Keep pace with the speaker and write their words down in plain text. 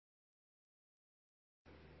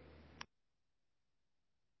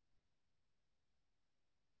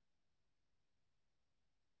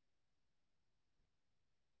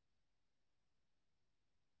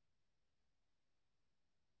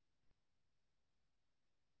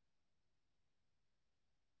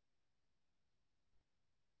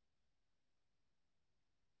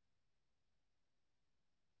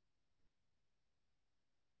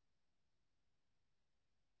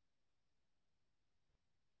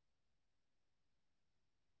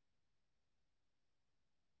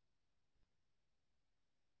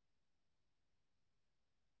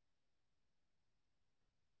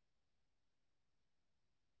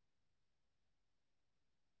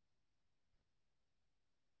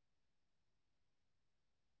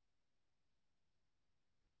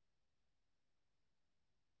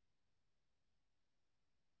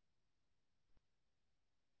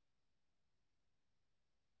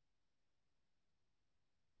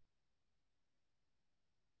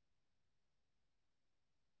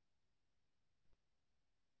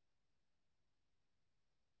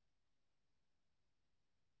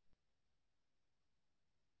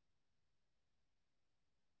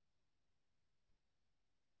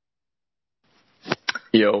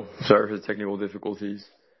Yo, sorry for the technical difficulties.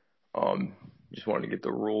 Um, just wanted to get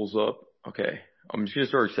the rules up. Okay, I'm just gonna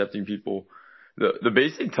start accepting people. The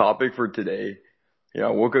basic topic for today. I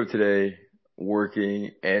woke up today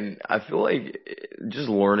working, and I feel like just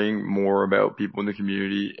learning more about people in the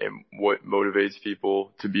community and what motivates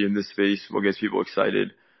people to be in this space, what gets people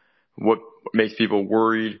excited, what makes people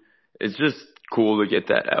worried. It's just cool to get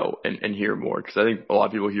that out and hear more because I think a lot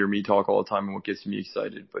of people hear me talk all the time and what gets me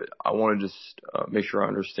excited, but I want to just make sure I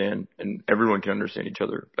understand and everyone can understand each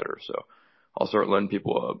other better. So I'll start letting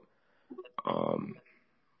people up.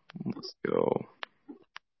 Let's go.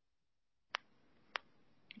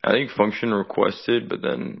 I think function requested, but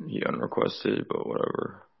then he unrequested, but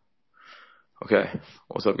whatever. Okay.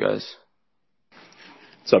 What's up, guys?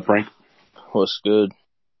 What's up, Frank? What's good?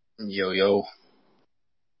 Yo.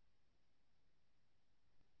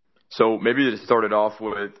 So maybe to start it off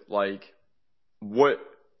with, let's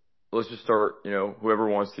just start, whoever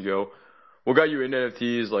wants to go. What got you into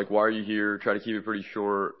NFTs? Like, why are you here? Try to keep it pretty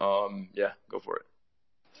short. Yeah, go for it.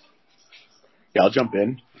 Yeah, I'll jump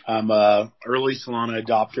in. I'm a early Solana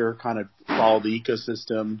adopter, kind of followed the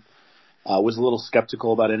ecosystem. Was a little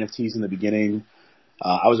skeptical about NFTs in the beginning.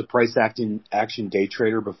 I was a price action day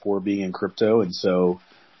trader before being in crypto, and so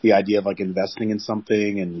the idea of like investing in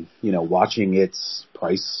something and watching its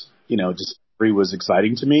price, just was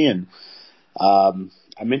exciting to me. And I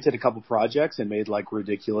minted a couple projects and made like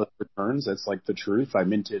ridiculous returns. That's like the truth. I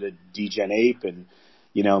minted a DGen ape and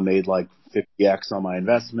made like 50x on my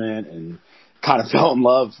investment and kind of fell in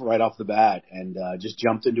love right off the bat and just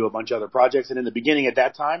jumped into a bunch of other projects. And in the beginning at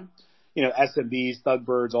that time, SMBs,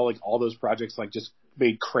 Thugbirds, all those projects like just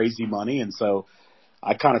made crazy money. And so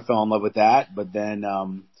I kind of fell in love with that. But then,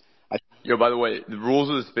 By the way, the rules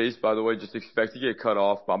of the space, by the way, just expect to get cut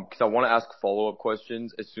off because I want to ask follow-up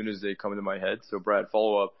questions as soon as they come into my head. So Brad,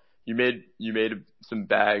 follow up. You made some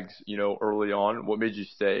bags, early on. What made you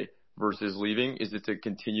stay versus leaving? Is it to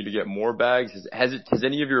continue to get more bags? Has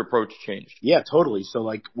any of your approach changed? Yeah, totally. So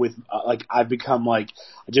like with I've become like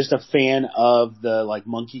just a fan of the like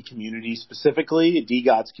monkey community, specifically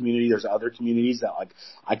DGOT's community. There's other communities that like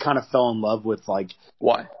I kind of fell in love with. Like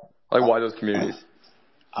why? Like why those communities?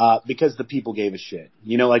 Because the people gave a shit.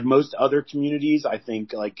 Like most other communities, I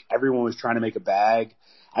think like everyone was trying to make a bag.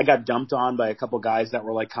 I got dumped on by a couple guys that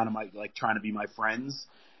were like kind of like trying to be my friends.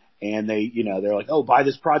 And they're like, oh, buy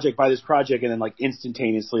this project. And then like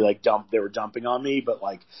instantaneously like they were dumping on me. But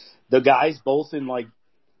like the guys both in like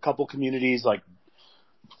a couple communities, like,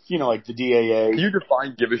 like the DAA. Can you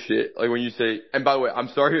define give a shit? Like when you say, and by the way, I'm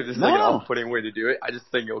sorry if this is like an off-putting way to do it. I just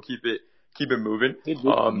think it'll keep it moving.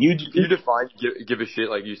 Can you define give a shit?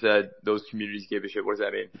 Like you said, those communities gave a shit. What does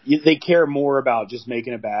that mean? They care more about just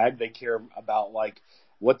making a bag. They care about like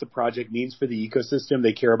what the project means for the ecosystem.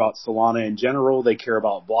 They care about Solana in general. They care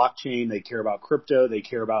about blockchain. They care about crypto. They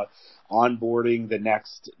care about onboarding the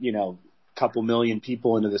next, couple million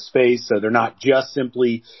people into the space. So they're not just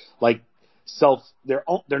simply like they're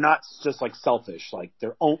not just like selfish, like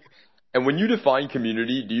their own. And when you define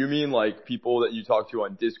community, do you mean like people that you talk to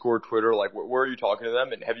on Discord, Twitter? Like where are you talking to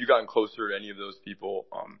them? And have you gotten closer to any of those people?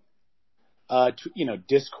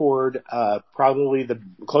 Discord, probably the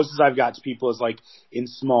closest I've got to people is like in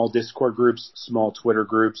small Discord groups, small Twitter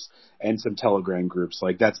groups, and some Telegram groups.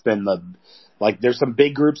 Like that's been there's some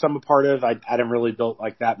big groups I'm a part of. I haven't really built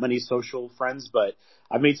like that many social friends, but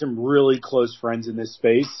I've made some really close friends in this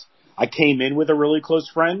space. I came in with a really close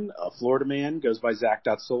friend, a Florida man, goes by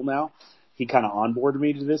Zach.Soul now. He kind of onboarded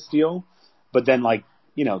me to this deal, but then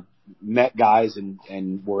met guys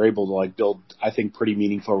and were able to like build, I think, pretty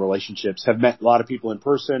meaningful relationships. Have met a lot of people in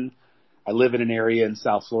person. I live in an area in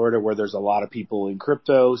South Florida where there's a lot of people in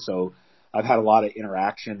crypto. So I've had a lot of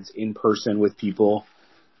interactions in person with people.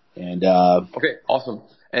 And, okay, awesome.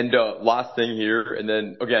 And, last thing here, and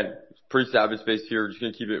then again, pretty savage space here. Just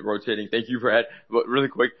going to keep it rotating. Thank you, Brad. But really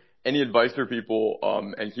quick, any advice for people,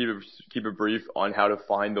 and keep it brief on how to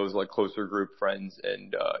find those like closer group friends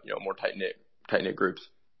and, more tight knit groups?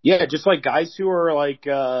 Yeah, just like guys who are like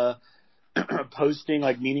posting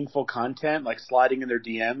like meaningful content, like sliding in their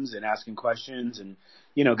DMs and asking questions, and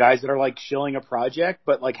guys that are like shilling a project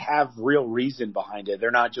but like have real reason behind it.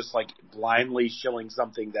 They're not just like blindly shilling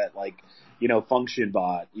something that like function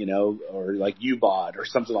bot, or like you bot or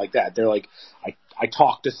something like that. They're like, I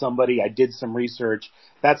talked to somebody, I did some research.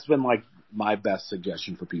 That's been like my best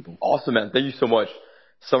suggestion for people. Awesome, man. Thank you so much.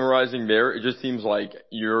 Summarizing there, it just seems like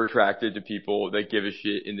you're attracted to people that give a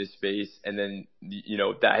shit in this space, and then,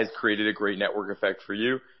 that has created a great network effect for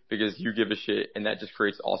you because you give a shit, and that just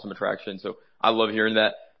creates awesome attraction. So I love hearing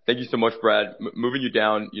that. Thank you so much, Brad. Moving you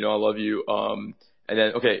down, I love you. And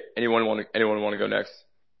then, okay, anyone want to go next?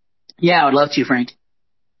 Yeah, I would love to, Frank.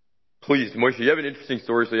 Please, Moishe, you have an interesting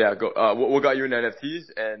story, so yeah, go. What got you into NFTs?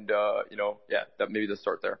 And yeah, that maybe let's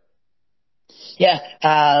start there. Yeah,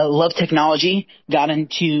 love technology, got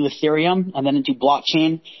into Ethereum and then into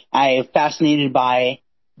blockchain. I am fascinated by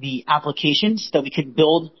the applications that we could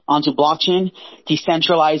build onto blockchain,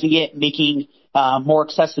 decentralizing it, making more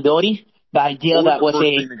accessibility. The idea What was that the was first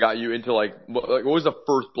thing that got you into what was the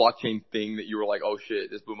first blockchain thing that you were like, oh shit,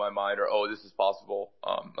 this blew my mind, or oh, this is possible?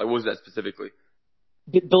 What was that specifically?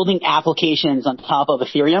 building applications on top of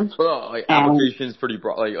Ethereum. Like And applications, pretty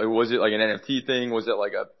broad. Like, was it like an NFT thing? Was it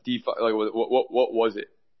like a DeFi? Like, what was it?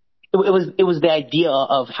 it was the idea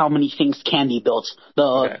of how many things can be built,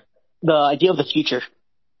 Okay. the idea of the future.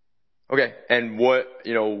 Okay. And what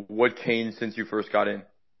changed since you first got in?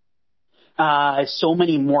 So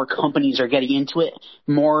many more companies are getting into it.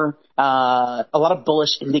 A lot of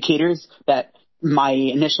bullish indicators that my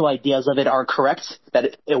initial ideas of it are correct,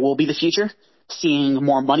 that it will be the future. Seeing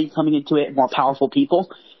more money coming into it, more powerful people,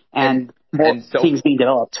 and more things being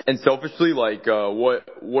developed. And selfishly, like, what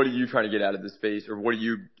are you trying to get out of this space, or what are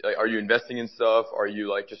you like? Are you investing in stuff? Are you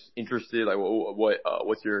like just interested? Like,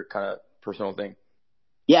 what's your kind of personal thing?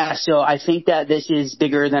 Yeah, so I think that this is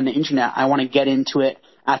bigger than the internet. I want to get into it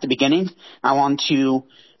at the beginning. I want to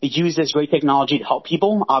use this great technology to help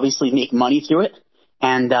people, obviously make money through it,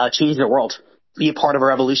 and change the world. Be a part of a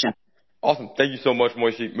revolution. Awesome. Thank you so much,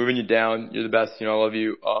 Moishi. Moving you down. You're the best. I love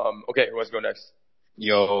you. Okay, who wants to go next?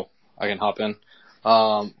 Yo, I can hop in.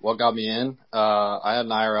 What got me in? I had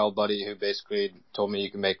an IRL buddy who basically told me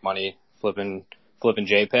you can make money flipping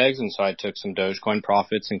JPEGs, and so I took some Dogecoin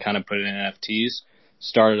profits and kind of put it in NFTs.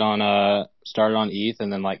 Started on ETH,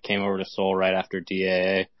 and then like came over to Sol right after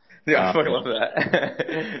DAA. Yeah, I fucking love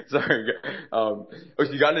that. Sorry.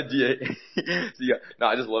 So you got into DA.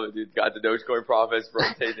 I just love it, dude. Got the Dogecoin profits,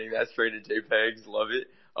 rotating that straight to JPEGs. Love it.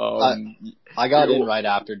 I got in right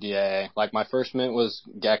after DAA. Like my first mint was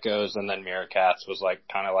geckos, and then Meerkats was like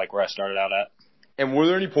kind of like where I started out at. And were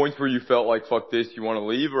there any points where you felt like, fuck this, you want to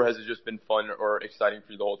leave, or has it just been fun or exciting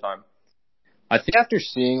for you the whole time? I think after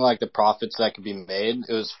seeing like the profits that could be made,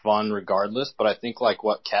 it was fun regardless. But I think like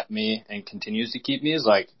what kept me and continues to keep me is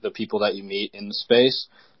like the people that you meet in the space.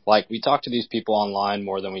 Like we talk to these people online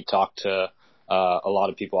more than we talk to a lot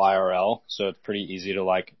of people IRL. So it's pretty easy to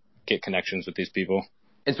like get connections with these people.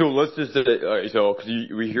 And so let's just because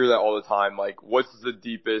we hear that all the time. Like, what's the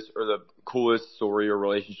deepest or the coolest story or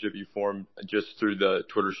relationship you formed just through the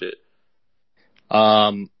Twitter shit?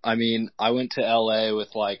 I mean, I went to LA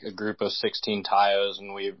with like a group of 16 Tayos,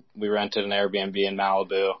 and we rented an Airbnb in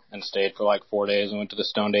Malibu and stayed for like 4 days and went to the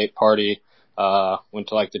Stoned Ape party, went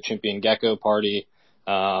to like the Chimpy and Gecko party.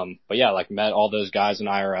 But yeah, like met all those guys in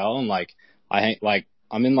IRL, and like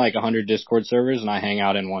I'm in like 100 Discord servers, and I hang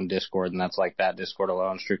out in one Discord, and that's like that Discord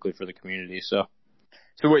alone strictly for the community. So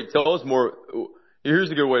wait, tell us more.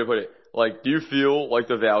 Here's a good way to put it. Like, do you feel like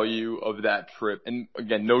the value of that trip, and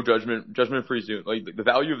again, no judgment free zone, like the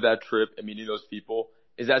value of that trip and meeting those people,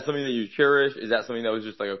 is that something that you cherish? Is that something that was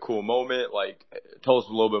just like a cool moment? Like, tell us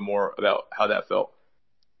a little bit more about how that felt.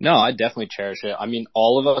 no, I definitely cherish it. I mean,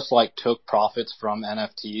 all of us like took profits from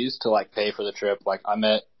NFTs to like pay for the trip. Like I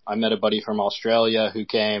met a buddy from Australia who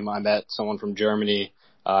came. I met someone from Germany.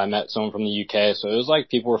 I met someone from the UK. So it was like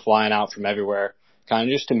people were flying out from everywhere, kind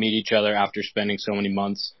of just to meet each other after spending so many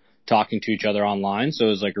months talking to each other online. So it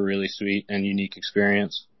was like a really sweet and unique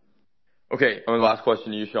experience. Okay, and last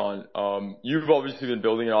question to you, Sean. You've obviously been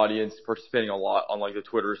building an audience, participating a lot on like the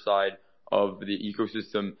Twitter side of the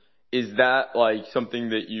ecosystem. Is that like something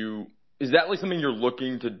you're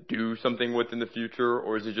looking to do something with in the future,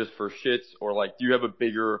 or is it just for shits, or like do you have a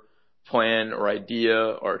bigger plan or idea,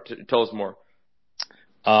 or tell us more?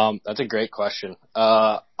 That's a great question.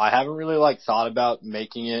 I haven't really like thought about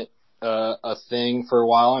making it a thing for a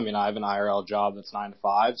while. I mean, I have an IRL job that's 9 to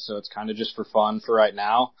 5, so it's kind of just for fun for right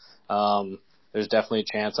now. There's definitely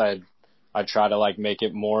a chance I'd try to like make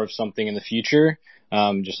it more of something in the future.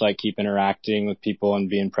 Just like keep interacting with people and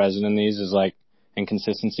being present in these is like, and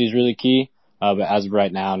consistency is really key. But as of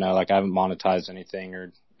right now, no, like I haven't monetized anything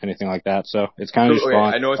or anything like that. So it's kind of just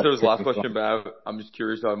fun. I know I said it was the last question, but I'm just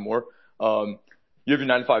curious to have more. You have your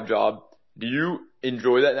 9 to 5 job. Do you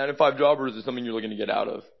enjoy that 9 to 5 job, or is it something you're looking to get out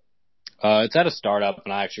of? It's at a startup,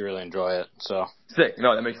 and I actually really enjoy it. So sick.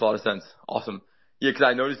 No, that makes a lot of sense. Awesome. Yeah, because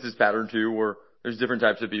I noticed this pattern too, where there's different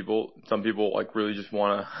types of people. Some people like really just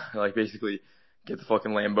want to like basically get the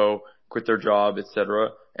fucking Lambo, quit their job, etc.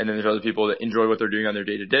 And then there's other people that enjoy what they're doing on their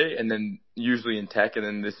day to day, and then usually in tech. And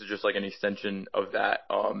then this is just like an extension of that.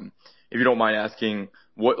 If you don't mind asking,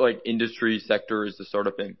 what like industry sector is the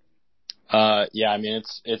startup in? Yeah, I mean,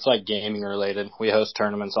 it's like gaming related. We host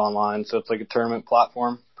tournaments online, so it's like a tournament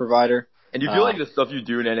platform provider. And do you feel like the stuff you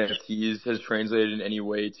do in NFTs has translated in any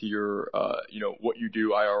way to your, what you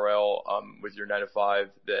do IRL, with your 9 to 5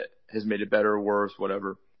 that has made it better, worse,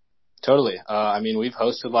 whatever? Totally. I mean, we've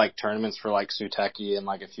hosted like tournaments for like Suteki and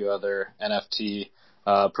like a few other NFT,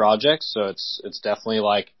 projects. So it's definitely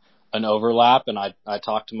like an overlap. And I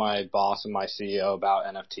talked to my boss and my CEO about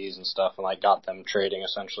NFTs and stuff and like got them trading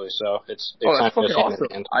essentially. So it's Oh, kind that's of fucking goes hand awesome.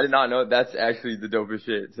 in hand. I did not know. That's actually the dopest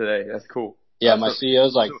shit today. That's cool. Yeah, my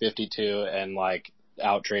CEO's like 52 and like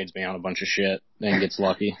out trades me on a bunch of shit and gets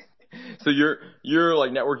lucky. So your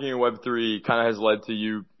like networking in Web3 kind of has led to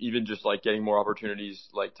you even just like getting more opportunities,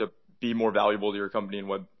 like to be more valuable to your company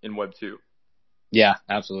in Web2. Yeah,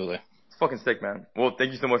 absolutely. It's fucking sick, man. Well,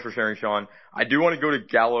 thank you so much for sharing, Sean. I do want to go to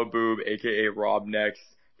Gallo Boob, aka Rob, next.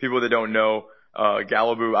 People that don't know,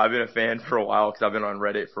 Gallo Boob, I've been a fan for a while because I've been on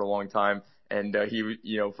Reddit for a long time, and he,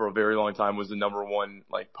 for a very long time was the number one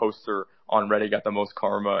like poster on Reddit, got the most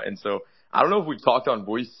karma, and so I don't know if we've talked on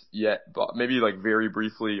voice yet, but maybe like very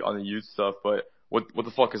briefly on the youth stuff. But what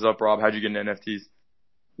the fuck is up, Rob? How'd you get into NFTs?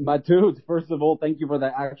 My dude, first of all, thank you for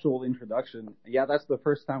that actual introduction. Yeah, that's the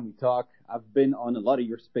first time we talk. I've been on a lot of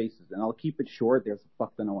your spaces, and I'll keep it short. There's a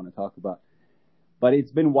fuck ton I want to talk about. But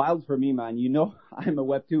it's been wild for me, man. I'm a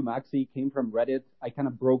Web2 maxi, came from Reddit. I kind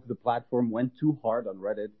of broke the platform, went too hard on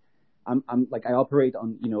Reddit. I'm like, I operate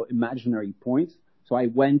on, imaginary points. So I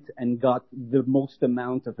went and got the most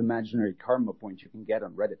amount of imaginary karma points you can get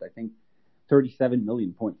on Reddit. I think 37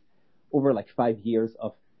 million points over like 5 years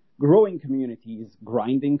of growing communities,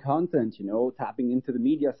 grinding content, tapping into the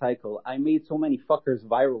media cycle. I made so many fuckers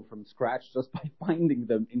viral from scratch just by finding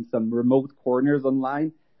them in some remote corners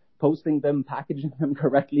online, posting them, packaging them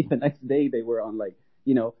correctly. The next day they were on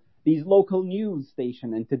these local news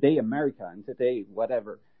station and Today America and Today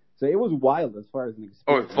whatever. So it was wild as far as an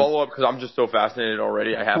experience. Oh, follow up, because I'm just so fascinated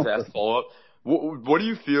already. I have to ask follow up. What do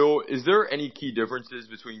you feel? Is there any key differences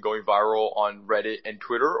between going viral on Reddit and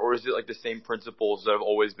Twitter, or is it like the same principles that have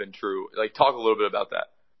always been true? Like, talk a little bit about that.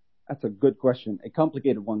 That's a good question. A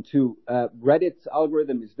complicated one too. Reddit's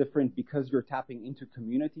algorithm is different because you're tapping into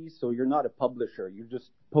communities. So you're not a publisher. You're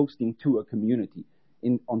just posting to a community.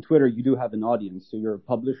 On Twitter, you do have an audience. So you're a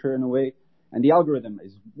publisher in a way. And the algorithm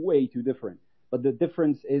is way too different. But the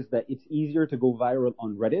difference is that it's easier to go viral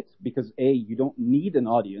on Reddit because A, you don't need an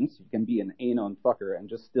audience. You can be an anon fucker and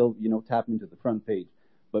just still, tap into the front page.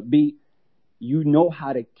 But B, you know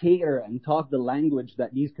how to cater and talk the language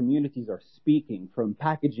that these communities are speaking, from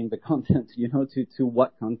packaging the content, to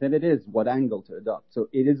what content it is, what angle to adopt. So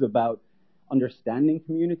it is about understanding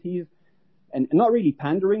communities and not really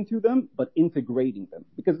pandering to them, but integrating them,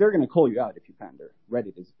 because they're going to call you out if you pander.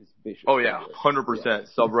 Reddit is vicious. Oh yeah, 100%.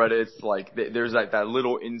 Subreddits, like there's like that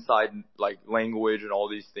little inside like language and all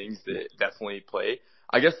these things that definitely play.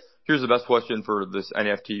 I guess here's the best question for this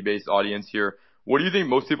NFT based audience here. What do you think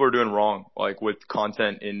most people are doing wrong, like with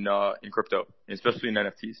content in crypto, especially in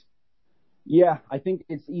NFTs? Yeah, I think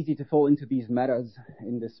it's easy to fall into these metas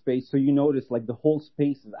in this space. So you notice like the whole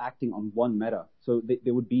space is acting on one meta. So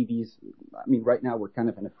there would be these, right now we're kind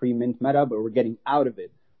of in a free mint meta, but we're getting out of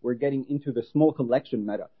it. We're getting into the small collection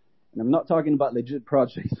meta. And I'm not talking about legit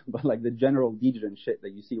projects, but like the general degen shit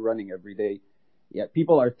that you see running every day. Yeah,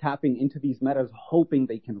 people are tapping into these metas hoping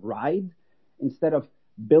they can ride instead of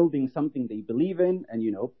building something they believe in and,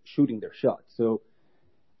 shooting their shot. So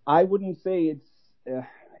I wouldn't say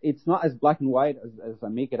it's not as black and white as I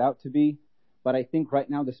make it out to be, but I think right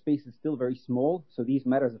now the space is still very small, so these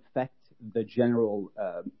matters affect the general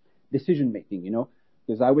decision making,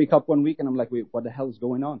 because I wake up one week and I'm like, wait, what the hell is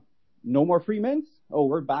going on? No more free mints? Oh,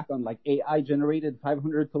 we're back on like AI generated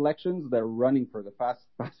 500 collections that are running for the past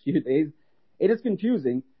few days. It is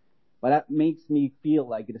confusing, but that makes me feel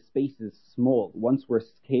like the space is small. Once we're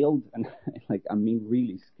scaled, and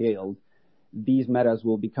really scaled, these metas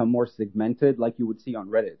will become more segmented, like you would see on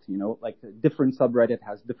Reddit, like a different subreddit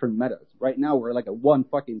has different metas. Right now we're like a one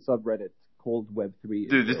fucking subreddit called Web3.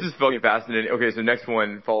 Dude, this is fucking fascinating. Okay, so next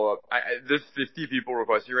one, follow up. There's 50 people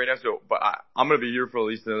requesting right now, but I'm gonna be here for at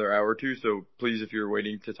least another hour or two, so please, if you're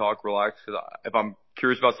waiting to talk, relax, because if I'm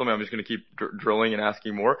curious about something, I'm just gonna keep drilling and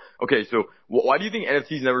asking more. Okay, so why do you think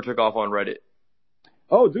NFTs never took off on Reddit?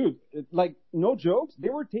 Oh, dude, like, no jokes. They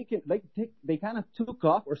were they kind of took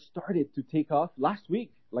off or started to take off last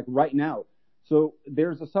week, like right now. So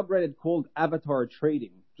there's a subreddit called Avatar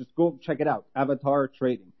Trading. Just go check it out. Avatar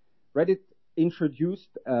Trading. Reddit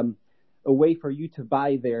introduced a way for you to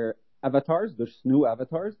buy their avatars, their new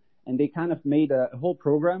avatars, and they kind of made a whole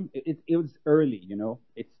program. It was early,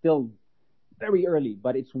 it's still very early,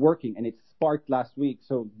 but it's working and it sparked last week.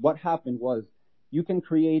 So what happened was you can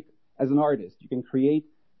create, as an artist, you can create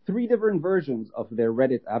 3 different versions of their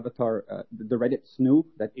Reddit avatar, the Reddit Snoop,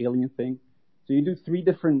 that alien thing. So you do 3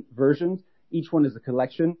 different versions. Each one is a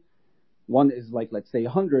collection. One is like, let's say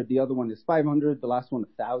 100. The other one is 500. The last one,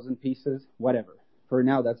 1,000 pieces, whatever. For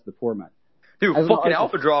now, that's the format. Dude, fucking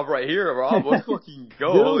alpha drop right here, Rob. Let's fucking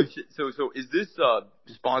go. Holy shit. So is this,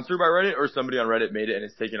 sponsored by Reddit or somebody on Reddit made it and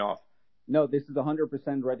it's taken off? No, this is 100%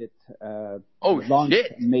 Reddit,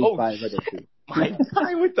 shit. Made by Reddit too. My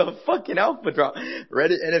guy with the fucking alpha drop.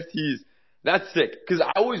 Reddit NFTs. That's sick. Cause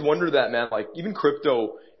I always wonder that, man. Like, even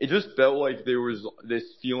crypto, it just felt like there was this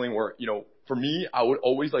feeling where, you know, for me, I would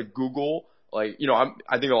always like Google, like, you know,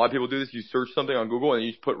 I think a lot of people do this. You search something on Google and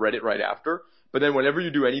you just put Reddit right after. But then whenever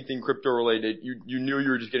you do anything crypto related, you knew you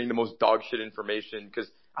were just getting the most dog shit information. Cause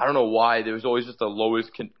I don't know why there was always just the lowest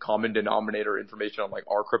common denominator information on like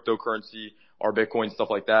our cryptocurrency, our Bitcoin, stuff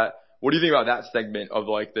like that. What do you think about that segment of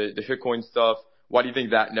like the shitcoin stuff? Why do you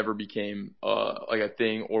think that never became, like a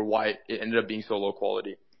thing, or why it ended up being so low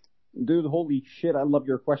quality? Dude, holy shit, I love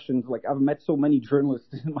your questions. Like, I've met so many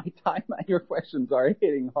journalists in my time, and your questions are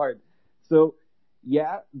hitting hard. So,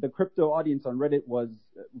 yeah, the crypto audience on Reddit was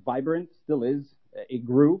vibrant, still is. It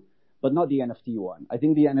grew, but not the NFT one. I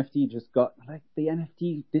think the NFT just got, like, the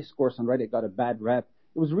NFT discourse on Reddit got a bad rep.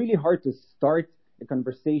 It was really hard to start a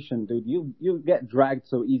conversation, dude. You get dragged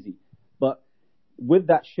so easy. But with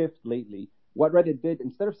that shift lately, what Reddit did,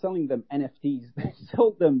 instead of selling them NFTs, they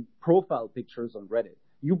sold them profile pictures on Reddit.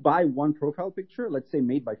 You buy one profile picture, let's say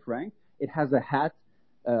made by Frank. It has a hat,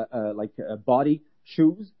 like a body,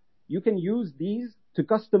 shoes. You can use these to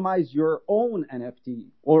customize your own NFT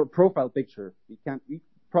or profile picture.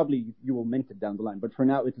 You will mint it down the line, but for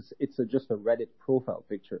now it's just a Reddit profile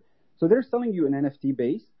picture. So they're selling you an NFT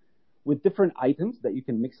base with different items that you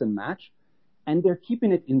can mix and match, and they're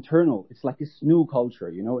keeping it internal. It's like a snoo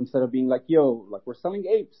culture, you know, instead of being like, yo, like we're selling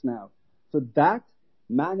apes now. So that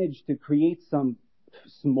managed to create some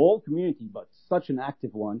small community, but such an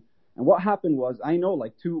active one. And what happened was, I know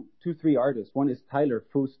like two, 3 artists. One is Tyler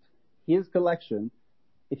Fust. His collection,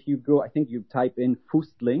 if you go, I think you type in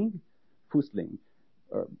Fustling,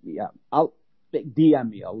 or yeah, I'll DM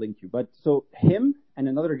me, I'll link you. But so him and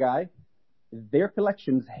another guy, their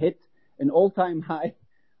collections hit an all-time high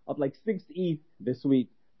of like 6 ETH this week.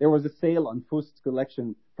 There was a sale on Fust's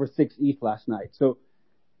collection for 6 ETH last night. So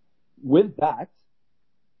with that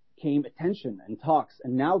came attention and talks,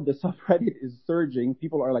 and now the subreddit is surging.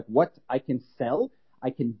 People are like, what? I can sell, I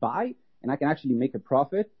can buy, and I can actually make a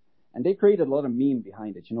profit. And they created a lot of meme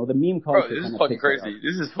behind it. You know, the meme culture. Bro, this is fucking crazy.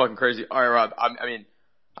 This is fucking crazy. All right, Rob. I mean,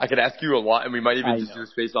 I could ask you a lot, and we might even just do a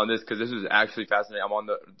space on this because this is actually fascinating. I'm on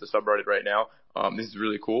the subreddit right now. This is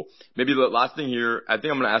really cool. Maybe the last thing here, I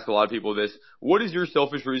think I'm going to ask a lot of people this. What is your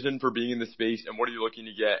selfish reason for being in this space, and what are you looking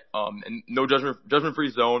to get? And no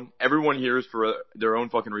judgment-free zone. Everyone here is for their own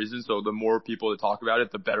fucking reason. So the more people that talk about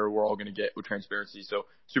it, the better we're all going to get with transparency. So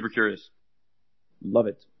super curious. Love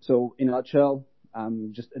it. So in a nutshell,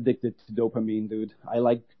 I'm just addicted to dopamine, dude. I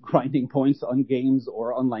like grinding points on games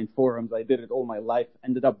or online forums. I did it all my life.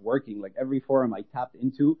 Ended up working. Like every forum I tapped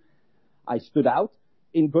into, I stood out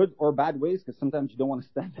in good or bad ways, because sometimes you don't want to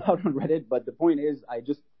stand out on Reddit. But the point is, I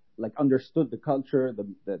just like understood the culture,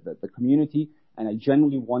 the community, and I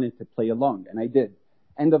genuinely wanted to play along, and I did.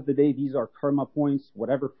 End of the day, these are karma points,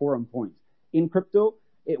 whatever forum points. In crypto,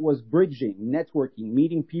 it was bridging, networking,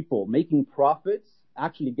 meeting people, making profits,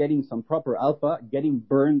 actually getting some proper alpha, getting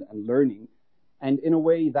burned and learning. And in a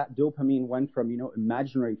way, that dopamine went from, you know,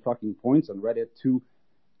 imaginary fucking points on Reddit to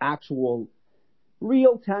actual,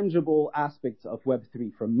 real, tangible aspects of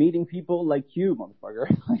Web3, from meeting people like you, motherfucker.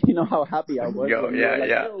 You know how happy I was when you were like,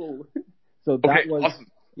 yo. So that was awesome.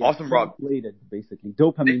 Awesome, Rob. Translated, basically.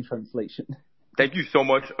 Dopamine translation. Thank you so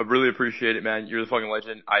much. I really appreciate it, man. You're the fucking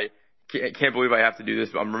legend. I can't believe I have to do this,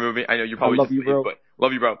 but I'm removing. I know you probably love you, bro. But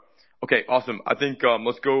love you, bro. Okay, awesome. I think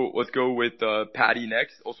let's go with Patty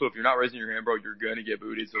next. Also, if you're not raising your hand, bro, you're gonna get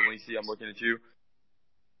booted. So let me see. I'm looking at you.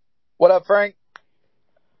 What up, Frank?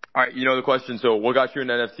 All right, you know the question. So, what got you in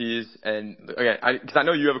NFTs? And again, because I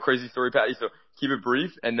know you have a crazy story, Patty. So keep it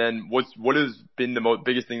brief. And then what has been the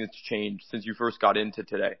biggest thing that's changed since you first got into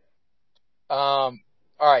today? All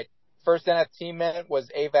right. First NFT mint was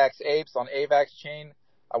AVAX Apes on AVAX chain.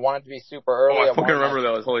 I wanted to be super early. Oh, I fucking remember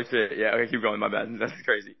those. Holy shit. Yeah. Okay, keep going. My bad. That's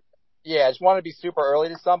crazy. Yeah, I just wanted to be super early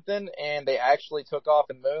to something, and they actually took off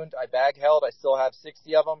and mooned. I bag held. I still have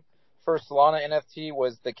 60 of them. First Solana NFT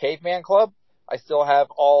was the Caveman Club. I still have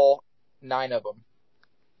all 9 of them.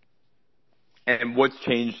 And what's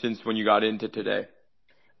changed since when you got into today?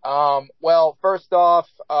 Well, first off,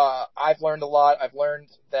 I've learned a lot. I've learned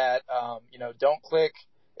that, don't click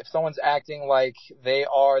if someone's acting like they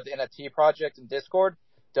are the NFT project in Discord.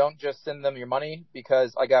 Don't just send them your money,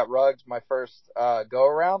 because I got rugged my first, go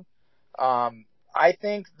around. I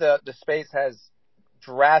think the space has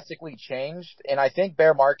drastically changed, and I think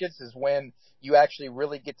bear markets is when you actually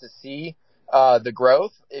really get to see, the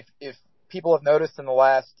growth. If people have noticed in the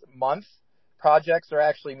last month, projects are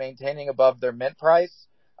actually maintaining above their mint price.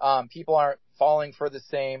 People aren't falling for the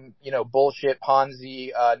same, bullshit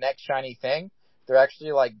Ponzi, next shiny thing. They're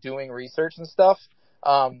actually like doing research and stuff.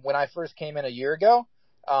 When I first came in a year ago,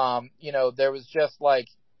 there was just like,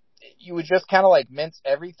 you would just kind of like mint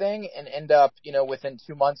everything and end up, within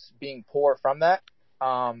 2 months being poor from that.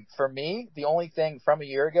 For me, the only thing from a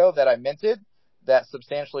year ago that I minted that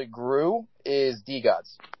substantially grew is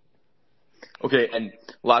DGods. Okay, and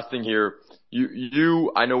last thing here,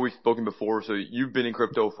 I know we've spoken before, so you've been in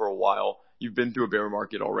crypto for a while. You've been through a bear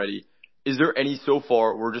market already. Is there any, so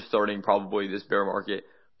far, we're just starting probably this bear market,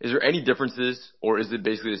 is there any differences, or is it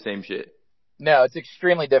basically the same shit? No, it's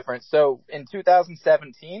extremely different. So in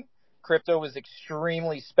 2017, crypto was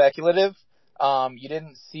extremely speculative. You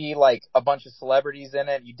didn't see like a bunch of celebrities in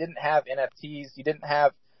it. You didn't have NFTs. You didn't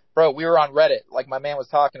have, bro, we were on Reddit, like my man was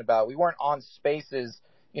talking about. We weren't on spaces,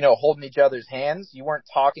 holding each other's hands. You weren't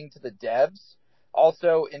talking to the devs.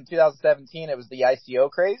 Also in 2017, it was the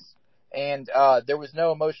ICO craze, and, there was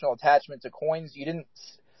no emotional attachment to coins. You didn't,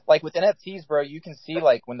 like with NFTs, bro, you can see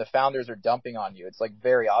like when the founders are dumping on you. It's like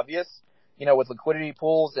very obvious, with liquidity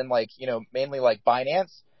pools and like, mainly like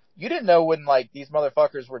Binance. You didn't know when like these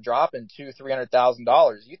motherfuckers were dropping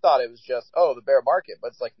 $200,000-$300,000. You thought it was just, oh, the bear market, but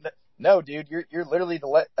it's like, no, dude, you're literally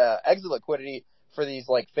the exit liquidity for these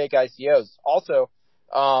like fake ICOs. Also,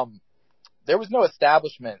 there was no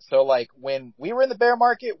establishment. So like when we were in the bear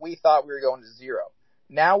market, we thought we were going to zero.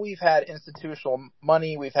 Now we've had institutional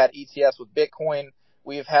money. We've had ETFs with Bitcoin.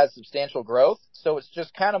 We've had substantial growth. So it's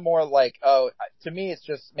just kind of more like, to me, it's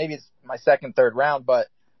just, maybe it's my second, third round, but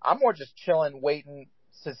I'm more just chilling, waiting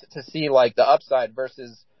to see like the upside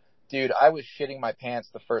versus, dude, I was shitting my pants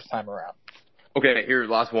the first time around. Okay, here,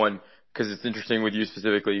 last one, because it's interesting with you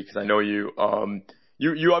specifically, because I know you.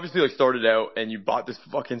 You obviously like started out and you bought this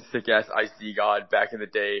fucking sick ass IC God back in the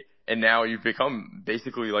day, and now you've become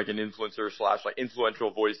basically like an influencer slash like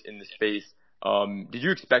influential voice in the space. Did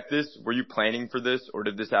you expect this? Were you planning for this, or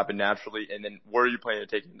did this happen naturally? And then where are you planning to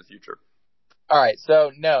take it in the future? All right,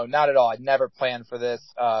 so no, not at all. I never planned for this.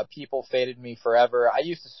 People faded me forever. I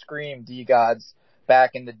used to scream DGods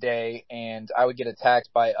back in the day, and I would get attacked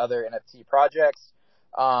by other NFT projects.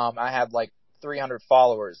 I had like 300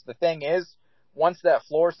 followers. The thing is, once that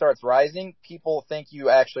floor starts rising, people think you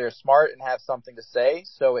actually are smart and have something to say.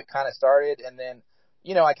 So it kind of started, and then,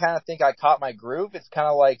 I kind of think I caught my groove. It's kind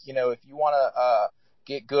of like, if you want to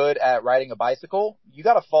get good at riding a bicycle, you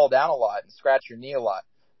got to fall down a lot and scratch your knee a lot.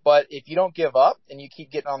 But if you don't give up and you keep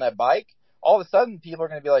getting on that bike, all of a sudden people are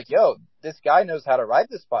going to be like, yo, this guy knows how to ride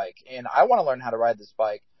this bike, and I want to learn how to ride this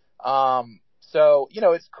bike. So,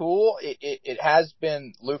 it's cool. It has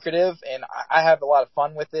been lucrative, and I have a lot of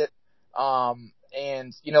fun with it.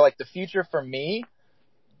 And, like the future for me,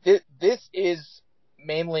 this is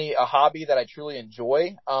mainly a hobby that I truly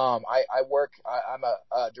enjoy. I'm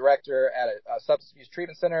a director at a substance abuse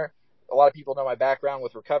treatment center. A lot of people know my background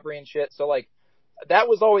with recovery and shit. So like, that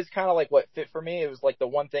was always kind of like what fit for me. It was like the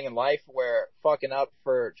one thing in life where fucking up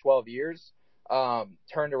for 12 years,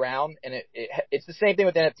 turned around, and it's the same thing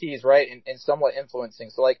with NFTs, right? And somewhat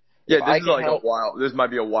influencing. So like, Yeah, this is like this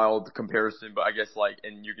might be a wild comparison, but I guess like,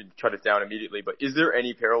 and you can shut it down immediately, but is there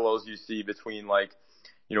any parallels you see between like,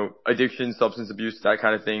 addiction, substance abuse, that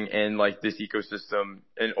kind of thing, and like this ecosystem?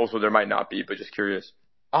 And also there might not be, but just curious.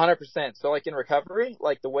 100%. So like in recovery,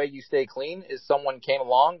 like the way you stay clean is someone came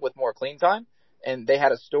along with more clean time, and they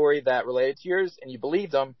had a story that related to yours, and you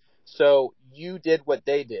believed them, so you did what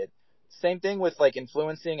they did. Same thing with like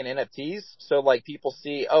influencing and NFTs. So like people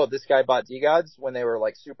see, oh, this guy bought DGods when they were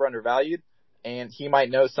like super undervalued, and he might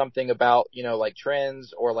know something about, like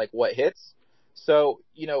trends or like what hits. So,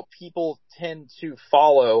 people tend to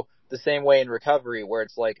follow the same way in recovery, where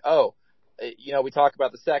it's like, oh, we talk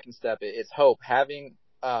about the second step. It's hope,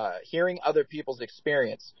 hearing other people's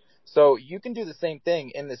experience. So you can do the same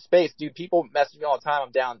thing in this space. Dude, people message me all the time.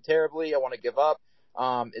 I'm down terribly. I want to give up.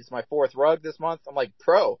 It's my fourth rug this month. I'm like,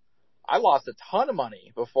 I lost a ton of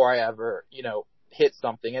money before I ever, hit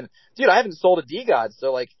something. And dude, I haven't sold a DGod.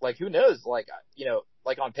 So like who knows? Like,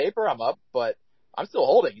 like on paper I'm up, but I'm still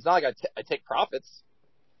holding. It's not like I take profits.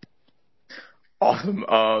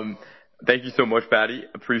 Awesome. Thank you so much, Patty.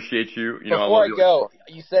 Appreciate you. Before I go,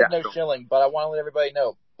 you said no shilling, but I want to let everybody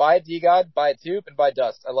know, Bye, D-God. Bye, Toop. And bye,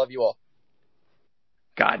 Dust. I love you all.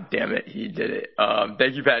 God damn it, he did it.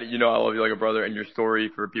 Thank you, Patty. You know I love you like a brother, and your story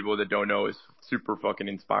for people that don't know is super fucking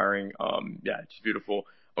inspiring. Yeah, it's beautiful.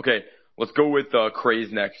 Okay, let's go with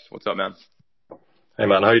Craze next. What's up, man? Hey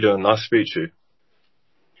man, how you doing? Nice to meet you.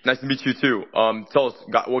 Nice to meet you too. Tell us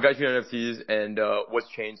what got you into NFTs and what's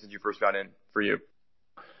changed since you first got in for you.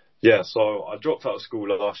 Yeah, so I dropped out of school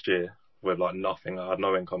last year with like nothing. I had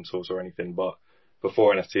no income source or anything, but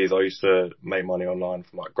before NFTs, I used to make money online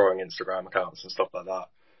from like growing Instagram accounts and stuff like that.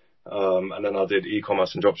 And then I did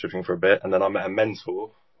e-commerce and dropshipping for a bit, and then I met a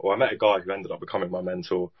mentor, or I met a guy who ended up becoming my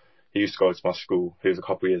mentor. He used to go to my school. He was a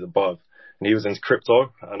couple of years above, and he was into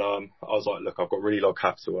crypto. And I was like, look, I've got really low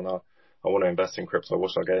capital, and I want to invest in crypto.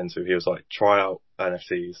 What should I get into? He was like, try out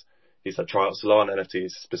NFTs. He said, try out Solana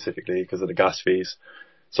NFTs specifically because of the gas fees.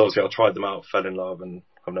 So obviously I tried them out, fell in love, and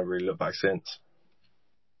I've never really looked back since.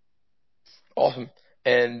 Awesome.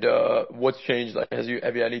 And what's changed? Like, have you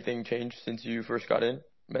had anything changed since you first got in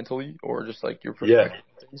mentally, or just like your Yeah, perspective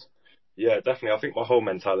on things? yeah, definitely. I think my whole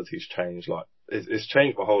mentality's changed. Like, it's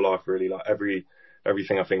changed my whole life really. Like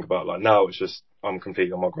everything I think about. Like now, it's just I'm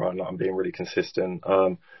completely on my grind. Like I'm being really consistent.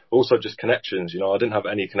 Also just connections. You know, I didn't have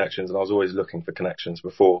any connections, and I was always looking for connections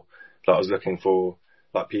before. Like I was looking for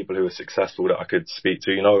like people who were successful that I could speak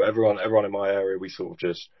to. You know, everyone in my area, we used to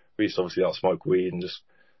obviously like smoke weed and just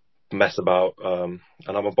mess about. And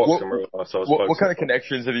I'm a boxer in real life, so I was What focusing kind of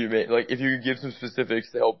connections have you made? Like, if you could give some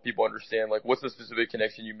specifics to help people understand, like, what's the specific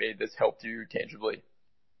connection you made that's helped you tangibly?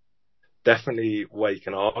 definitely Wake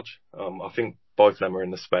and Arj. I think both of them are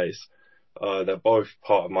in the space. They're both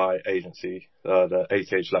part of my agency, the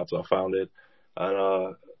ATH Labs I founded.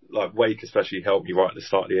 And, like Wake especially helped me right at the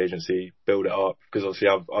start of the agency, build it up. Because obviously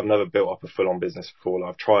I've never built up a full on business before. Like,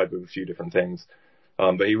 I've tried with a few different things.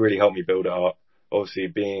 But he really helped me build it up. Obviously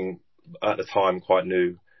being at the time quite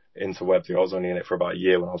new into Web3, I was only in it for about a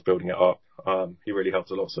year when I was building it up. He really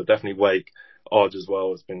helped a lot. So definitely Wake. Arj as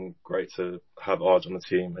well. It's been great to have Arj on the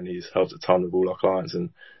team, and he's helped a ton with all our clients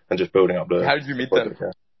and just building up How did you the meet them? project.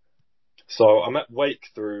 Yeah. So I met Wake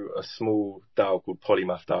through a small DAO called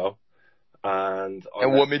Polymath DAO, and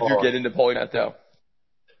And what made you get into Polymath now?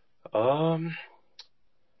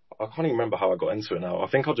 I can't even remember how I got into it now. I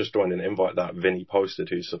think I just joined an invite that Vinny posted,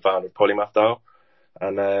 who's the founder of Polymath DAO,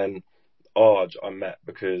 and then Arj I met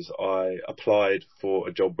because I applied for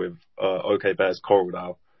a job with OK Bear's Coral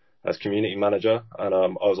DAO as community manager, and I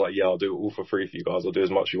was like, yeah, I'll do it all for free for you guys. I'll do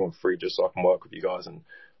as much as you want for free just so I can work with you guys and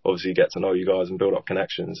obviously get to know you guys and build up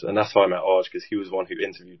connections. And that's how I met Arj, because he was the one who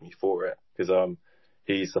interviewed me for it, because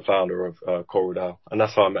he's the founder of Coral DAO, and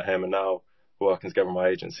that's how I met him. And now we're working together in my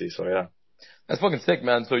agency. So yeah. That's fucking sick,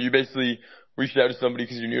 man. So you basically reached out to somebody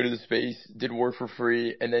because you're new to the space, did work for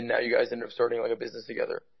free, and then now you guys ended up starting like a business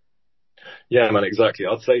together. Yeah, man, exactly.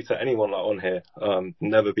 I'd say to anyone like on here,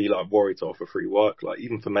 never be like worried to offer free work. Like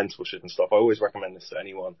even for mentorship and stuff, I always recommend this to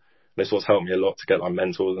anyone. This what's helped me a lot to get like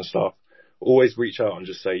mentors and stuff. Always reach out and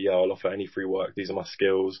just say, yeah, I'll offer any free work. These are my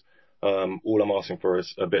skills. All I'm asking for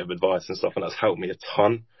is a bit of advice and stuff, and that's helped me a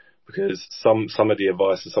ton, because some of the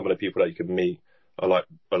advice and some of the people that you could meet are like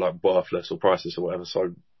worthless or priceless or whatever.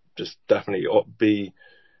 So just definitely But be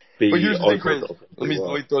here's the thing, open Chris. to offer Let free me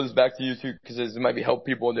work. throw this back to you too, because it might be help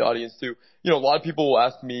people in the audience too. You know, a lot of people will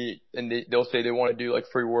ask me, and they'll say they want to do like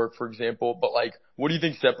free work, for example. But like, what do you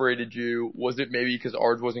think separated you? Was it maybe because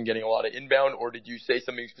Arj wasn't getting a lot of inbound, or did you say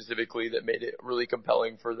something specifically that made it really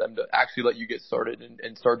compelling for them to actually let you get started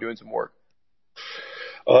and start doing some work?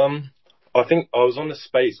 I think I was on the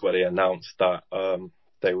space where they announced that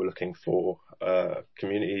they were looking for a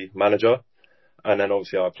community manager, and then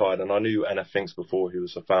obviously I applied, and I knew NF Finks before. He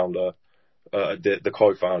was the founder, the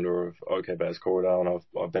co-founder of OK Bears Corridor, and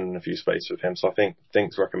I've been in a few spaces with him. So I think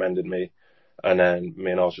Finks recommended me, and then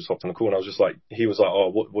me and I was just hopped on the call, and I was just like, he was like, oh,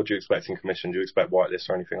 what do you expect in commission? Do you expect whitelist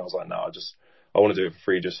or anything? I was like, no, I want to do it for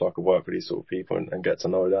free just so I could work with these sort of people and get to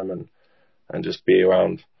know them and just be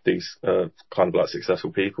around these kind of like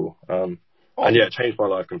successful people. And yeah, it changed my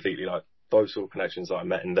life completely. Like those sort of connections that I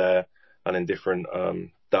met in there and in different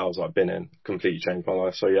DAOs I've been in completely changed my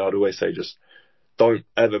life. So yeah, I'd always say just don't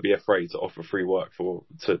ever be afraid to offer free work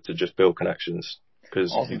to just build connections,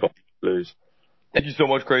 because Awesome. you've got to lose. Thank you so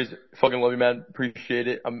much, Crazy. Fucking love you, man. Appreciate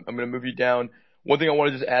it. I'm gonna move you down. One thing I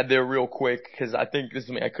want to just add there real quick, because I think this is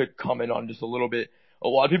something I could comment on just a little bit. A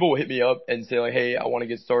lot of people will hit me up and say like, hey, I want to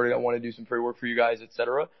get started. I want to do some free work for you guys,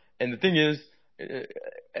 etc. And the thing is,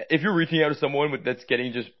 if you're reaching out to someone that's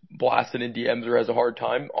getting just blasted in DMs or has a hard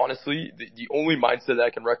time, honestly, the only mindset that I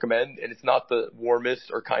can recommend, and it's not the warmest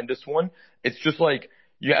or kindest one, it's just like,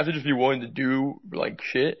 you have to just be willing to do like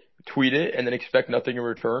shit, tweet it and then expect nothing in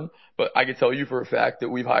return. But I can tell you for a fact that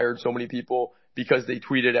we've hired so many people because they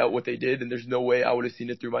tweeted out what they did, and there's no way I would have seen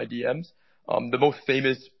it through my DMs. The most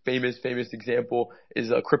famous example is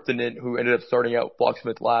Kryptonite, who ended up starting out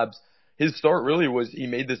Blocksmith Labs. His start really was he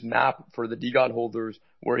made this map for the DGOT holders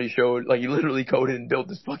where he showed, like, he literally coded and built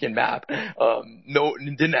this fucking map. No,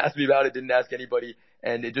 didn't ask me about it, didn't ask anybody,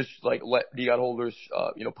 and it just, like, let DGOT holders,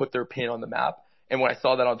 put their pin on the map. And when I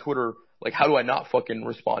saw that on Twitter, like, how do I not fucking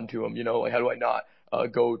respond to him? Like, how do I not,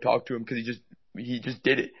 go talk to him? Cause he just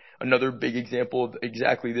did it. Another big example of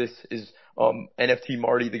exactly this is, NFT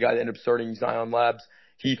Marty, the guy that ended up starting Zion Labs.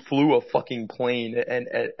 He flew a fucking plane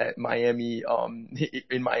at Miami,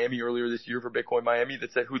 in Miami earlier this year for Bitcoin Miami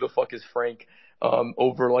that said, "Who the fuck is Frank?"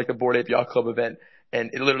 Over like the Bored Ape Yacht Club event.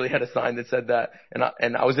 And it literally had a sign that said that.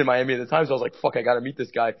 And I was in Miami at the time, so I was like, fuck, I gotta meet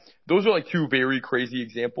this guy. Those are like two very crazy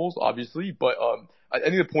examples, obviously, but, I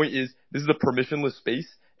think the point is this is a permissionless space.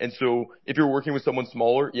 And so if you're working with someone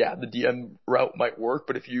smaller, yeah, the DM route might work.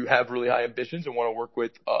 But if you have really high ambitions and want to work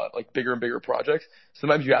with, like bigger and bigger projects,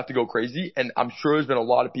 sometimes you have to go crazy. And I'm sure there's been a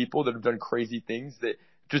lot of people that have done crazy things that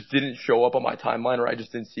just didn't show up on my timeline or I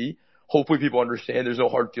just didn't see. Hopefully people understand there's no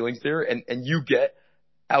hard feelings there, and you get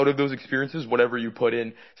out of those experiences whatever you put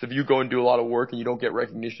in. So if you go and do a lot of work and you don't get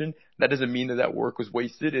recognition, that doesn't mean that work was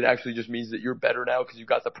wasted. It actually just means that you're better now because you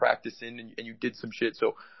got the practice in and you did some shit.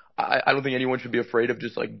 So I don't think anyone should be afraid of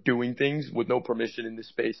just like doing things with no permission in this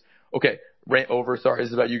space. Okay, rant over. Sorry, this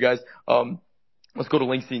is about you guys. Let's go to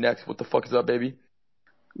Linksy next. What the fuck is up, baby?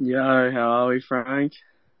 Yo, how are we, Frank?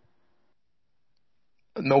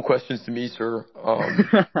 No questions to me, sir.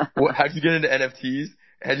 How'd you get into NFTs?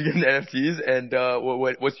 And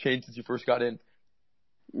what's changed since you first got in?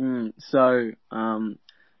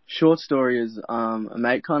 Short story is, a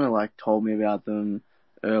mate kind of like told me about them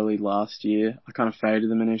early last year. I kind of faded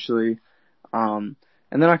them initially. And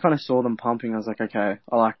then I kind of saw them pumping. I was like, okay,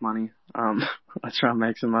 I like money. Let's try and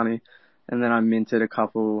make some money. And then I minted a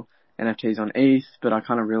couple NFTs on ETH, but I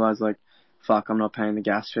kind of realized like, fuck, I'm not paying the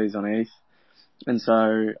gas fees on ETH. And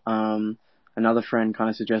so, another friend kind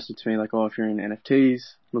of suggested to me like, oh, if you're in NFTs,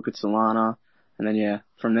 look at Solana. And then, yeah,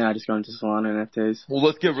 from there I just got into Solana NFTs. Well,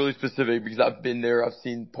 let's get really specific because I've been there. I've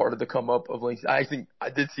seen part of the come up of Linksy. I think I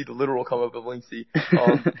did see the literal come up of Linksy.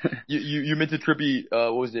 You minted Trippy,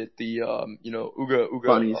 what was it? The, Ooga.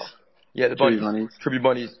 Bunnies. Yeah, the bunnies. Trippy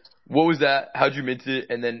bunnies. What was that? How'd you mint it?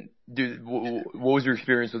 And then, dude, what was your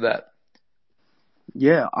experience with that?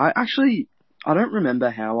 Yeah, I don't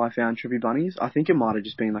remember how I found Trippy Bunnies. I think it might have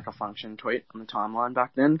just been like a function tweet on the timeline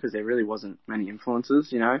back then because there really wasn't many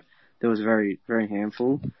influencers, There was very, very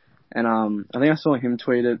handful. And I think I saw him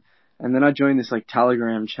tweet it. And then I joined this like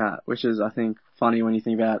Telegram chat, which is, I think, funny when you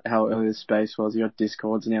think about how early the space was. You got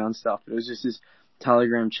Discords now and stuff. But it was just this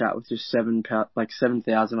Telegram chat with just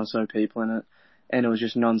 7,000 or so people in it. And it was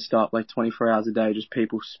just non-stop, like 24 hours a day, just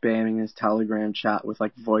people spamming this Telegram chat with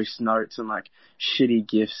like voice notes and like shitty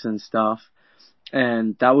GIFs and stuff.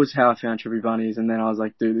 And that was how I found Trippy Bunnies. And then I was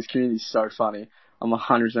like, dude, this community is so funny. I'm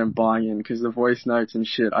 100% buying in because the voice notes and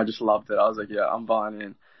shit, I just loved it. I was like, yeah, I'm buying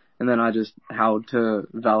in. And then I just held to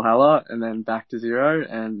Valhalla and then back to zero.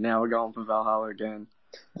 And now we're going for Valhalla again.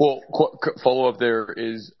 Well, follow up there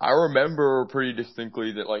is I remember pretty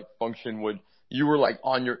distinctly that like you were like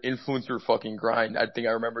on your influencer fucking grind. I think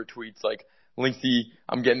I remember tweets like, Linksy,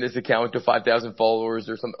 I'm getting this account to 5,000 followers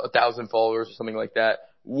or 1,000 followers or something like that.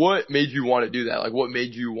 What made you want to do that? Like, what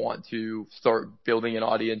made you want to start building an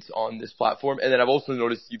audience on this platform? And then I've also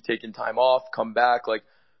noticed you've taken time off, come back, like,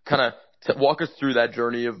 kind of walk us through that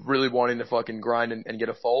journey of really wanting to fucking grind and get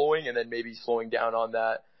a following, and then maybe slowing down on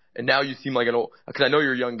that. And now you seem like because I know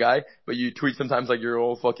you're a young guy, but you tweet sometimes like you're an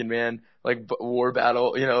old fucking man, like war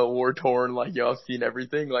battle, war torn, like, I've seen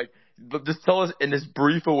everything. Like, just tell us in as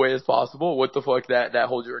brief a way as possible what the fuck that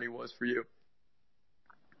whole journey was for you.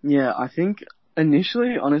 Yeah, I think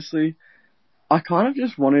initially, honestly, I kind of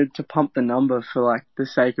just wanted to pump the number for like the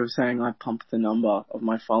sake of saying I pumped the number of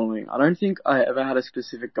my following. I don't think I ever had a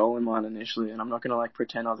specific goal in mind initially, and I'm not going to like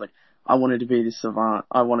pretend I was like, I wanted to be this savant.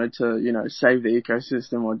 I wanted to, save the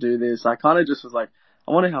ecosystem or do this. I kind of just was like,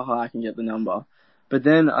 I wonder how high I can get the number. But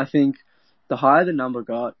then I think the higher the number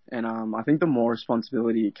got, and I think the more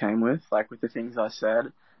responsibility it came with, like with the things I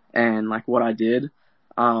said and like what I did,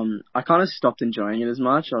 I kind of stopped enjoying it as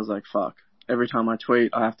much. I was like, fuck. Every time I tweet,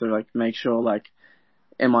 I have to like make sure like,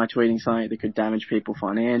 am I tweeting something that could damage people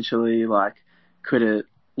financially? Like, could it,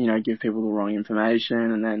 give people the wrong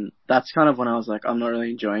information? And then that's kind of when I was like, I'm not really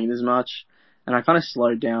enjoying it as much. And I kind of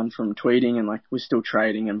slowed down from tweeting and like, we're still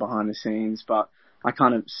trading and behind the scenes, but I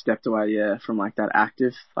kind of stepped away, from like that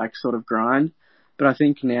active, like sort of grind. But I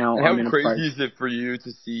think now And I'm how in a crazy place. is it for you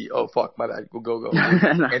to see? Oh fuck, my bad. Go. No.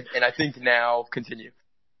 And I think now continue.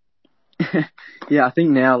 Yeah, I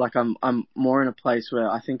think now like I'm more in a place where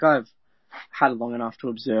I think I've had long enough to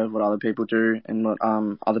observe what other people do and what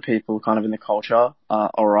other people kind of in the culture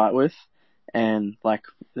are alright with, and like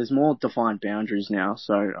there's more defined boundaries now.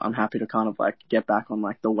 So I'm happy to kind of like get back on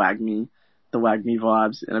like the wag me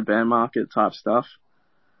vibes in a bear market type stuff.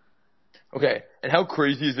 Okay, and how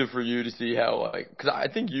crazy is it for you to see how, like, because I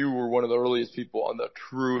think you were one of the earliest people on the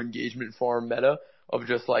true engagement farm meta of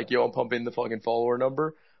just like, yo, I'm pumping the fucking follower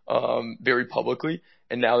number, very publicly,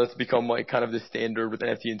 and now that's become like kind of the standard with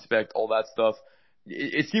NFT Inspect, all that stuff.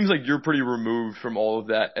 It seems like you're pretty removed from all of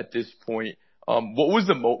that at this point. What was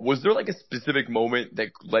was there like a specific moment that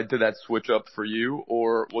led to that switch up for you,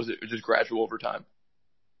 or was it just gradual over time?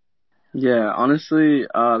 Yeah, honestly,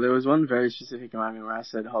 there was one very specific moment where I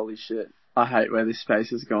said, "Holy shit, I hate where this space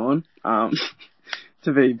has gone."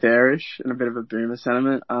 To be bearish and a bit of a boomer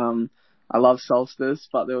sentiment. I love Solstice,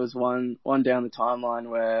 but there was one down the timeline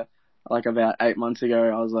where, like about 8 months ago,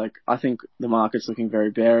 I was like, I think the market's looking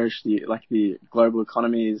very bearish. The global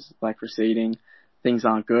economy is like receding, things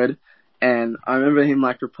aren't good. And I remember him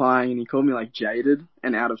like replying, and he called me like jaded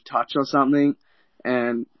and out of touch or something.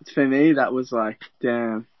 And for me, that was like,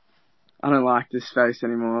 damn, I don't like this space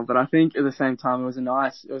anymore. But I think at the same time, it was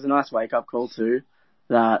a nice wake up call too,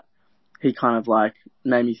 that he kind of like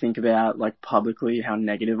made me think about like publicly how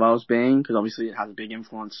negative I was being, because obviously it has a big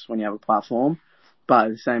influence when you have a platform. But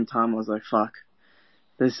at the same time, I was like, fuck,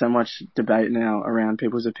 there's so much debate now around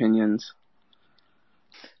people's opinions.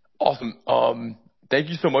 Awesome. Thank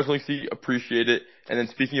you so much, Lacey. Appreciate it. And then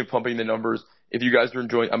speaking of pumping the numbers, if you guys are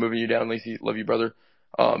enjoying, I'm moving you down, Lacey. Love you, brother.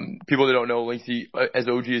 People that don't know, Lacey, as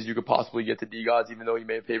OG as you could possibly get to D-Gods, even though he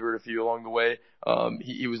may have favored a few along the way.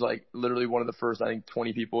 He was like literally one of the first, I think,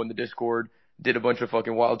 20 people in the Discord, did a bunch of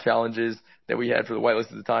fucking wild challenges that we had for the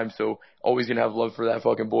whitelist at the time. So always gonna have love for that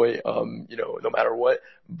fucking boy, no matter what.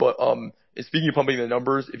 But, speaking of pumping the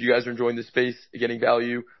numbers, if you guys are enjoying this space, getting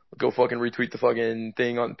value, go fucking retweet the fucking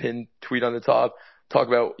thing on pin tweet on the top. Talk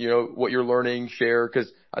about, what you're learning, share, because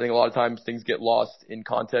I think a lot of times things get lost in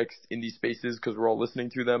context in these spaces because we're all listening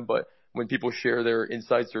to them. But when people share their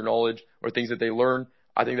insights, their knowledge, or things that they learn,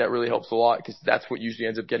 I think that really helps a lot because that's what usually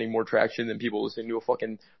ends up getting more traction than people listening to a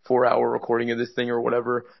fucking 4-hour recording of this thing or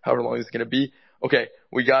whatever, however long it's going to be. Okay,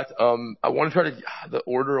 we got, I want to try to, the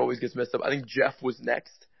order always gets messed up. I think Jeff was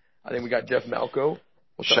next. I think we got Jeff Malco.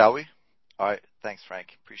 Shall we? All right. Thanks, Frank.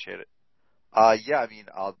 Appreciate it. Yeah, I mean,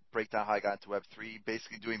 I'll break down how I got into Web3.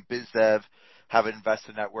 Basically doing biz dev, have an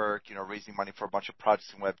investor network, raising money for a bunch of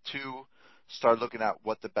projects in Web2. Started looking at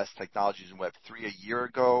what the best technologies in Web3 a year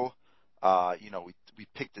ago. We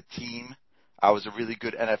picked a team. I was a really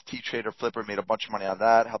good NFT trader, flipper, made a bunch of money on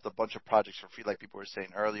that, helped a bunch of projects for free, like people were saying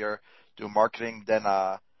earlier, doing marketing. Then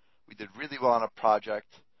we did really well on a project,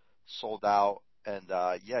 sold out. And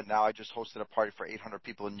now I just hosted a party for 800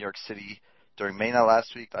 people in New York City during Mainnet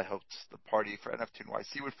last week. I hosted the party for NFT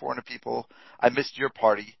NYC with 400 people. I missed your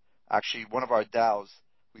party. Actually, one of our DAOs,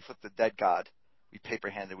 we flipped the dead god. We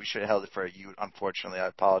paper-handed. We should have held it for you. Unfortunately, I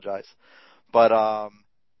apologize. But,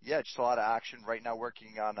 just a lot of action. Right now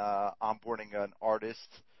working on onboarding an artist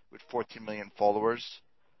with 14 million followers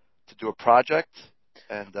to do a project.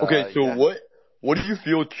 And okay, so what do you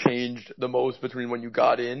feel changed the most between when you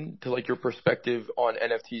got in to like your perspective on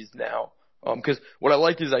NFTs now? Because what I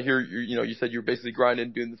like is I hear you said you're basically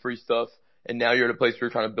grinding, doing the free stuff, and now you're at a place where you're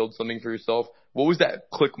trying to build something for yourself. What was that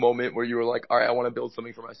click moment where you were like, all right, I want to build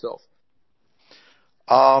something for myself?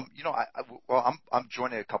 I'm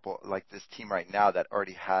joining a couple like this team right now that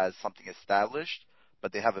already has something established,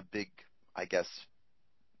 but they have a big, I guess,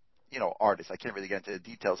 artist. I can't really get into the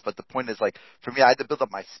details, but the point is, like, for me, I had to build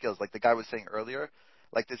up my skills. Like the guy was saying earlier,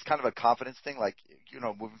 like this kind of a confidence thing, like,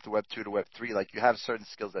 moving from Web 2 to Web 3, like you have certain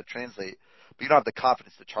skills that translate, but you don't have the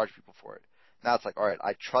confidence to charge people for it. Now it's like, all right,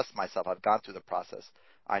 I trust myself. I've gone through the process.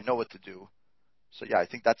 I know what to do. So yeah, I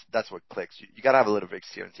think that's what clicks. You got to have a little bit of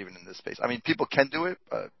experience even in this space. I mean, people can do it,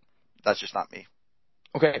 but that's just not me.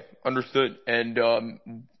 Okay, understood. And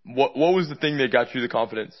what was the thing that got you the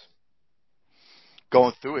confidence?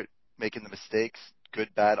 Going through it, making the mistakes, good,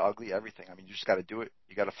 bad, ugly, everything. I mean, you just got to do it.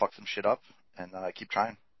 You got to fuck some shit up and keep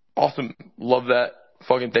trying. Awesome. Love that.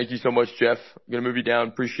 Fucking thank you so much, Jeff. I'm going to move you down.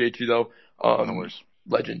 Appreciate you, though. No worries.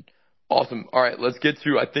 Legend. Awesome. All right, let's get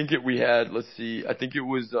to, I think it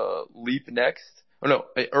was Leap next. Oh, no,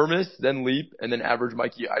 Ermis, then Leap, and then Average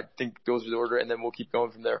Mikey. I think those are the order, and then we'll keep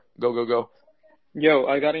going from there. Go. Yo,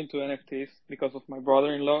 I got into NFTs because of my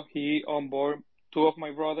brother-in-law. He onboarded two of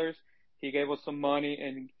my brothers. he gave us some money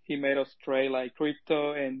and he made us trade like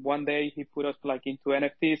crypto. And one day he put us like into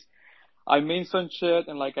NFTs. I made some shit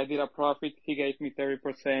and like I did a profit. He gave me 30%.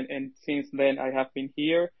 And since then I have been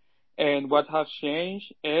here. And what has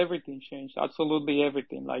changed? Everything changed. Absolutely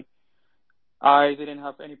everything. Like I didn't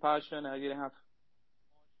have any passion. I didn't have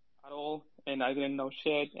at all. And I didn't know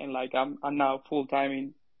shit. And like I'm now full time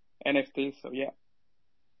in NFTs. So yeah.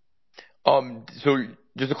 So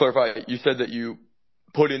just to clarify, you said that you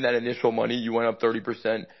put in that initial money, you went up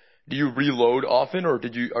 30%. Do you reload often, or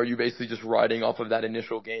are you basically just riding off of that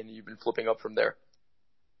initial gain and you've been flipping up from there?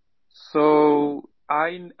 So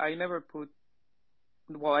I never put,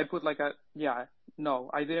 well, I put like no,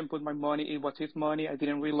 I didn't put my money. It was his money. I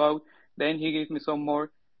didn't reload. Then he gave me some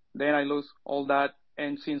more. Then I lose all that.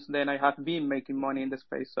 And since then I have been making money in the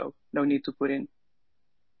space. So no need to put in.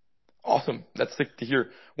 Awesome. That's sick to hear.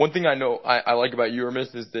 One thing I know I like about you,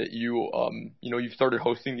 Hermes, is that you've started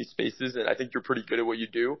hosting these spaces, and I think you're pretty good at what you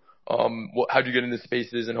do. How'd you get into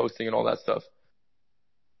spaces and hosting and all that stuff?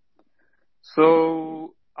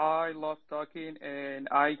 So I love talking and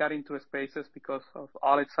I got into spaces because of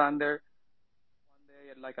Alexander. One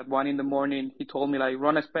day like at 1 a.m, he told me like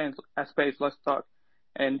run a space, let's talk.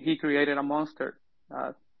 And he created a monster.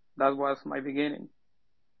 That was my beginning.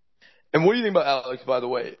 And what do you think about Alex, by the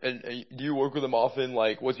way? And do you work with him often?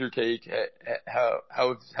 Like, what's your take?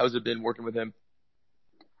 How's it been working with him?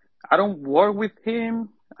 I don't work with him.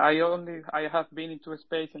 I have been into a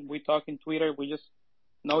space and we talk in Twitter. We just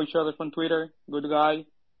know each other from Twitter. Good guy.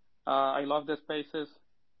 I love the spaces.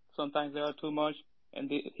 Sometimes they are too much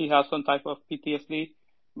and he has some type of PTSD,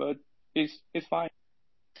 but it's fine.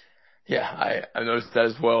 Yeah, I noticed that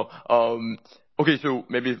as well. Okay, so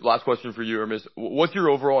maybe last question for you, Hermes. What's your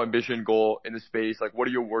overall ambition goal in the space? Like, what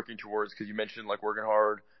are you working towards? Because you mentioned like working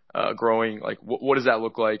hard, growing. Like, what does that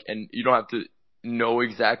look like? And you don't have to know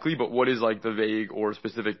exactly, but what is like the vague or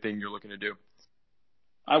specific thing you're looking to do?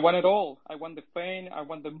 I want it all. I want the fame. I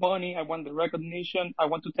want the money. I want the recognition. I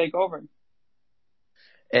want to take over.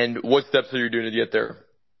 And what steps are you doing to get there?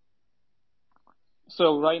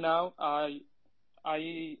 So right now, I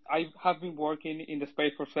have been working in the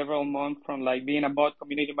space for several months, from like being about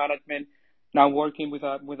community management, now working with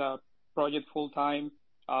a project full time,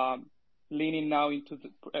 leaning now into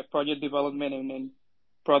the project development and then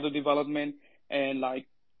product development, and like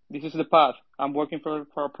this is the path. I'm working for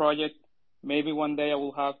a project. Maybe one day I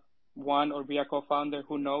will have one or be a co-founder,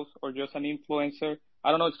 who knows, or just an influencer. I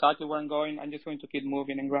don't know exactly where I'm going. I'm just going to keep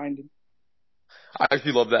moving and grinding. I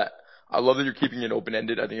actually love that. I love that you're keeping it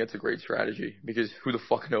open-ended. I think that's a great strategy because who the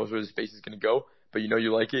fuck knows where the space is going to go, but you know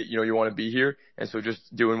you like it, you know you want to be here, and so just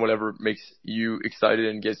doing whatever makes you excited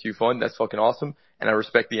and gets you fun, that's fucking awesome, and I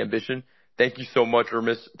respect the ambition. Thank you so much,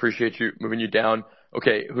 Hermes. Appreciate you moving you down.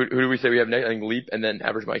 Okay, who do we say we have next? I think Leap and then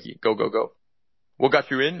Average Mikey. Go, go, go. What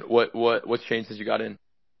got you in? What's changed since you got in?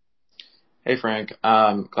 Hey Frank,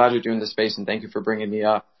 glad you're doing this space and thank you for bringing me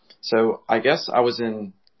up. So I guess I was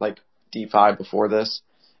in like D5 before this,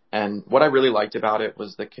 and what I really liked about it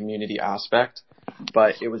was the community aspect,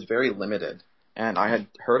 but it was very limited. And I had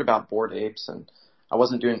heard about Bored Apes and I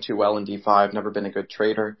wasn't doing too well in D5, never been a good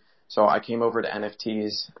trader. So I came over to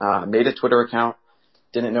NFTs, made a Twitter account,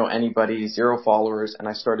 didn't know anybody, 0 followers, and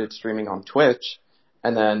I started streaming on Twitch.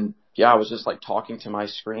 And then, I was just like talking to my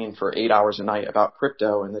screen for 8 hours a night about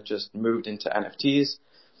crypto, and it just moved into NFTs.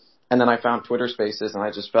 And then I found Twitter Spaces and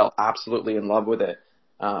I just fell absolutely in love with it.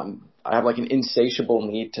 I have like an insatiable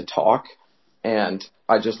need to talk, and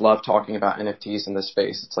I just love talking about NFTs in this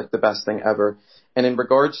space. It's like the best thing ever. And in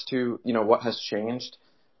regards to, what has changed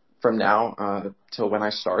from now till when I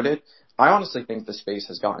started, I honestly think the space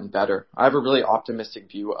has gotten better. I have a really optimistic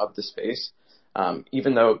view of the space.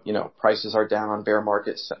 Even though, prices are down, bear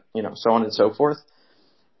markets, so on and so forth.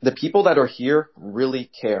 The people that are here really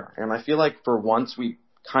care. And I feel like for once we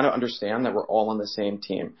kind of understand that we're all on the same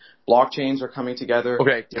team. Blockchains are coming together.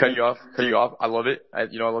 Okay, cut you off. I love it. I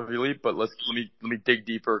love your Leap, but let me dig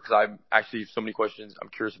deeper because I'm actually so many questions. I'm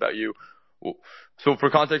curious about you. So for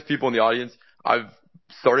context, people in the audience, I've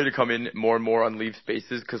started to come in more and more on Leap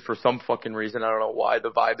Spaces because for some fucking reason, I don't know why,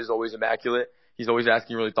 the vibe is always immaculate. He's always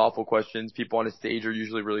asking really thoughtful questions. People on his stage are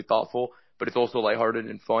usually really thoughtful, but it's also lighthearted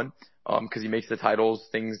and fun because he makes the titles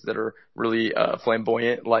things that are really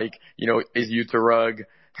flamboyant, like, is youth a rug,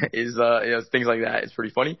 is things like that. It's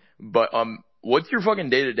pretty funny. But what's your fucking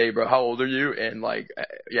day to day, bro? How old are you? And like,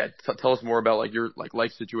 tell us more about like your like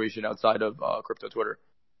life situation outside of crypto Twitter.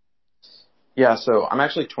 Yeah, so I'm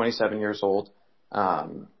actually 27 years old.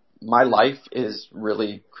 My life is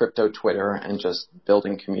really crypto Twitter and just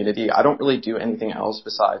building community. I don't really do anything else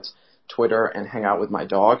besides Twitter and hang out with my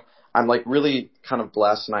dog. I'm like really kind of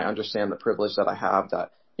blessed, and I understand the privilege that I have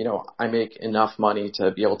that, I make enough money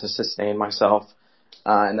to be able to sustain myself.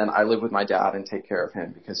 And then I live with my dad and take care of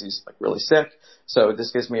him because he's like really sick. So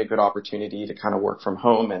this gives me a good opportunity to kind of work from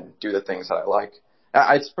home and do the things that I like.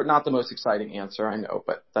 It's not the most exciting answer, I know,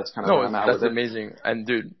 but that's kind of where I'm at with it. That's amazing. And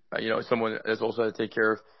dude, someone that's also had to take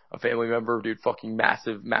care of a family member, dude, fucking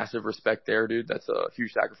massive, massive respect there, dude. That's a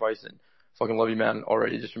huge sacrifice, and fucking love you, man,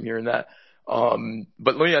 already just from hearing that.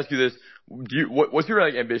 But let me ask you this. What's your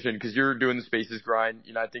like ambition? Cause you're doing the Spaces grind.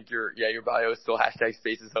 I think your bio is still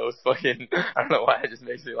 #Spaces host. Fucking, I don't know why, it just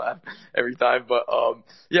makes me laugh every time. But,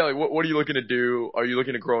 like what are you looking to do? Are you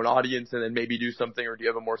looking to grow an audience and then maybe do something, or do you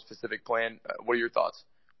have a more specific plan? What are your thoughts?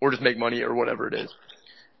 Or just make money or whatever it is?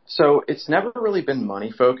 So it's never really been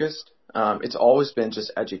money focused. It's always been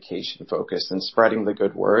just education focused and spreading the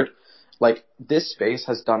good word. Like, this space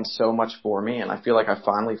has done so much for me, and I feel like I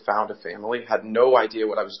finally found a family, had no idea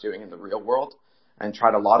what I was doing in the real world, and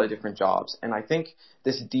tried a lot of different jobs. And I think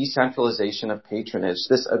this decentralization of patronage,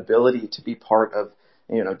 this ability to be part of,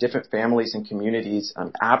 different families and communities,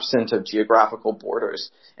 absent of geographical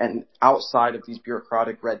borders and outside of these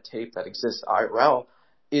bureaucratic red tape that exists IRL,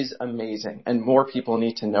 is amazing, and more people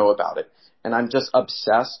need to know about it. And I'm just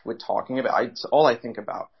obsessed with talking about it. It's all I think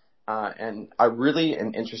about. And I really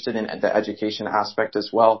am interested in the education aspect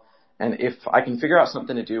as well. And if I can figure out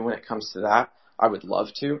something to do when it comes to that, I would love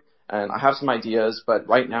to. And I have some ideas, but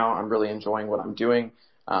right now I'm really enjoying what I'm doing.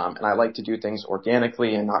 And I like to do things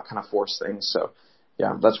organically and not kind of force things. So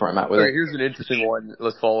yeah, that's where I'm at with it. Here's an interesting one.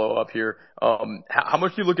 Let's follow up here. How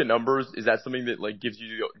much do you look at numbers? Is that something that like gives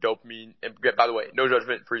you dopamine? And by the way, no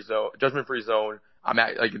judgment free zone. I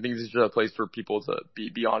think this is just a place for people to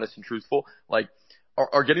be honest and truthful. Like,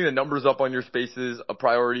 are getting the numbers up on your spaces a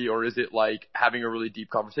priority, or is it like having a really deep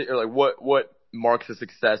conversation? Or like what marks a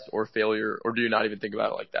success or failure, or do you not even think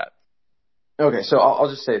about it like that? Okay, so I'll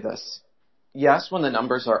just say this. Yes, when the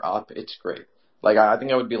numbers are up, it's great. Like, I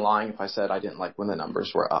think I would be lying if I said I didn't like when the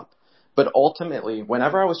numbers were up. But ultimately,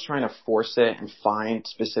 whenever I was trying to force it and find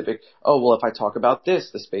specific, if I talk about this,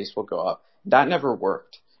 the space will go up, that never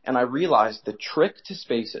worked. And I realized the trick to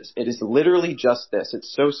spaces, it is literally just this.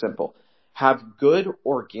 It's so simple. Have good,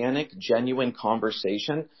 organic, genuine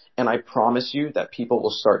conversation, and I promise you that people will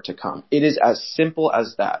start to come. It is as simple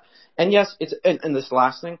as that. And yes, and this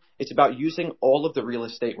last thing, it's about using all of the real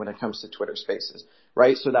estate when it comes to Twitter Spaces,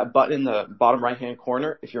 right? So that button in the bottom right-hand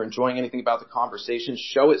corner, if you're enjoying anything about the conversation,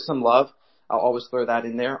 show it some love. I'll always throw that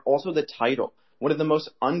in there. Also the title, one of the most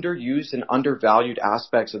underused and undervalued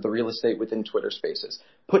aspects of the real estate within Twitter Spaces.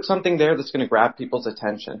 Put something there that's going to grab people's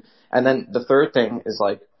attention. And then the third thing is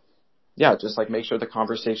just make sure the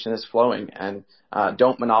conversation is flowing, and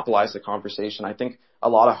don't monopolize the conversation. I think a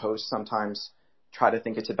lot of hosts sometimes try to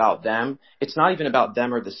think it's about them. It's not even about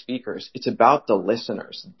them or the speakers. It's about the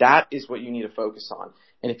listeners. That is what you need to focus on.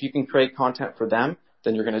 And if you can create content for them,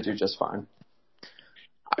 then you're going to do just fine.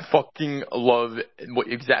 I fucking love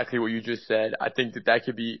exactly what you just said. I think that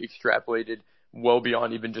could be extrapolated well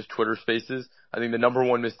beyond even just Twitter Spaces. I think the number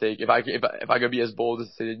one mistake, if I could be as bold as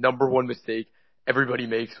to say the number one mistake everybody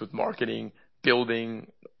makes with marketing,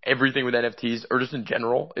 building, everything with NFTs, or just in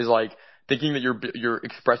general, is like thinking that you're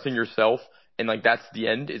expressing yourself and like that's the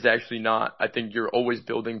end, is actually not. I think you're always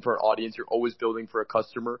building for an audience. You're always building for a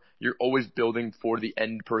customer. You're always building for the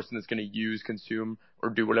end person that's going to use, consume, or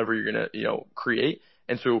do whatever you're going to, create.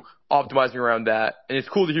 And so optimizing around that, and it's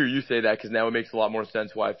cool to hear you say that because now it makes a lot more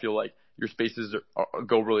sense why I feel like your spaces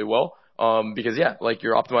go really well. Because like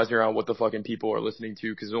you're optimizing around what the fucking people are listening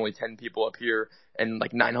to, because there's only 10 people up here and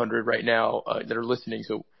like 900 right now, that are listening.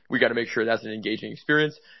 So we got to make sure that's an engaging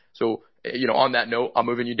experience. So, on that note, I'm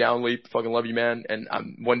moving you down, Leap. Fucking love you, man. And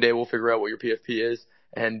one day we'll figure out what your PFP is,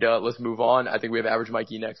 and let's move on. I think we have Average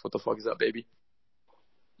Mikey next. What the fuck is up, baby?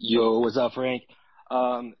 Yo, what's up, Frank?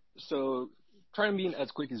 So trying to be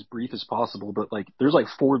as quick as brief as possible, but like there's like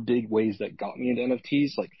 4 big ways that got me into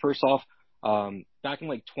NFTs. Like first off, back in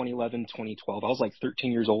like 2011, 2012, I was like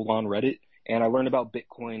 13 years old on Reddit, and I learned about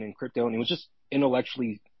Bitcoin and crypto, and it was just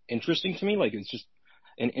intellectually interesting to me. Like it's just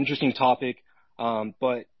an interesting topic.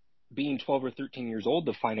 But being 12 or 13 years old,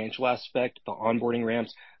 the financial aspect, the onboarding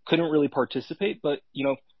ramps, couldn't really participate, but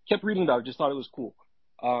kept reading about it, just thought it was cool.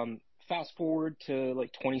 Fast forward to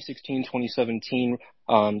like 2016, 2017,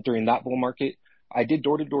 during that bull market, I did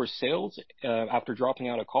door-to-door sales after dropping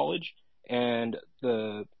out of college, and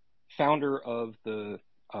the founder of the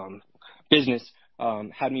business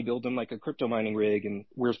had me build him like a crypto mining rig, and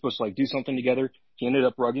we were supposed to like do something together. He ended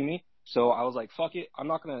up rugging me, so I was like, fuck it, I'm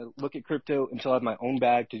not gonna look at crypto until I have my own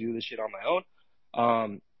bag to do this shit on my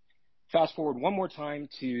own. Fast forward one more time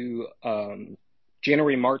to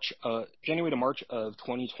January to March of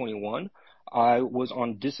 2021, I was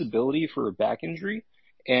on disability for a back injury,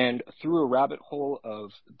 and through a rabbit hole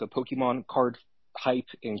of the Pokemon card hype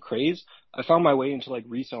and craze, I found my way into like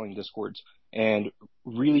reselling Discords and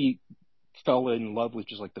really fell in love with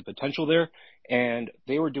just like the potential there. And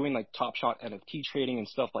they were doing like Top Shot NFT trading and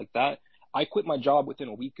stuff like that. I quit my job within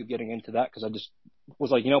a week of getting into that because I just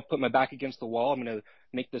was like, put my back against the wall. I'm going to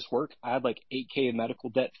make this work. I had like $8K in medical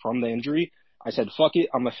debt from the injury. I said, fuck it.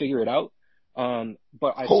 I'm going to figure it out.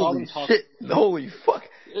 But I saw them talk. Holy fuck.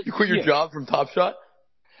 You quit your job from Top Shot?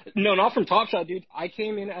 No, not from Top Shot, dude. I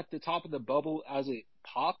came in at the top of the bubble as it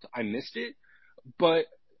popped. I missed it, but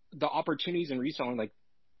the opportunities in reselling like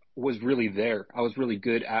was really there. I was really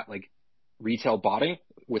good at like retail botting.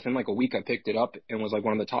 Within like a week, I picked it up and was like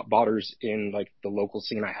one of the top botters in like the local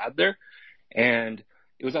scene I had there, and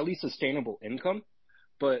it was at least sustainable income.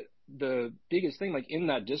 But the biggest thing, like in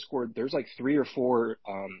that Discord, there's like 3 or 4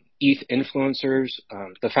 ETH influencers.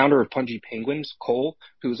 The founder of Pungy Penguins, Cole,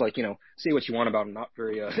 who's like, say what you want about him, not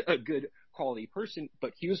very a good quality person,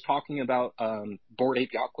 but he was talking about Bored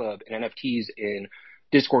Ape Yacht Club and NFTs in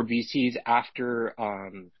Discord VCs after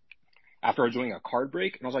I was doing a card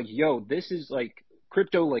break, and I was like, yo, this is like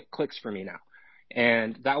crypto like clicks for me now.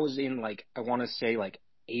 And that was in like, I want to say like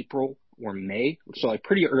April or May, so like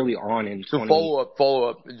pretty early on in. So follow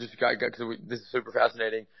up, just because this is super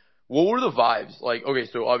fascinating. What were the vibes like? Okay,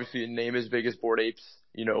 so obviously a name as big as Bored Apes,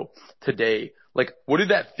 today. Like, what did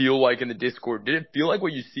that feel like in the Discord? Did it feel like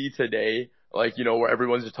what you see today, like where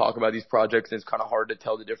everyone's just talking about these projects and it's kind of hard to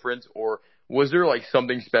tell the difference, or was there like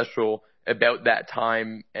something special about that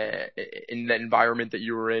time in that environment that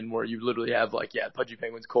you were in, where you literally have like, Pudgy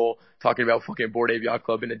Penguins Cole talking about fucking Bored Ape Yacht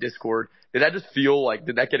Club in a Discord? Did that just feel like,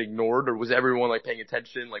 did that get ignored, or was everyone like paying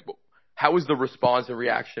attention? Like, how was the response and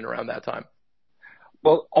reaction around that time?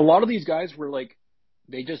 Well, a lot of these guys were like,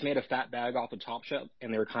 they just made a fat bag off of Top Shot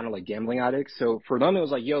and they were kind of like gambling addicts. So for them, it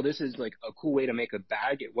was like, yo, this is like a cool way to make a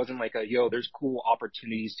bag. It wasn't like there's cool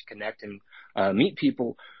opportunities to connect and meet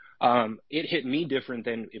people. It hit me different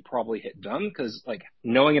than it probably hit them, because like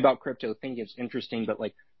knowing about crypto, thinking it's interesting, but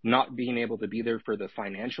like not being able to be there for the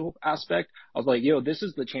financial aspect, I was like, yo, this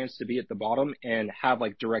is the chance to be at the bottom and have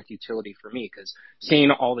like direct utility for me, because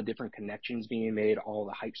seeing all the different connections being made, all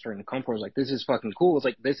the hype starting to come for, I was like, this is fucking cool. It's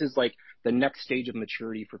like, this is like the next stage of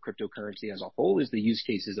maturity for cryptocurrency as a whole, is the use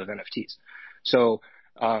cases of NFTs. So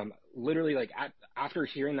literally like after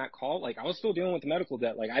hearing that call, like I was still dealing with the medical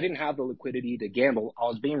debt. Like I didn't have the liquidity to gamble. I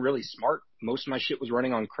was being really smart. Most of my shit was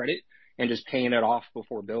running on credit and just paying it off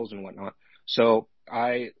before bills and whatnot. So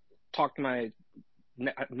I talked to my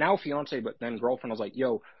now fiance, but then girlfriend. I was like,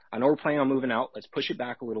 yo, I know we're planning on moving out. Let's push it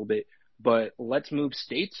back a little bit, but let's move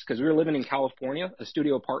states, because we were living in California. A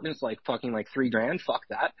studio apartment's like fucking like $3,000. Fuck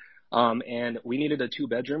that. And we needed a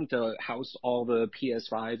 2-bedroom to house all the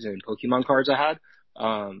PS5s and Pokemon cards I had.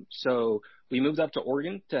 So we moved up to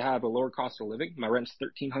Oregon to have a lower cost of living. My rent's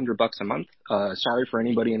 $1,300 a month. Sorry for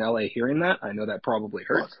anybody in LA hearing that. I know that probably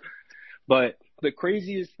hurts, but the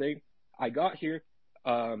craziest thing, I got here,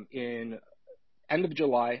 in end of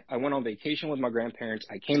July. I went on vacation with my grandparents.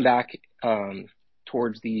 I came back,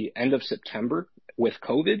 towards the end of September with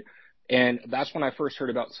COVID. And that's when I first heard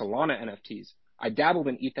about Solana NFTs. I dabbled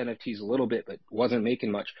in ETH NFTs a little bit, but wasn't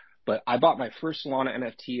making much. But I bought my first Solana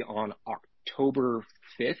NFT on October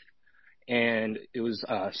 5th, and it was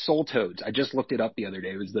Soul Toads. I just looked it up the other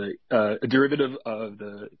day. It was the a derivative of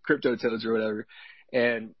the crypto toads or whatever.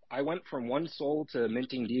 And I went from 1 soul to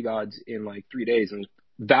minting DGods in like 3 days. And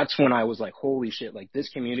that's when I was like, holy shit, like this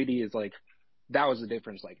community is like, that was the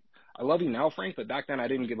difference. Like, I love you now, Frank, but back then I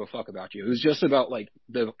didn't give a fuck about you. It was just about like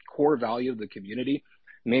the core value of the community.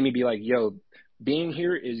 It made me be like, yo, being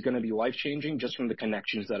here is going to be life changing just from the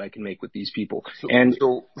connections that I can make with these people.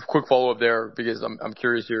 So quick follow up there, because I'm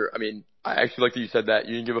curious here. I mean, I actually like that you said that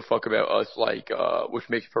you didn't give a fuck about us, like, which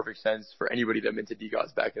makes perfect sense for anybody that minted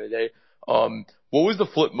DGods back in the day. What was the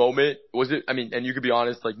flip moment? Was it, I mean, and you could be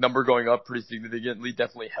honest, like number going up pretty significantly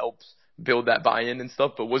definitely helps build that buy-in and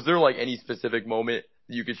stuff, but was there like any specific moment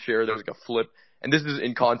that you could share that was like a flip? And this is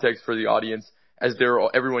in context for the audience, as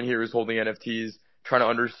everyone here is holding NFTs, trying to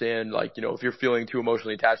understand, like, if you're feeling too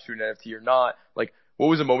emotionally attached to an NFT or not. Like, what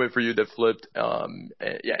was a moment for you that flipped?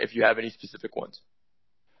 If you have any specific ones.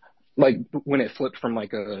 Like when it flipped from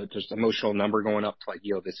like a just emotional number going up to like,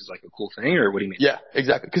 yo, this is like a cool thing, or what do you mean? Yeah,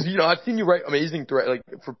 exactly. Because, I've seen you write amazing threads, like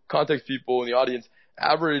for context people in the audience,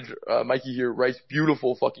 average Mikey here writes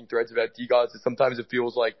beautiful fucking threads about DGods. And sometimes it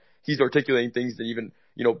feels like he's articulating things that even,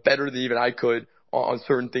 better than even I could on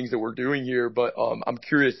certain things that we're doing here. But I'm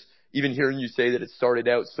curious, even hearing you say that it started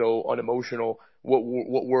out so unemotional, what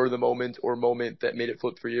were the moments or moment that made it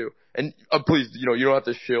flip for you? And please, you know, you don't have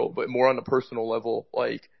to shill, but more on a personal level,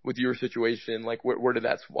 like with your situation, like where did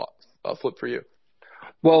that flip for you?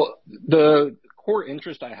 Well, the core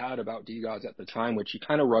interest I had about DeGods at the time, which he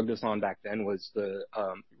kind of rugged us on back then, was the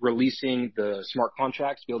releasing the smart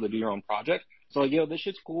contracts to be able to do your own project. So like, yo, this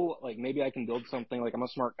shit's cool. Like maybe I can build something. Like I'm a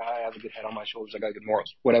smart guy. I have a good head on my shoulders. I got good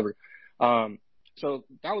morals, whatever. So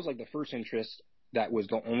that was like the first interest. That was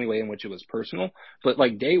the only way in which it was personal. But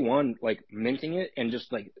like day one, like minting it and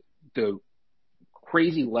just like the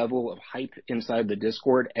crazy level of hype inside the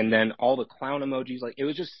Discord and then all the clown emojis, like it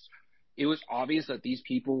was obvious that these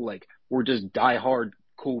people like were just diehard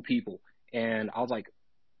cool people. And I was like,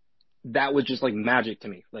 that was just like magic to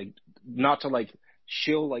me. Like not to like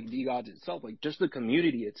shill like DeGods itself, like just the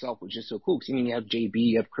community itself was just so cool. Cause I mean, you have JB,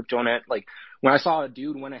 you have CryptoNet. Like when I saw a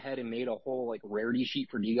dude went ahead and made a whole like rarity sheet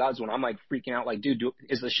for DeGods, when I'm like freaking out, like, dude,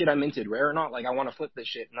 is the shit I minted rare or not? Like I want to flip this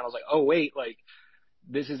shit. And I was like, oh wait, like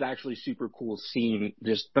this is actually super cool seeing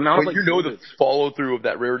just the amount of like, you know, the follow through of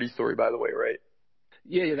that rarity story, by the way, right?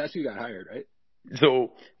 Yeah, that's who got hired, right?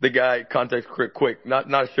 So the guy, context quick, not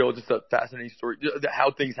a show, just a fascinating story.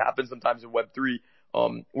 How things happen sometimes in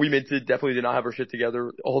Web3. We minted, definitely did not have our shit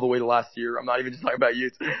together all the way to last year. I'm not even just talking about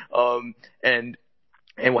youth. And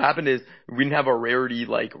what happened is we didn't have our rarity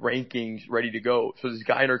like rankings ready to go. So this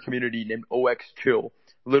guy in our community named OX Chill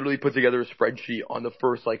literally put together a spreadsheet on the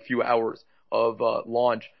first like few hours of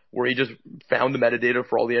launch where he just found the metadata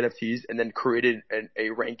for all the NFTs and then created a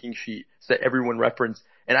ranking sheet so that everyone referenced.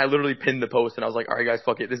 And I literally pinned the post and I was like, all right guys,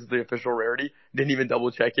 fuck it. This is the official rarity. Didn't even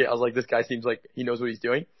double check it. I was like, this guy seems like he knows what he's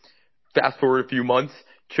doing. Fast forward a few months,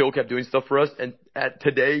 Chill kept doing stuff for us. And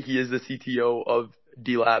today he is the CTO of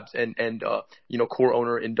D Labs and you know, core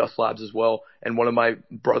owner in Dust Labs as well. And one of my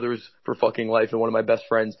brothers for fucking life and one of my best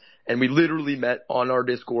friends. And we literally met on our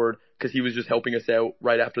Discord because he was just helping us out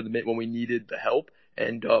right after the mint when we needed the help.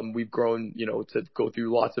 And we've grown, you know, to go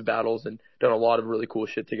through lots of battles and done a lot of really cool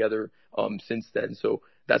shit together since then. So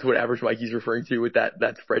that's what Average Mikey's referring to with that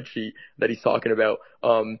spreadsheet that he's talking about.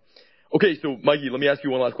 Okay, so Mikey, let me ask you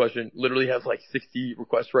one last question. Literally have like 60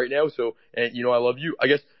 requests right now. So, and you know I love you. I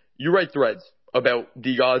guess you write threads about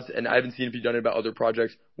DeGods, and I haven't seen if you've done it about other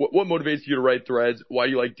projects. What motivates you to write threads? Why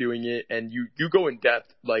do you like doing it? And you go in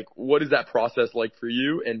depth. Like, what is that process like for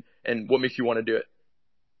you? And what makes you want to do it?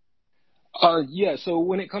 Yeah, so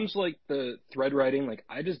when it comes to like the thread writing, like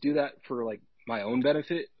I just do that for like my own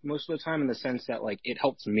benefit most of the time in the sense that like it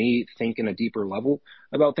helps me think in a deeper level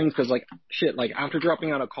about things because like shit, like after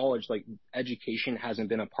dropping out of college, like education hasn't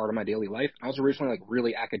been a part of my daily life. I was originally like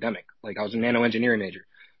really academic, like I was a nano engineering major.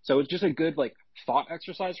 So it's just a good like thought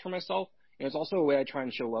exercise for myself. And it's also a way I try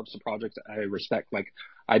and show love to projects that I respect. Like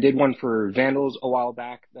I did one for Vandals a while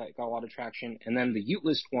back that got a lot of traction. And then the Ute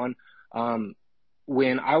List one,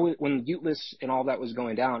 when Ute List and all that was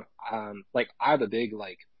going down, like I have a big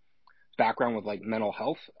like background with like mental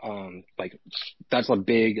health. Like that's a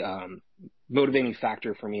big motivating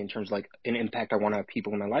factor for me in terms of like an impact I want to have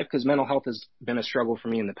people in my life because mental health has been a struggle for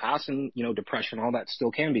me in the past and you know depression, all that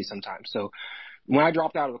still can be sometimes. So when I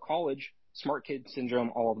dropped out of college, smart kid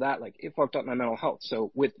syndrome, all of that, like it fucked up my mental health.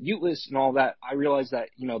 So with Uteless and all that, I realized that,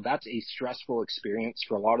 you know, that's a stressful experience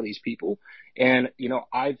for a lot of these people. And, you know,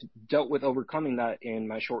 I've dealt with overcoming that in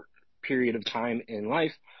my short period of time in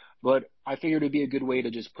life. But I figured it'd be a good way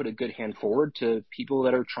to just put a good hand forward to people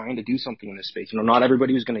that are trying to do something in this space. You know, not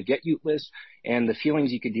everybody who's going to get Uteless and the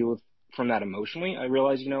feelings you could deal with from that emotionally. I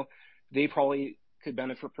realized, you know, they probably could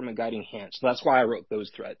benefit from a guiding hand. So that's why I wrote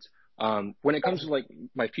those threads. When it comes to like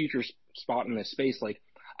my future spot in this space, like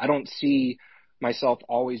I don't see myself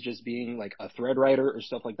always just being like a thread writer or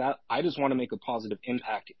stuff like that. I just want to make a positive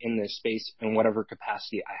impact in this space in whatever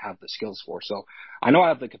capacity I have the skills for. So I know I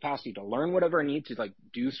have the capacity to learn whatever I need to like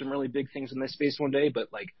do some really big things in this space one day,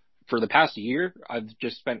 but like for the past year, I've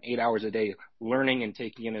just spent 8 hours a day learning and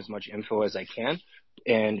taking in as much info as I can.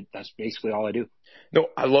 And that's basically all I do. No,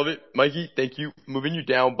 I love it, Mikey. Thank you. Moving you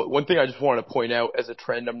down, but one thing I just want to point out as a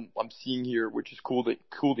trend I'm seeing here, which is cool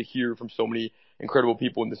to hear from so many incredible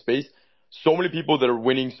people in the space. So many people that are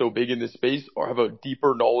winning so big in this space or have a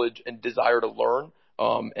deeper knowledge and desire to learn,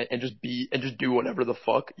 and just do whatever the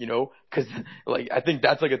fuck, you know? Because like I think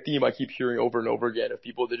that's like a theme I keep hearing over and over again of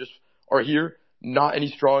people that just are here, not any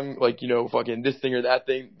strong like you know fucking this thing or that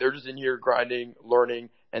thing. They're just in here grinding, learning.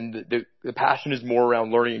 And the passion is more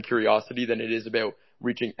around learning and curiosity than it is about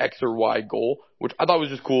reaching X or Y goal, which I thought was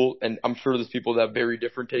just cool. And I'm sure there's people that have very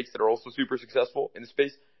different takes that are also super successful in the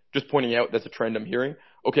space. Just pointing out that's a trend I'm hearing.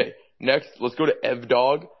 Okay, next, let's go to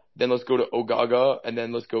Evdog, then let's go to Ogaga, and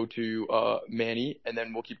then let's go to Manny, and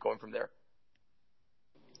then we'll keep going from there.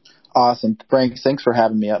 Awesome. Frank, thanks for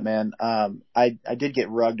having me up, man. I did get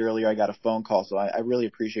rugged earlier. I got a phone call, so I really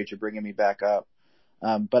appreciate you bringing me back up.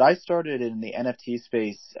 But I started in the NFT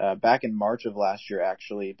space back in March of last year,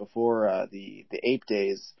 actually, before the Ape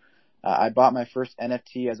Days. I bought my first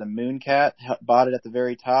NFT as a Mooncat, bought it at the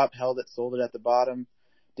very top, held it, sold it at the bottom.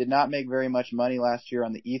 Did not make very much money last year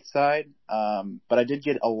on the ETH side, but I did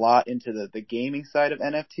get a lot into the gaming side of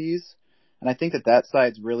NFTs, and I think that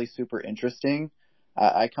side's really super interesting.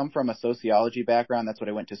 I come from a sociology background. That's what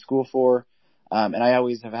I went to school for. And I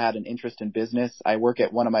always have had an interest in business. I work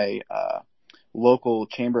at one of my local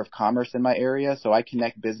chamber of commerce in my area, so I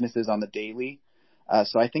connect businesses on the daily.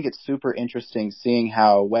 So I think it's super interesting seeing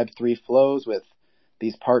how Web3 flows with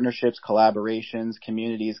these partnerships, collaborations,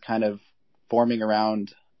 communities kind of forming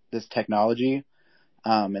around this technology.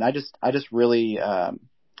 And I just really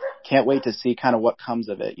can't wait to see kind of what comes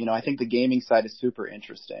of it. I think the gaming side is super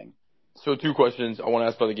interesting. So 2 questions. I want to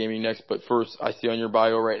ask about the gaming next, but first, I see on your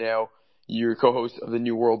bio right now, you're co-host of the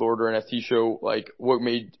New World Order NFT show. Like, what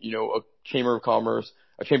made, a Chamber of Commerce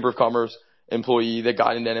employee that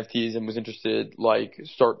got into NFTs and was interested,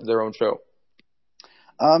 start their own show?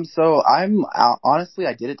 So honestly,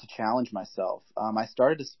 I did it to challenge myself. I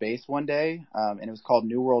started a space one day, and it was called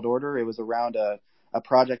New World Order. It was around a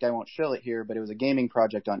project. I won't show it here, but it was a gaming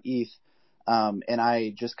project on ETH. And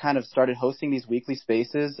I just kind of started hosting these weekly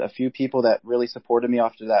spaces. A few people that really supported me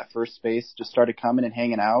after that first space just started coming and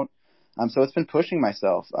hanging out. So it's been pushing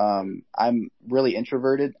myself. I'm really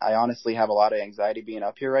introverted. I honestly have a lot of anxiety being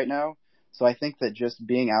up here right now. So I think that just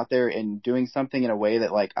being out there and doing something in a way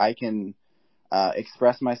that I can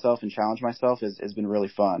express myself and challenge myself has been really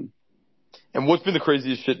fun. And what's been the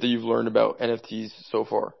craziest shit that you've learned about NFTs so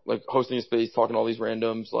far? Like hosting a space, talking to all these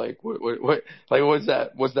randoms, what's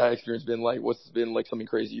that experience been like? What's been something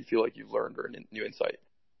crazy you feel like you've learned or a new insight?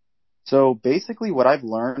 So basically what I've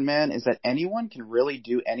learned, man, is that anyone can really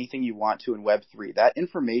do anything you want to in Web3. That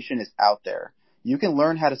information is out there. You can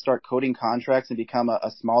learn how to start coding contracts and become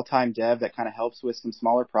a small-time dev that kind of helps with some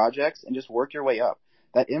smaller projects and just work your way up.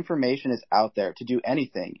 That information is out there to do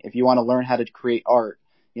anything. If you want to learn how to create art,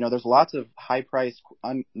 there's lots of high-priced,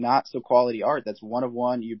 not so quality art that's one of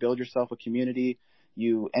one. You build yourself a community.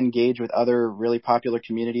 You engage with other really popular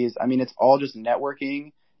communities. I mean, it's all just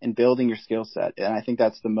networking and building your skill set. And I think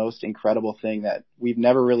that's the most incredible thing that we've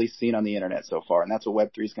never really seen on the internet so far. And that's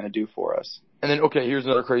what Web3 is going to do for us. And then, okay, here's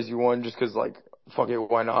another crazy one just because, fuck it,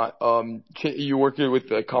 why not? You work with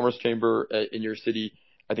the Commerce Chamber in your city,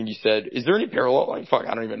 I think you said. Is there any parallel?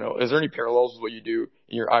 I don't even know. Is there any parallels with what you do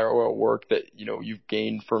in your IRL work that, you've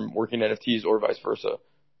gained from working NFTs or vice versa?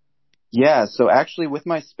 Yeah, so actually with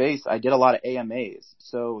my space, I did a lot of AMAs.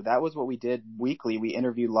 So that was what we did weekly. We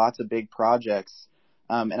interviewed lots of big projects.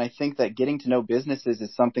 And I think that getting to know businesses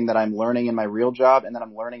is something that I'm learning in my real job and that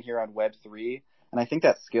I'm learning here on Web3. And I think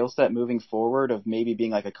that skill set moving forward of maybe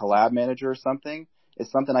being like a collab manager or something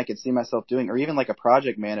is something I could see myself doing, or even like a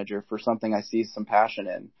project manager for something I see some passion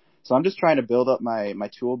in. So I'm just trying to build up my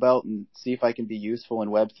tool belt and see if I can be useful in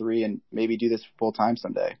Web3 and maybe do this full time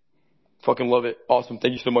someday. Fucking love it. Awesome.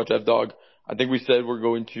 Thank you so much, F-Dog. I think we said we're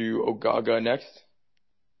going to Ogaga next.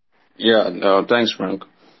 Yeah, thanks, Frank.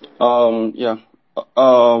 Yeah.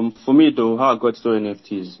 For me though, how I got to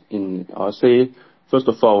NFTs I'll say, first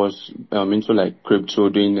of all, I was into crypto,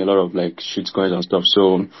 doing a lot of shitcoins and stuff.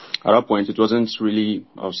 So at that point, it wasn't really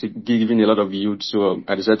obviously giving a lot of yield. So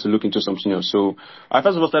I decided to look into something else. So I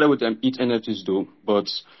first of all started with ETH NFTs though, but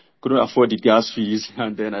couldn't afford the gas fees,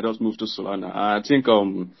 and then I just moved to Solana. I think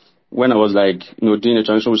when I was doing a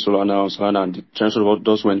transaction with Solana, and the transaction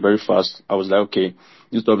just went very fast. I was like, okay,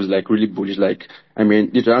 this stuff is really bullish.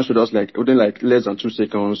 The transaction was within less than 2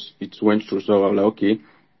 seconds, it went through. So I was like, okay,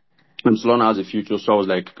 and Solana has a future. So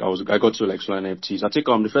I got to Solana NFTs. I think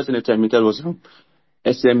the first NFT I minted was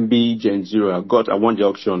SMB Gen Zero. I won the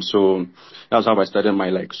auction. So that's how I started my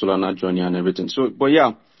Solana journey and everything. So, but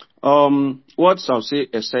yeah. What I'll say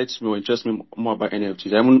excites me or interests me more about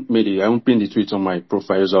NFTs. I haven't pinned the tweet on my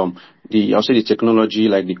profiles. I'll say the technology,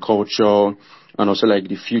 the culture, and also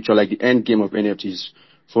the future, the end game of NFTs.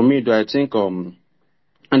 For me, though, I think,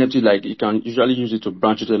 NFT, you can usually use it to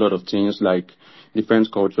branch into a lot of things,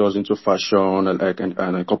 different cultures into fashion, and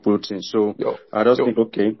a couple of things. So, I just think,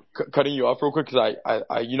 okay. Cutting you off real quick, because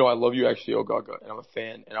I love you actually, Ogaga, and I'm a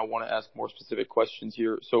fan, and I want to ask more specific questions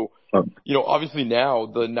here. So, obviously now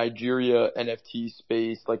the Nigeria NFT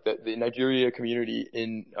space, the Nigeria community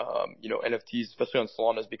in, NFTs, especially on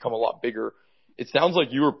Solana, has become a lot bigger. It sounds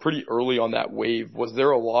like you were pretty early on that wave. Was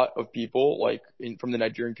there a lot of people from the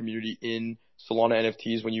Nigerian community in Solana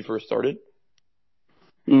NFTs when you first started?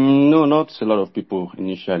 No, not a lot of people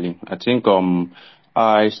initially. I think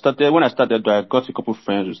when I started, I got a couple of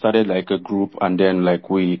friends. We started like a group, and then like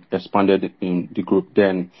we expanded in the group.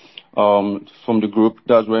 Then, from the group,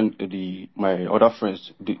 that's when my other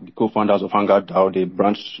friends, the co-founders of Hangout DAO,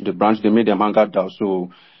 they made them Hangout DAO.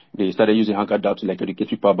 So they started using Hangout DAO to like educate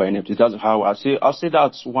people about NFTs. That's how I'll say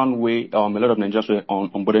that's one way. A lot of Nigerians were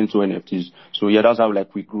onboarded into NFTs. So yeah, that's how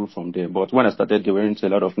like we grew from there. But when I started, there weren't a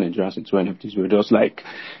lot of Nigerians into NFTs. We were just like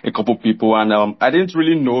a couple people, and I didn't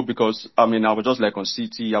really know because I was just like on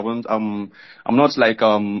CT. I'm not like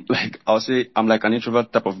like I'll say I'm like an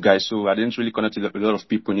introvert type of guy, so I didn't really connect with a lot of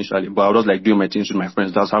people initially. But I was just like doing my things with my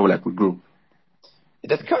friends. That's how like we grew.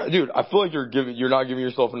 That's kind of, dude, I feel like you're not giving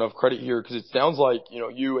yourself enough credit here because it sounds like,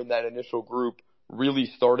 you and that initial group really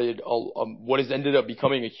started what has ended up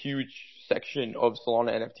becoming a huge section of Solana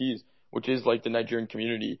NFTs, which is like the Nigerian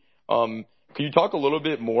community. Can you talk a little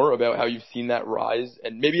bit more about how you've seen that rise?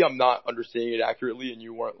 And maybe I'm not understanding it accurately and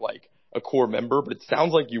you weren't like a core member, but it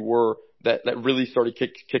sounds like you were that really started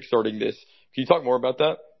kickstarting this. Can you talk more about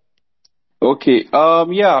that? Okay.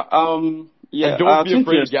 Yeah. And don't be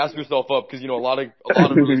afraid to yes. gas yourself up because, a lot of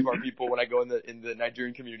really smart people, when I go in the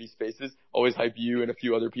Nigerian community spaces, always hype you and a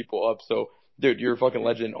few other people up. So, dude, you're a fucking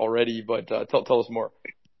legend already, but tell us more.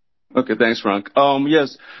 Okay, thanks, Frank.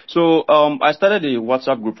 Yes. So, I started a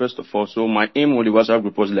WhatsApp group first of all. So my aim with the WhatsApp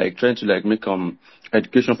group was like trying to like make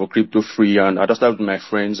education for crypto free, and I just started with my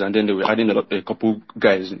friends, and then they were adding a couple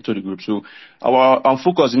guys into the group. So our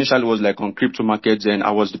focus initially was like on crypto markets, and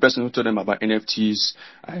I was the person who told them about NFTs.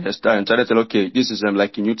 I started to tell, okay, this is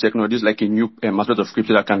like a new technology, this is like a new aspect of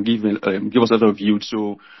crypto that can give us a lot of yield.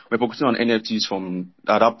 So we're focusing on NFTs from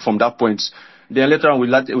that point. Then later on, we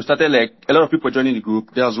started like a lot of people joining the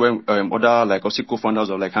group. That's when other like also co-founders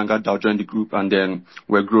of like Hangout DAO joined the group, and then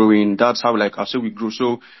we're growing. That's how like I say we grew.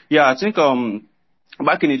 So yeah, I think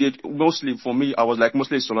back in the day, mostly for me, I was like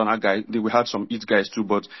mostly a Solana guy. We had some ETH guys too,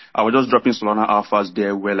 but I was just dropping Solana alphas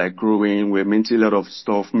there. We're like growing, we're minting a lot of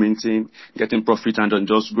stuff, getting profit, and then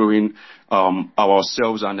just growing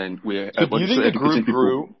ourselves, and then we're So do you think the group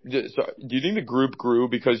people. do you think the group grew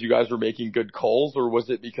because you guys were making good calls, or was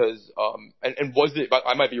it because and was it?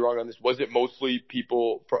 I might be wrong on this. Was it mostly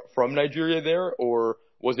people from Nigeria there, or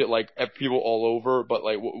was it like people all over? But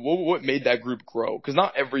like, what made that group grow? Because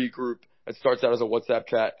not every group that starts out as a WhatsApp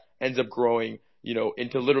chat ends up growing,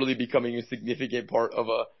 into literally becoming a significant part of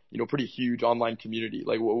a, pretty huge online community.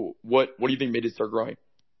 Like, what do you think made it start growing?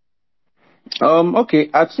 Okay,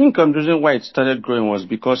 I think the reason why it started growing was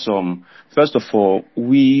because first of all,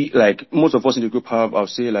 we like most of us in the group have, I'll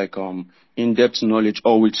say, like in-depth knowledge,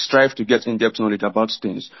 or we strive to get in-depth knowledge about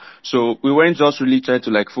things. So we weren't just really trying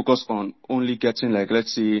to like focus on only getting like,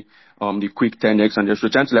 let's say, the quick 10x, and just we're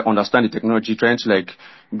trying to like understand the technology, trying to like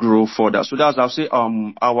grow further. So that's,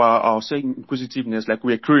 I'll say inquisitiveness, like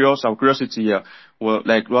we're curious, our curiosity here, well,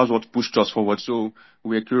 like was what pushed us forward. So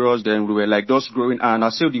we were curious, then we were like just growing, and I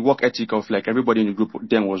say the work ethic of like everybody in the group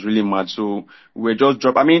then was really mad. So we were just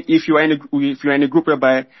drop. I mean, if you're in a group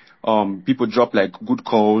whereby people drop like good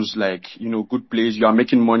calls, like good plays, you are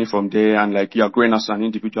making money from there, and like you are growing as an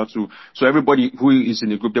individual too. So everybody who is in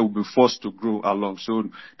the group, they will be forced to grow along. So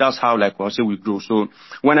that's how like I'll say we grow. So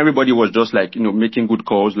when everybody was just like making good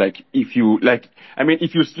calls, like if you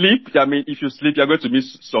sleep, you're going to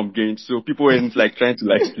miss some gains. So people weren't like trying to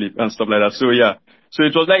like sleep and stuff like that. So yeah. So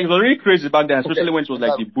it was really crazy back then, especially when it was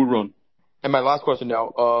like the bull run. And my last question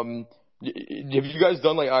now, have you guys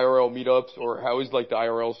done like IRL meetups, or how is like the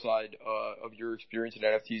IRL side of your experience in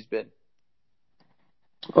NFTs been?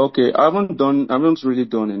 Okay, I haven't really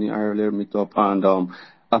done any IRL meetup, and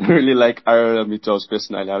I don't really like IRL meetups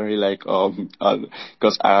personally. I don't really like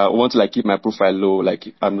because I want to like keep my profile low. Like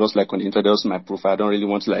I'm just like on the internet, my profile. I don't really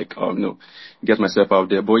want to like get myself out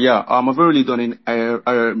there. But yeah, I've never really done an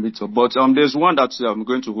IRL meetup. But there's one that I'm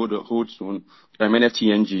going to hold soon.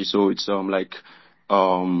 NFTNG. So it's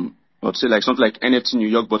I'd say like something like NFT New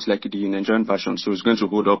York, but like the Nigerian version. So it's going to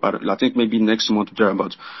hold up. I think maybe next month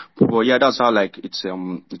thereabouts. But yeah, that's how like it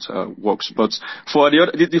works. But for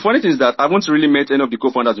the funny thing is that I haven't really met any of the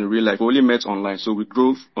co-founders in real life. We only met online. So we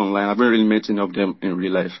grew online. I haven't really met any of them in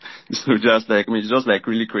real life. So it's just like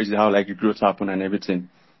really crazy how like the growth happened and everything.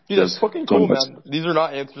 Dude, that's fucking cool, man. These are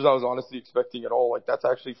not answers I was honestly expecting at all. Like that's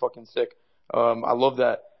actually fucking sick. I love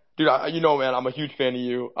that. Dude, man, I'm a huge fan of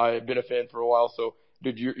you. I've been a fan for a while, so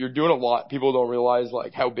dude, you're doing a lot. People don't realize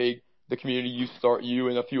like how big the community you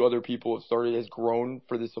and a few other people have started has grown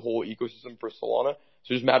for this whole ecosystem for Solana.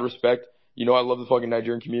 So just mad respect. I love the fucking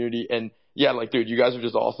Nigerian community, and yeah, like dude, you guys are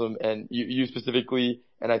just awesome, and you specifically,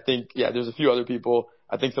 and I think there's a few other people.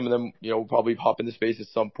 I think some of them will probably hop into space at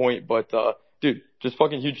some point, but dude, just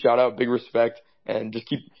fucking huge shout out, big respect, and just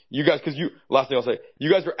keep you guys, cause last thing I'll say,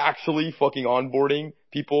 you guys are actually fucking onboarding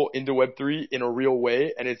people into Web3 in a real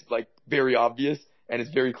way, and it's like very obvious and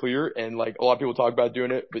it's very clear, and like a lot of people talk about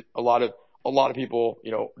doing it, but a lot of people,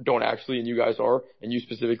 don't actually, and you guys are, and you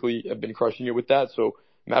specifically have been crushing it with that. So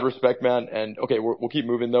mad respect, man. And okay, we'll keep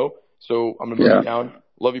moving though. So I'm gonna move you down.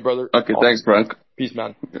 Love you, brother. Okay, thanks, Frank. Peace,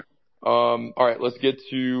 man. All right, let's get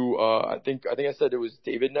to, I think I said it was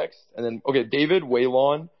David next. And then, okay, David,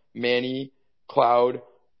 Waylon, Manny, Cloud,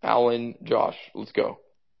 Alan, Josh. Let's go.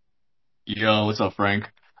 Yo, what's up, Frank?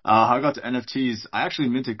 How I got to NFTs, I actually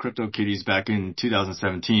minted CryptoKitties back in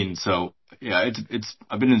 2017. So yeah,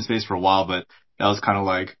 I've been in space for a while, but that was kind of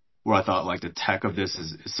like where I thought like the tech of this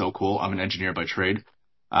is so cool. I'm an engineer by trade.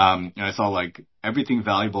 And I saw like everything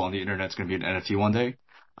valuable on the internet's going to be an NFT one day.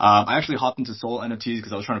 I actually hopped into Soul NFTs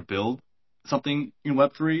because I was trying to build something in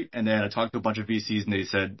Web3. And then I talked to a bunch of VCs and they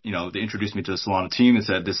said, they introduced me to the Solana team and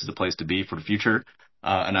said, this is the place to be for the future.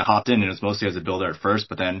 And I hopped in and it was mostly as a builder at first,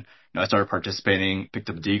 but then, I started participating, picked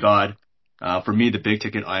up DeGod. For me, the big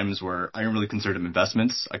ticket items I didn't really consider them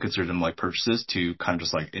investments. I considered them like purchases to kind of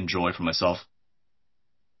just like enjoy for myself.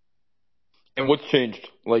 And what's changed,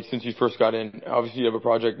 like, since you first got in? Obviously, you have a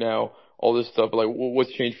project now, all this stuff, but like,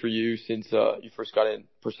 what's changed for you since, you first got in,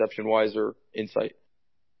 perception-wise or insight?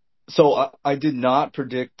 So I did not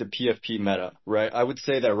predict the PFP meta, right? I would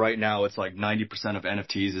say that right now it's like 90% of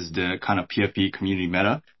NFTs is the kind of PFP community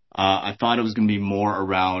meta. I thought it was going to be more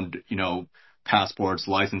around, passports,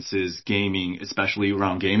 licenses, gaming, especially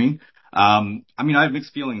around gaming. I have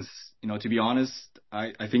mixed feelings, to be honest.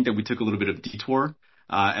 I think that we took a little bit of a detour.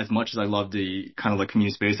 As much as I love the kind of like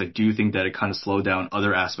community space, I do think that it kind of slowed down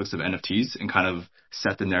other aspects of NFTs and kind of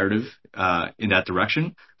set the narrative, in that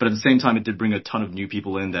direction. But at the same time, it did bring a ton of new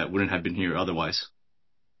people in that wouldn't have been here otherwise.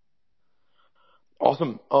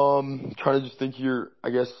 Awesome. Trying to just think here, I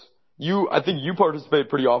guess I think you participate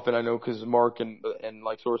pretty often, I know, because Mark and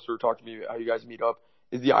like Sorcerer talked to me how you guys meet up.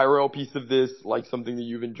 Is the IRL piece of this like something that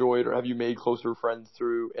you've enjoyed, or have you made closer friends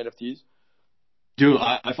through NFTs? Dude,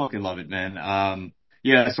 I fucking love it, man.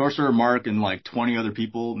 Yeah, Sorcerer, Mark, and like 20 other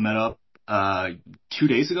people met up, 2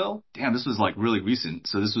 days ago. Damn, this was like really recent.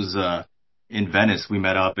 So this was, in Venice, we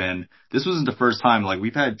met up, and this wasn't the first time. Like,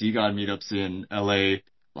 we've had DGOD meetups in LA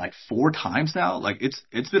like 4 times now. Like,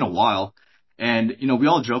 it's been a while. And, we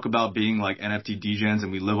all joke about being like NFT degens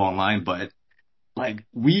and we live online, but like,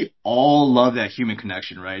 we all love that human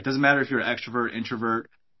connection, right? It doesn't matter if you're an extrovert, introvert.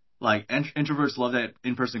 Like, introverts love that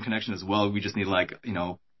in-person connection as well. We just need like,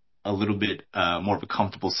 a little bit, more of a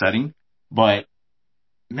comfortable setting. But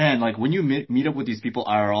man, like when you meet up with these people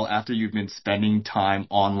IRL after you've been spending time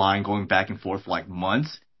online, going back and forth for like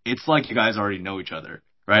months, it's like you guys already know each other,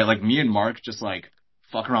 right? Like me and Mark just like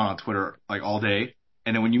fuck around on Twitter like all day.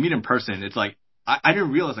 And then when you meet in person, it's like, I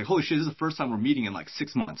didn't realize like, holy shit, this is the first time we're meeting in like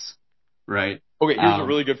 6 months, right? Okay, here's a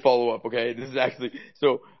really good follow-up, okay? This is actually,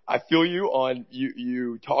 so I feel you on,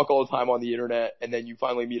 you talk all the time on the internet and then you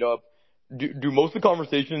finally meet up. Do most of the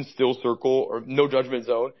conversations still circle, or no judgment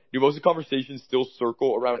zone, do most of the conversations still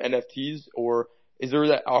circle around NFTs, or is there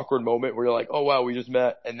that awkward moment where you're like, oh wow, we just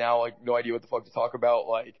met and now like no idea what the fuck to talk about?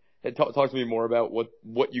 Like, hey, talk to me more about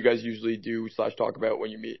what you guys usually do / talk about when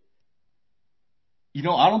you meet.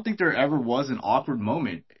 I don't think there ever was an awkward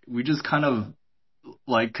moment. We just kind of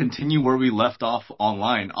like continue where we left off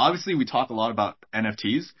online. Obviously, we talk a lot about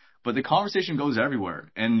NFTs, but the conversation goes everywhere.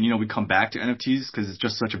 And, we come back to NFTs because it's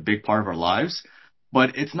just such a big part of our lives.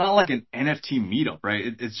 But it's not like an NFT meetup,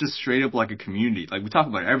 right? It's just straight up like a community. Like, we talk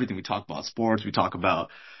about everything. We talk about sports. We talk about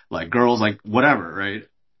like girls, like whatever, right?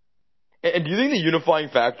 And do you think the unifying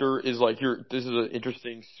factor is like this is an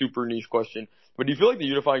interesting, super niche question, but do you feel like the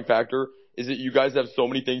unifying factor is that you guys have so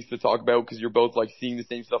many things to talk about because you're both like seeing the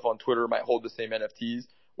same stuff on Twitter, might hold the same NFTs,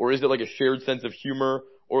 or is it like a shared sense of humor,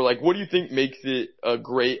 or like what do you think makes it a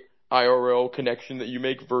great IRL connection that you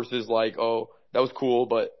make versus like, oh, that was cool,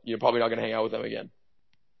 but you're probably not gonna hang out with them again?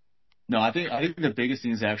 No, I think the biggest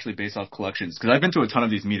thing is actually based off collections. Because I've been to a ton of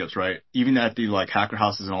these meetups, right? Even at the like hacker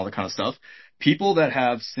houses and all that kind of stuff. People that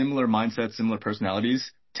have similar mindsets, similar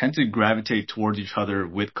personalities tend to gravitate towards each other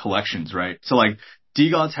with collections, right? So like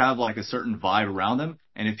DGODs have like a certain vibe around them.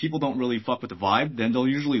 And if people don't really fuck with the vibe, then they'll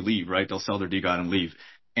usually leave, right? They'll sell their DGOD and leave.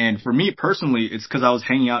 And for me personally, it's because I was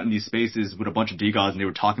hanging out in these spaces with a bunch of DGODs and they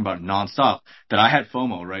were talking about it nonstop that I had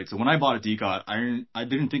FOMO, right? So when I bought a DGOD, I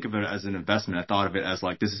didn't think of it as an investment. I thought of it as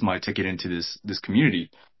like, this is my ticket into this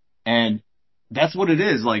community. And that's what it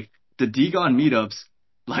is. Like the DGOD meetups,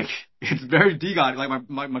 like it's very DGOD. Like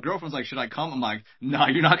my girlfriend's like, should I come? I'm like, no,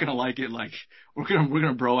 you're not going to like it. Like we're going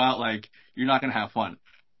to bro out. Like you're not going to have fun.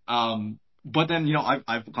 but then,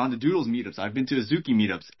 I've gone to Doodles meetups. I've been to Azuki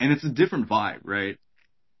meetups, and it's a different vibe, right?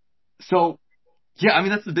 So, yeah, I mean,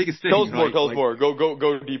 that's the biggest thing, Tell us right? more. Tell us more.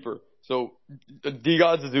 Go deeper. So,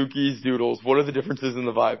 D-Gods, Azuki's, Doodles. What are the differences in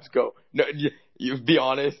the vibes? Go. No, you be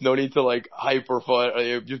honest. No need to like hype or fun.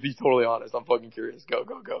 Just be totally honest. I'm fucking curious. Go.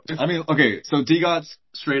 I mean, okay, so D-Gods,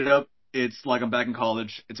 straight up, it's like I'm back in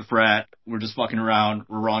college. It's a frat. We're just fucking around.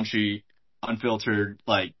 We're raunchy, unfiltered,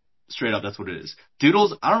 like, straight up, that's what it is.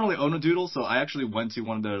 Doodles, I don't really own a Doodle, so I actually went to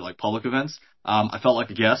one of their, like, public events. I felt like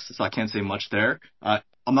a guest, so I can't say much there.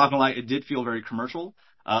 I'm not gonna lie, it did feel very commercial.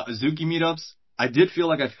 Azuki meetups, I did feel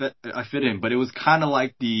like I fit in, but it was kind of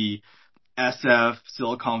like the SF,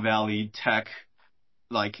 Silicon Valley, tech,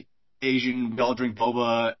 like, Asian, we all drink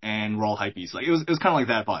boba and we're all hypebeasts. Like, it was kind of like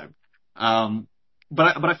that vibe.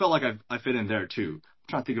 But I felt like I fit in there too. I'm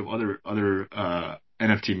trying to think of other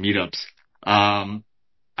NFT meetups.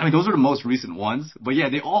 I mean, those are the most recent ones, but yeah,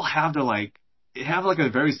 they all have a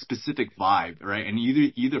very specific vibe, right? And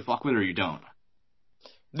you either fuck with it or you don't.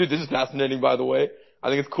 Dude, this is fascinating, by the way. I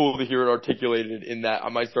think it's cool to hear it articulated in that I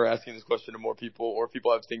might start asking this question to more people, or if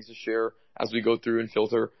people have things to share as we go through and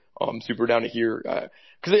filter. Super down to hear.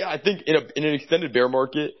 Cause I think in an extended bear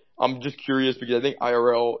market, I'm just curious because I think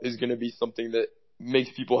IRL is going to be something that makes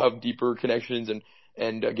people have deeper connections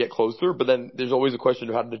and get closer. But then there's always a question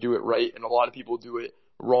of how to do it right. And a lot of people do it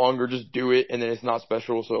wrong or just do it and then it's not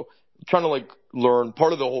special. So trying to like learn.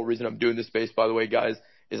 Part of the whole reason I'm doing this space, by the way, guys,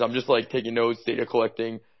 is I'm just like taking notes, data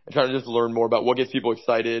collecting, and trying to just learn more about what gets people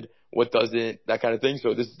excited, what doesn't, that kind of thing.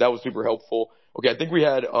 So that was super helpful. Okay, I think we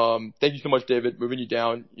had thank you so much, David, moving you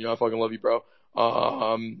down. You know I fucking love you, bro.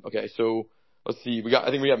 Okay, so let's see. I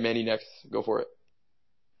think we got Manny next. Go for it.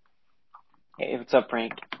 Hey, what's up,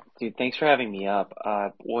 Frank? Dude, thanks for having me up.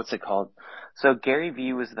 What's it called? So Gary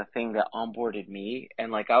Vee was the thing that onboarded me,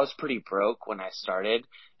 and like I was pretty broke when I started,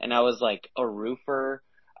 and I was like a roofer,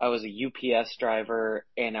 I was a UPS driver,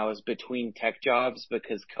 and I was between tech jobs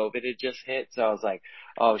because COVID had just hit. So I was like,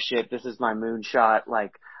 oh shit, this is my moonshot.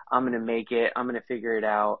 Like I'm gonna make it. I'm gonna figure it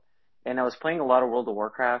out. And I was playing a lot of World of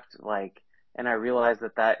Warcraft, and I realized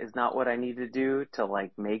that is not what I need to do to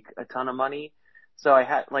like make a ton of money. So I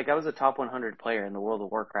was a top 100 player in the World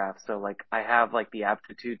of Warcraft. So like I have like the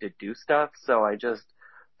aptitude to do stuff. So I just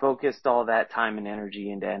focused all that time and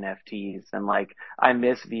energy into NFTs, and like I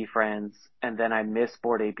miss VFriends, and then I miss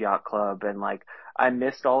Bored Ape Yacht Club, and like I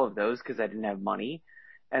missed all of those because I didn't have money.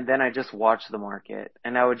 And then I just watched the market,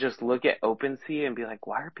 and I would just look at OpenSea and be like,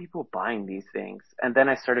 why are people buying these things? And then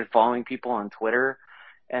I started following people on Twitter,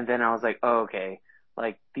 and then I was like, oh, okay,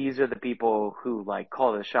 like these are the people who like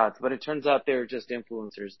call the shots. But it turns out they're just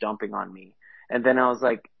influencers dumping on me. And then I was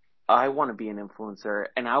like, I want to be an influencer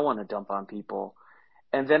and I want to dump on people.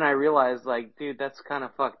 And then I realized like, dude, that's kind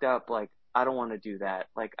of fucked up. Like, I don't want to do that.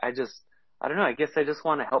 Like, I don't know. I guess I just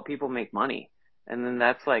want to help people make money. And then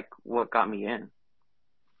that's like what got me in.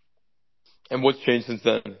 And what's changed since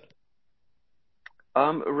then?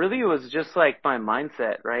 Really it was just like my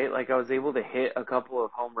mindset, right? Like I was able to hit a couple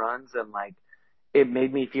of home runs, and like it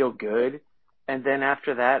made me feel good. And then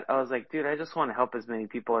after that, I was like, dude, I just want to help as many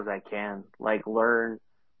people as I can, like learn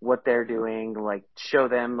what they're doing, like show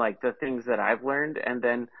them like the things that I've learned. And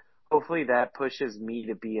then hopefully that pushes me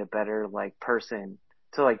to be a better like person,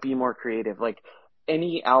 to like be more creative. Like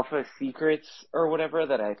any alpha secrets or whatever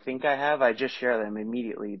that I think I have, I just share them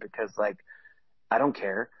immediately because like I don't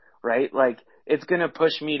care, right? Like it's going to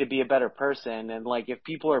push me to be a better person. And like if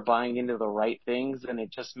people are buying into the right things, then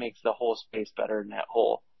it just makes the whole space better in that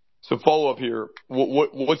whole. So follow up here.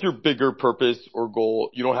 What's your bigger purpose or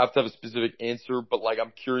goal? You don't have to have a specific answer, but like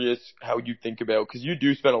I'm curious how you think about, because you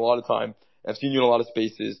do spend a lot of time. I've seen you in a lot of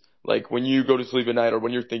spaces. Like when you go to sleep at night or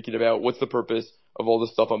when you're thinking about what's the purpose of all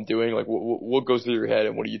the stuff I'm doing, like what goes through your head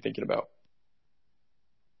and what are you thinking about?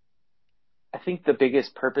 I think the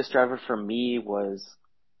biggest purpose driver for me was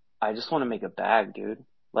I just want to make a bag, dude.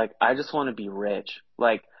 Like I just want to be rich.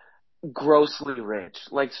 Like grossly rich,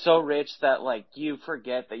 like so rich that like you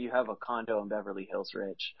forget that you have a condo in Beverly Hills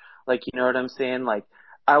rich. Like, you know what I'm saying? Like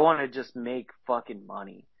I want to just make fucking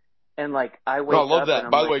money. And like I No, I wake love up and that.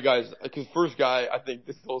 I'm By the like, way, guys, because first guy I think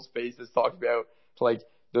this whole space has talked about like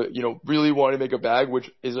really wanting to make a bag, which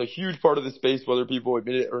is a huge part of the space, whether people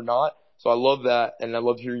admit it or not. So I love that, and I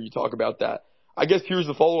love hearing you talk about that. I guess here's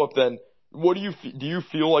the follow up then. What do you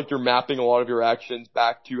feel like you're mapping a lot of your actions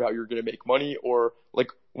back to how you're going to make money, or like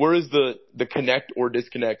where is the connect or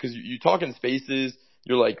disconnect? Because you talk in spaces,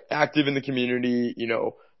 you're like active in the community,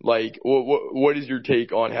 like what is your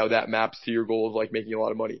take on how that maps to your goal of like making a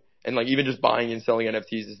lot of money? And like even just buying and selling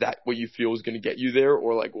NFTs, is that what you feel is going to get you there,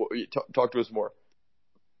 or like talk to us more?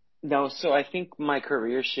 No, so I think my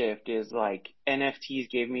career shift is like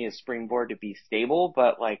NFTs gave me a springboard to be stable,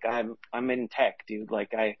 but like I'm in tech, dude.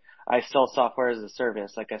 Like I sell software as a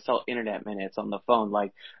service. Like I sell internet minutes on the phone,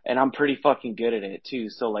 like, and I'm pretty fucking good at it too.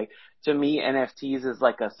 So like to me, NFTs is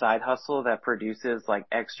like a side hustle that produces like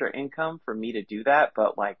extra income for me to do that.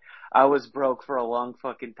 But like I was broke for a long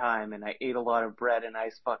fucking time and I ate a lot of bread and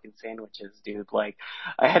ice fucking sandwiches, dude. Like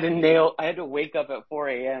I had to wake up at 4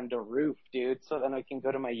 a.m. to roof, dude, so then I can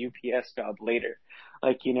go to my UPS job later.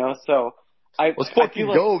 Like, so Let's I feel fucking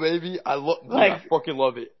like, go, baby. Dude, I fucking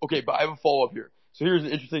love it. Okay, but I have a follow up here. So here's an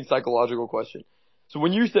interesting psychological question. So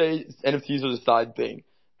when you say NFTs are the side thing,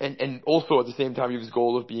 and also at the same time you have this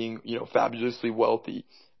goal of being, fabulously wealthy,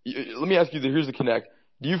 let me ask you, here's the connect.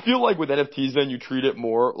 Do you feel like with NFTs then you treat it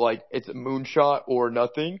more like it's a moonshot or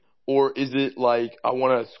nothing? Or is it like, I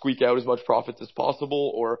want to squeak out as much profits as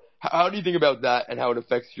possible? Or how do you think about that and how it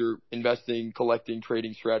affects your investing, collecting,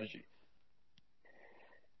 trading strategy?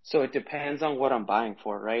 so it depends on what I'm buying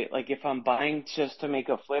for, right? Like if I'm buying just to make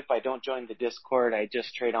a flip, I don't join the Discord. I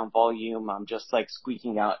just trade on volume. I'm just like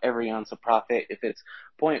squeaking out every ounce of profit. If it's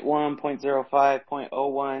point 0.1, point 0.05, point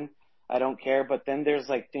 0.01, I don't care. But then there's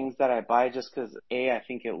like things that I buy just because I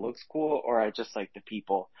think it looks cool or I just like the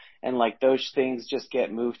people. And like those things just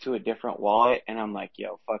get moved to a different wallet. And I'm like,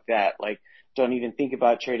 yo, fuck that. Like don't even think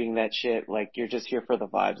about trading that shit. Like you're just here for the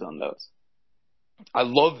vibes on those. I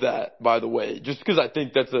love that, by the way, just because I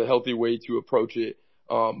think that's a healthy way to approach it,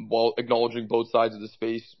 while acknowledging both sides of the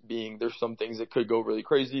space being there's some things that could go really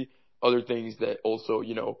crazy, other things that also,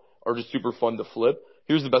 are just super fun to flip.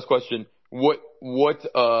 Here's the best question. If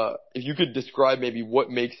you could describe maybe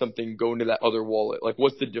what makes something go into that other wallet, like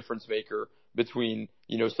what's the difference maker between,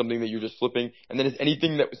 something that you're just flipping, and then is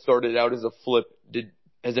anything that started out as a flip,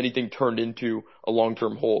 has anything turned into a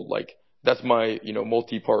long-term hold? Like, that's my,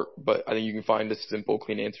 multi-part, but I think you can find a simple,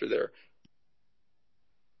 clean answer there.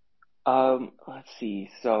 Let's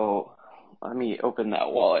see. So let me open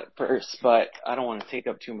that wallet first, but I don't want to take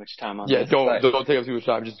up too much time on Yeah, this. But don't take up too much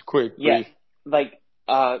time. Just quick, yeah, brief. like,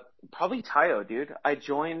 probably Tayo, dude. I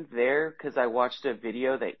joined there because I watched a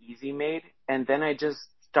video that Easy made, and then I just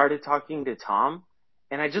started talking to Tom,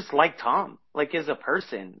 and I just like Tom, like as a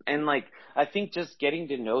person. And like, I think just getting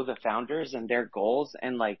to know the founders and their goals,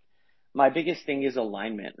 and like, my biggest thing is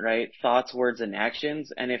alignment, right? Thoughts, words, and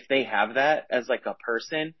actions. And if they have that as like a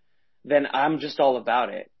person, then I'm just all about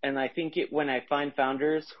it. And I think when I find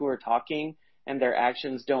founders who are talking and their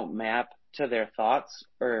actions don't map to their thoughts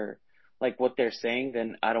or like what they're saying,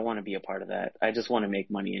 then I don't want to be a part of that. I just want to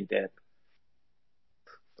make money in debt.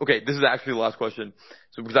 Okay, this is actually the last question.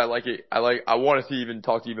 So because I like it, I want to even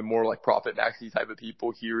talk to even more like profit maxi type of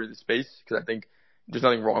people here in the space because I think there's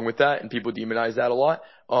nothing wrong with that and people demonize that a lot.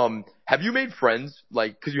 Have you made friends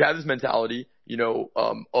like because you have this mentality,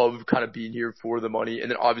 of kind of being here for the money, and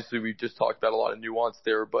then obviously we've just talked about a lot of nuance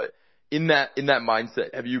there, but in that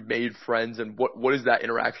mindset, have you made friends and what is that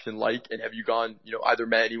interaction like? And have you gone, either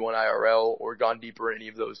met anyone IRL or gone deeper in any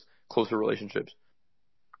of those closer relationships?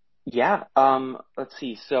 Yeah. Let's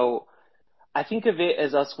see. So I think of it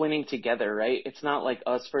as us winning together, right? It's not like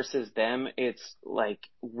us versus them. It's like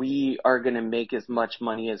we are going to make as much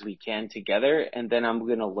money as we can together, and then I'm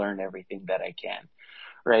going to learn everything that I can,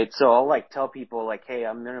 right? So I'll like tell people like, hey,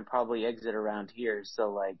 I'm going to probably exit around here.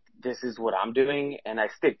 So like, this is what I'm doing, and I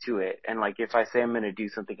stick to it. And like, if I say I'm going to do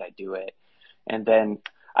something, I do it. And then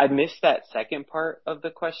I missed that second part of the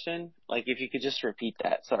question. Like, if you could just repeat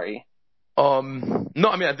that. Sorry. No,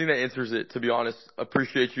 I mean, I think that answers it, to be honest.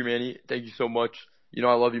 Appreciate you, Manny. Thank you so much.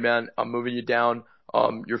 I love you, man. I'm moving you down. You're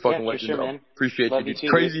a Yeah, fucking for legend, sure, though. man. Appreciate you, Love you dude. too,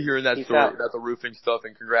 dude. Crazy hearing that Peace story out. about the roofing stuff,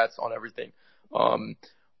 and congrats on everything.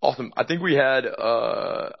 Awesome. I think we had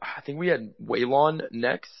Waylon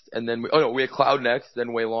next, and then we had Cloud next, then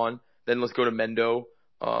Waylon, then let's go to Mendo.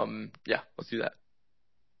 Yeah, let's do that.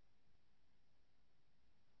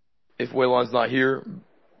 If Waylon's not here,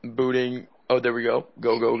 booting. Oh, there we go.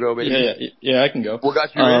 Go, baby. Yeah, I can go. What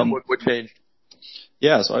got you in? What changed?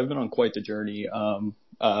 Yeah, so I've been on quite the journey.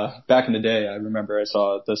 Back in the day, I remember I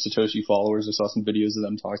saw the Satoshi followers. I saw some videos of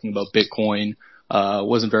them talking about Bitcoin.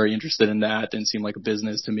 Wasn't very interested in that. Didn't seem like a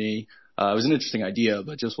business to me. It was an interesting idea,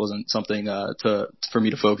 but just wasn't something, for me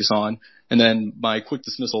to focus on. And then my quick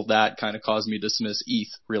dismissal of that kind of caused me to dismiss ETH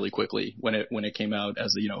really quickly when it came out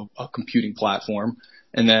as a computing platform.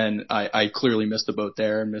 And then I clearly missed the boat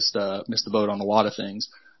there and missed the boat on a lot of things.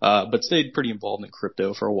 But stayed pretty involved in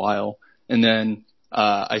crypto for a while. And then,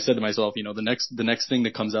 I said to myself, the next thing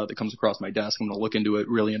that comes across my desk, I'm going to look into it,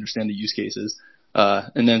 really understand the use cases.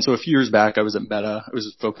 And then so a few years back, I was at Meta. I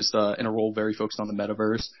was focused, in a role very focused on the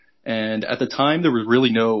metaverse. And at the time, there was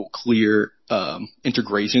really no clear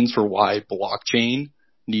integrations for why blockchain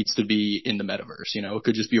needs to be in the metaverse. It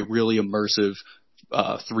could just be a really immersive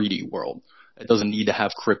 3D world. It doesn't need to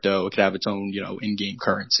have crypto. It could have its own, in-game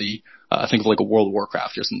currency. Think of like a World of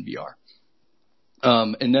Warcraft just in VR.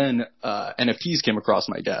 And then NFTs came across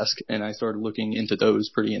my desk, and I started looking into those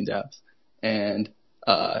pretty in depth. And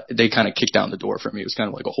they kind of kicked down the door for me. It was kind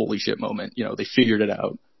of like a holy shit moment. They figured it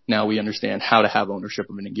out. Now we understand how to have ownership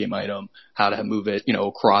of an in-game item, how to move it,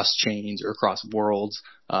 across chains or across worlds,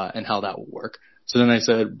 and how that will work. So then I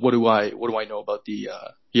said, what do I know about the,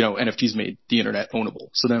 NFTs made the internet ownable.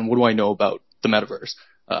 So then what do I know about the metaverse?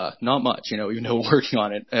 Not much, even though we're working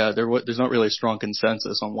on it. There's not really a strong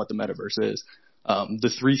consensus on what the metaverse is.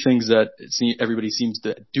 The three things that everybody seems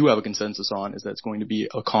to do have a consensus on is that it's going to be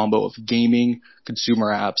a combo of gaming, consumer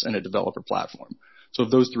apps, and a developer platform. So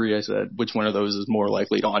of those three, I said, which one of those is more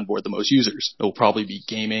likely to onboard the most users? It will probably be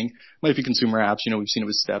gaming, might be consumer apps. We've seen it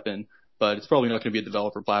with STEPN, but it's probably not going to be a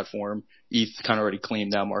developer platform. ETH kind of already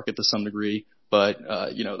claimed that market to some degree, but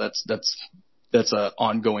that's a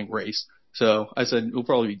ongoing race. So I said it'll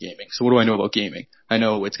probably be gaming. So what do I know about gaming? I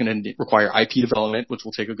know it's going to require IP development, which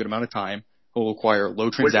will take a good amount of time. It will require low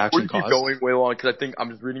transaction costs. Keep going way long, because I think I'm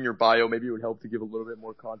just reading your bio. Maybe it would help to give a little bit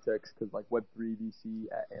more context, because like Web3 VC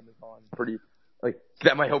at Amazon,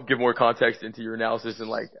 that might help give more context into your analysis and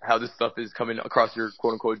like how this stuff is coming across your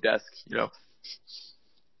quote unquote desk. Yeah.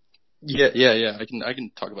 I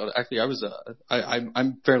can talk about it. Actually,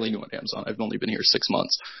 I'm fairly new at Amazon. I've only been here 6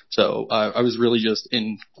 months. So, I was really just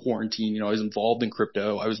in quarantine. I was involved in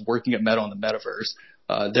crypto. I was working at Meta on the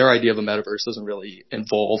metaverse. Their idea of a metaverse doesn't really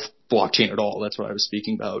involve blockchain at all. That's what I was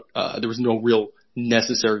speaking about. There was no real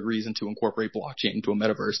necessary reason to incorporate blockchain into a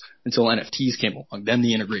metaverse until NFTs came along. Then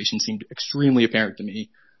the integration seemed extremely apparent to me.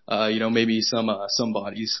 Maybe some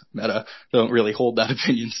bodies, Meta, don't really hold that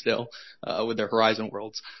opinion still, with their Horizon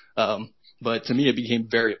worlds. But to me, it became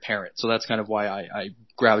very apparent. So that's kind of why I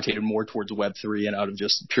gravitated more towards Web3 and out of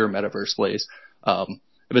just pure metaverse plays.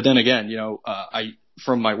 But then again,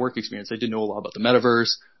 from my work experience, I did know a lot about the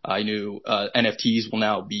metaverse. I knew NFTs will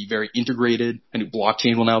now be very integrated. I knew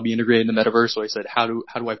blockchain will now be integrated in the metaverse. So I said, how do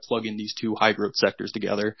I plug in these two high growth sectors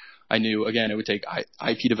together? I knew, again, it would take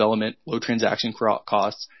IP development, low transaction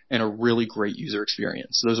costs, and a really great user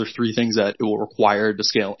experience. So those are three things that it will require to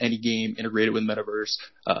scale any game, integrate it with metaverse,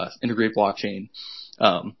 integrate blockchain.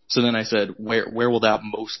 So then I said, where will that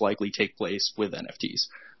most likely take place with NFTs?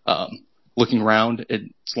 Looking around,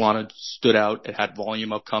 Solana stood out. It had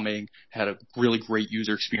volume upcoming, had a really great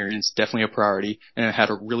user experience, definitely a priority, and it had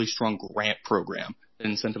a really strong grant program that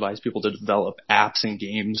incentivized people to develop apps and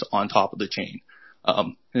games on top of the chain.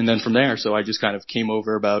 And then from there, so I just kind of came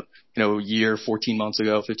over about, a year, 15 months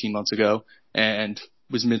ago, and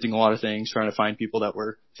was minting a lot of things, trying to find people that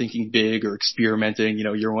were thinking big or experimenting.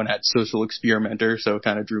 Your one had social experimenter, so it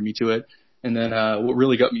kind of drew me to it. And then, what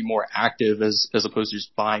really got me more active as opposed to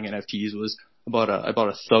just buying NFTs was I bought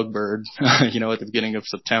a Thugbird, at the beginning of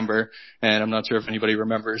September. And I'm not sure if anybody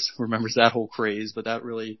remembers that whole craze, but that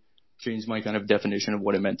really changed my kind of definition of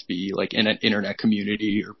what it meant to be like in an internet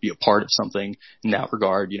community or be a part of something in that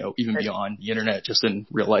regard, even beyond the internet, just in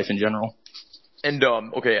real life in general. And,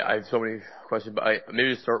 okay, I have so many questions, but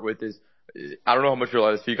maybe to start with is, I don't know how much you're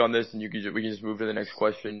allowed to speak on this, and we can just move to the next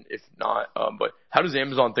question if not. But how does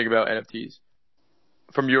Amazon think about NFTs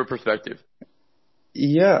from your perspective?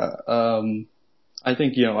 Yeah, I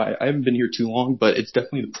think I haven't been here too long, but it's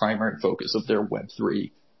definitely the primary focus of their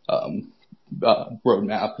Web3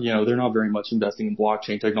 roadmap. They're not very much investing in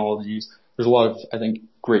blockchain technologies. There's a lot of, I think,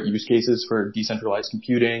 great use cases for decentralized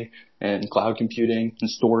computing and cloud computing and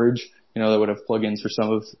storage. That would have plugins for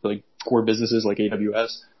some of like core businesses like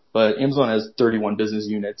AWS. But Amazon has 31 business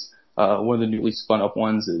units. One of the newly spun up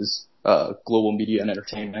ones is global media and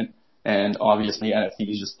entertainment. And obviously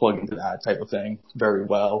NFTs just plug into that type of thing very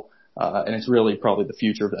well. And it's really probably the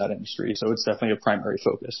future of that industry. So it's definitely a primary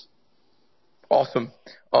focus. Awesome.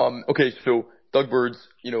 Okay, so Thugbirds,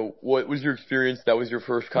 what was your experience? That was your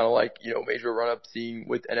first kind of major run up seeing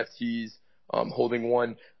with NFTs, holding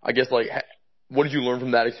one. I guess what did you learn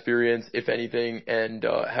from that experience, if anything, and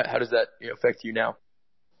how does that affect you now?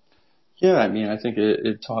 Yeah, I mean, I think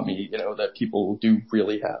it taught me, that people do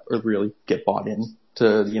really really get bought in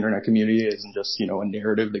to the internet community. It isn't just, a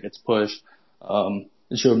narrative that gets pushed.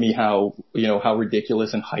 It showed me how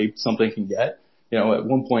ridiculous and hyped something can get. At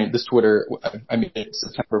one point, this Twitter, in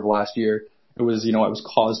September of last year, it was, I was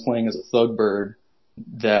cosplaying as a Thugbird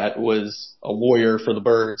that was a lawyer for the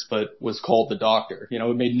birds, but was called the doctor.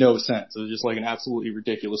 It made no sense. It was just like an absolutely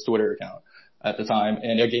ridiculous Twitter account at the time.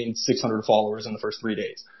 And I gained 600 followers in the first 3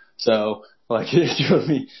 days. So like it showed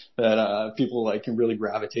me that people like can really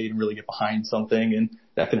gravitate and really get behind something, and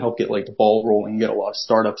that can help get like the ball rolling and get a lot of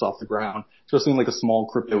startups off the ground, especially in like a small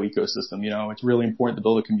crypto ecosystem. It's really important to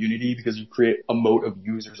build a community because you create a moat of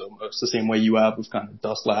users almost the same way you have with kind of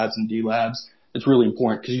Dust Labs and D Labs. It's really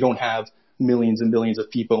important because you don't have millions and billions of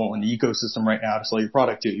people in the ecosystem right now to sell your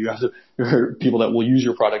product to. You have your people that will use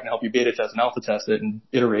your product and help you beta test and alpha test it and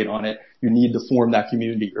iterate on it. You need to form that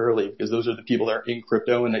community early because those are the people that are in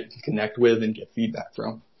crypto and that you can connect with and get feedback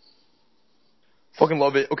from. Fucking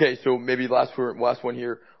love it. Okay, so maybe last one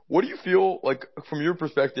here. What do you feel like from your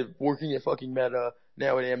perspective, working at fucking Meta,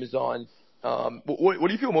 now at Amazon? What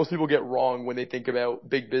do you feel most people get wrong when they think about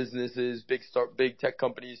big businesses, big tech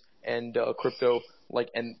companies, and crypto, like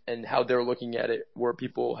and how they're looking at it, where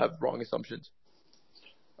people have wrong assumptions?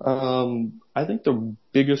 I think the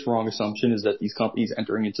biggest wrong assumption is that these companies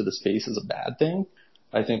entering into the space is a bad thing.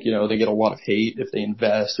 I think, they get a lot of hate if they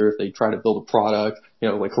invest or if they try to build a product,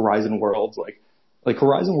 like Horizon Worlds, like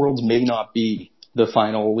Horizon Worlds may not be the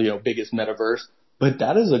final, biggest metaverse, but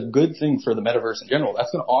that is a good thing for the metaverse in general.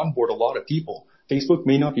 That's going to onboard a lot of people. Facebook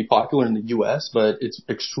may not be popular in the US, but it's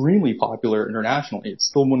extremely popular internationally. It's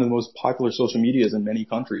still one of the most popular social medias in many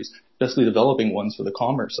countries, especially developing ones for the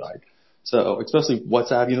commerce side. So especially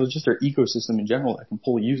WhatsApp, just their ecosystem in general that can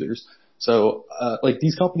pull users. So, like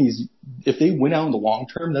these companies, if they win out in the long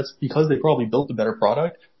term, that's because they probably built a better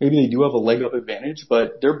product. Maybe they do have a leg up advantage,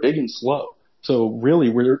 but they're big and slow. So really,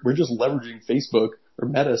 we're just leveraging Facebook or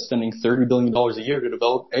Meta spending $30 billion a year to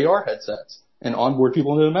develop AR headsets and onboard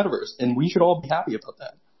people into the metaverse. And we should all be happy about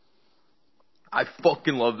that. I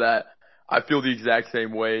fucking love that. I feel the exact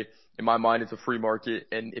same way. In my mind, it's a free market,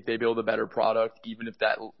 and if they build a better product, even if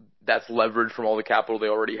that's leveraged from all the capital they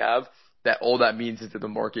already have, that all that means is that the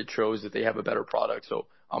market shows that they have a better product. So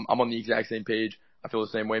I'm on the exact same page. I feel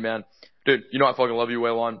the same way, man. Dude, I fucking love you,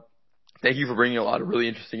 Waylon. Thank you for bringing a lot of really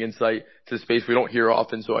interesting insight to the space we don't hear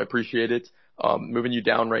often, so I appreciate it. Moving you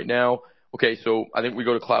down right now. Okay, so I think we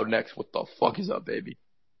go to Cloud next. What the fuck is up, baby?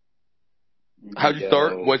 How'd you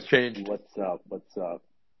start? What's changed? What's up?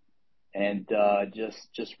 And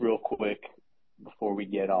just real quick before we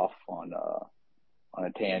get off on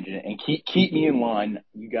a tangent, and keep me in line.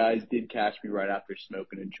 You guys did catch me right after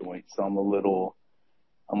smoking a joint, so I'm a little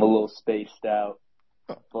spaced out.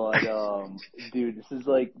 But dude, this is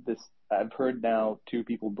like this. I've heard now 2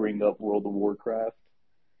 people bring up World of Warcraft.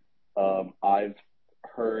 I've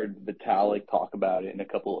heard Vitalik talk about it in a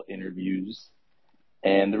couple of interviews.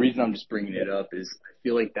 And the reason I'm just bringing it up is I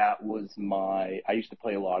feel like that was I used to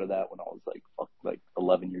play a lot of that when I was like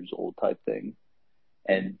 11 years old type thing.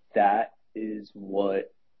 And that is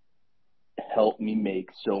what helped me make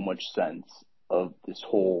so much sense of this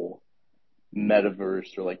whole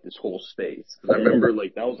metaverse or like this whole space. Cause I remember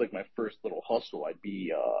like that was like my first little hustle. I'd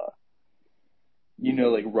be,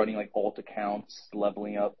 like running like alt accounts,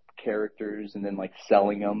 leveling up characters and then like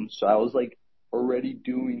selling them. So I was like already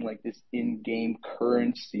doing like this in-game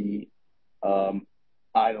currency.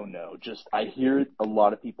 I don't know, just I hear a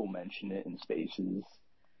lot of people mention it in spaces,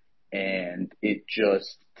 and it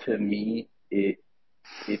just, to me,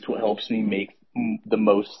 it's what helps me make the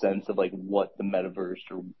most sense of like what the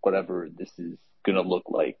metaverse or whatever this is gonna look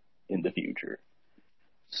like in the future.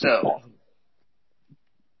 So,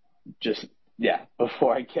 just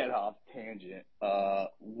before I get off tangent,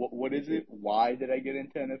 what is it? Why did I get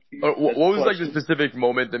into NFTs? What was like the specific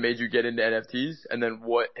moment that made you get into NFTs, and then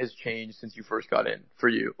what has changed since you first got in for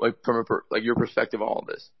you, like from your perspective on all of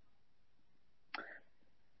this?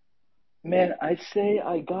 Man, I'd say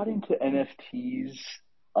I got into NFTs.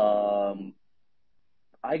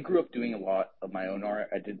 I grew up doing a lot of my own art.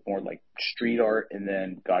 I did more like street art and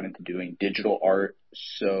then got into doing digital art.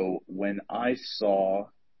 So when I saw,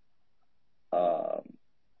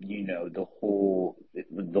 the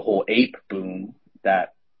whole ape boom,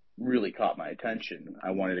 that really caught my attention.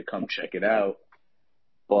 I wanted to come check it out,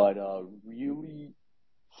 but really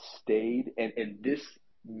stayed, and this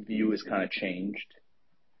view has kind of changed.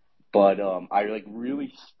 But I like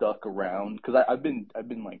really stuck around because I've been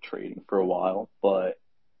like trading for a while, but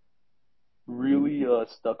really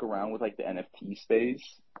stuck around with like the NFT space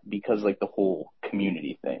because like the whole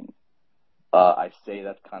community thing. I say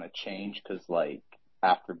that's kind of changed because like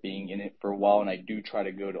after being in it for a while, and I do try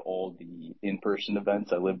to go to all the in-person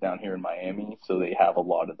events. I live down here in Miami, so they have a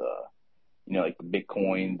lot of the, like the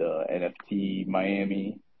Bitcoin, the NFT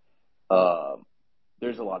Miami.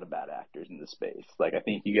 There's a lot of bad actors in the space. Like I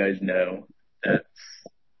think you guys know that's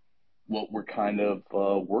what we're kind of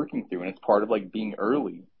working through, and it's part of like being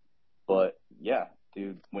early. But yeah,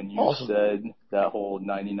 dude, when you said that whole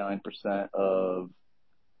 99% of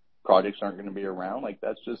projects aren't going to be around. Like,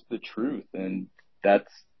 that's just the truth. And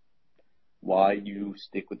that's why you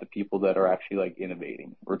stick with the people that are actually like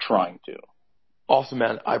innovating or trying to. Awesome,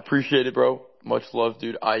 man. I appreciate it, bro. Much love,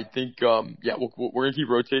 dude. I think, yeah, we're gonna keep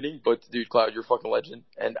rotating, but dude, Cloud, you're a fucking legend,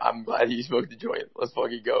 and I'm glad you smoked the joint. Let's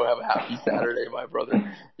fucking go. Have a happy Saturday, my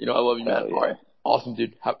brother. You know, I love you, man. Yeah. All right. Awesome,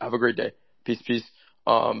 dude. Have a great day. Peace, peace.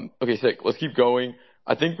 Okay, sick. Let's keep going.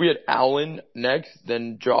 I think we had Alan next,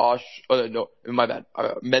 then Josh. Oh, no, my bad.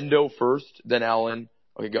 Mendo first, then Alan.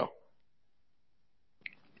 Okay, go.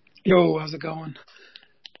 Yo, how's it going?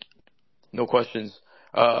 No questions.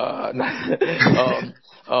 How did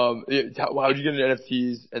you get into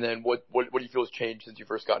NFTs, and then what do you feel has changed since you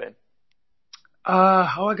first got in?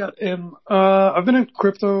 How I got in? I've been in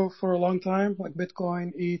crypto for a long time, like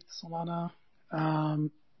Bitcoin, ETH, Solana.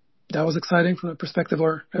 That was exciting from the perspective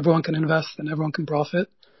where everyone can invest and everyone can profit.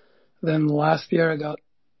 Then last year I got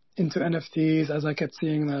into NFTs as I kept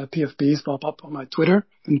seeing the PFPs pop up on my Twitter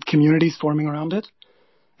and communities forming around it.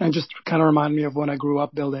 And just kind of reminded me of when I grew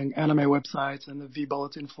up building anime websites and the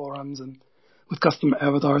V-Bulletin forums and with custom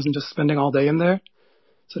avatars and just spending all day in there.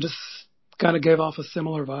 So just kind of gave off a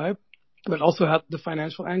similar vibe, but also had the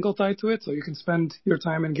financial angle tied to it. So you can spend your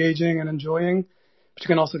time engaging and enjoying, but you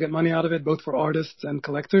can also get money out of it, both for artists and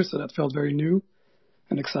collectors. So that felt very new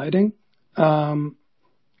and exciting. So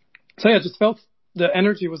yeah, just felt the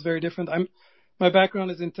energy was very different. My background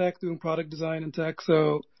is in tech, doing product design in tech.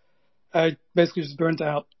 So I basically just burnt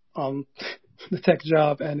out on the tech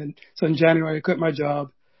job. So in January, I quit my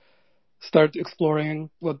job, started exploring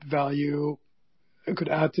what value I could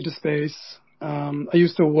add to the space. I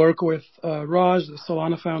used to work with Raj, the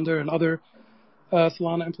Solana founder, and other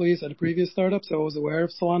Solana employees at a previous startup, so I was aware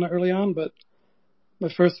of Solana early on. But my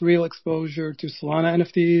first real exposure to Solana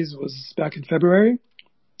NFTs was back in February,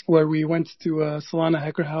 where we went to Solana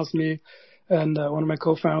Hacker House, me and one of my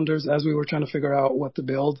co-founders, as we were trying to figure out what to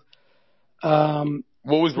build.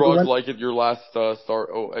 What was Raj like at your last at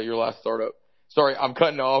your last startup? Sorry, I'm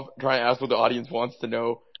cutting off, trying to ask what the audience wants to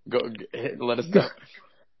know. Let us know.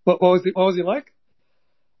 What was he like?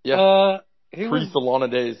 Yeah. Pre-Solana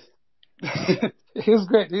days. He was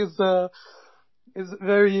great. He's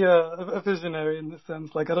very a visionary in the sense,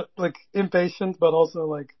 like impatient, but also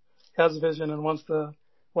like has vision and wants to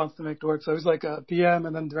make it work. So he's like a PM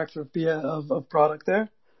and then director of product there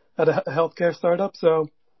at a healthcare startup. So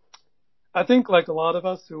I think like a lot of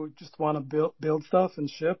us who just want to build stuff and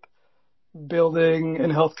ship, building in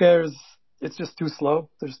healthcare it's just too slow.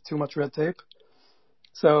 There's too much red tape.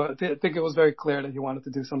 So I think it was very clear that he wanted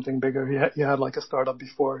to do something bigger. He had like a startup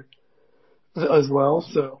before as well.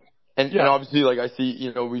 So and obviously, like I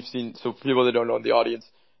see, we've seen. So for people that don't know in the audience,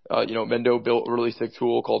 Mendo built a really sick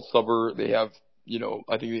tool called Subber. They have,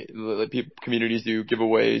 I think the communities do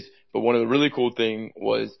giveaways. But one of the really cool thing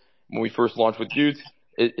was when we first launched with Utes,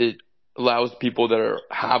 it allows people that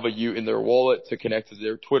have a Ute in their wallet to connect to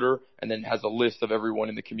their Twitter, and then has a list of everyone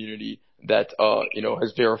in the community that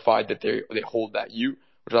has verified that they hold that Ute,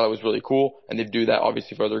 which I thought was really cool. And they do that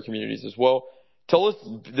obviously for other communities as well. Tell us,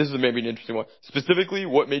 this is maybe an interesting one, specifically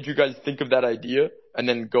what made you guys think of that idea and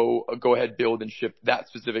then go ahead, build and ship that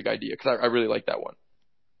specific idea, because I really like that one.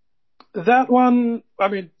 That one, I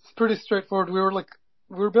mean, it's pretty straightforward. We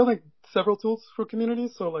were building several tools for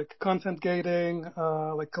communities, so like content gating,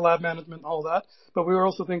 like collab management, all that. But we were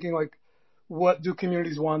also thinking like, what do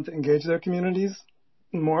communities want to engage their communities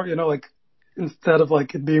more, like instead of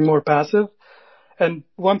like it being more passive. And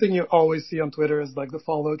one thing you always see on Twitter is like the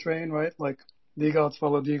follow train, right? Like D-gods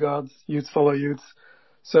follow D-gods, Utes follow Utes.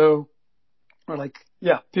 So we're like,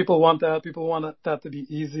 yeah, people want that. People want that to be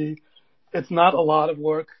easy. It's not a lot of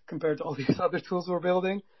work compared to all these other tools we're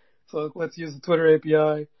building. So let's use the Twitter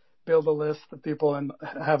API, build a list of people and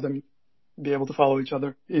have them be able to follow each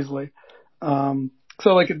other easily. So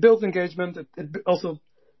like it builds engagement. It also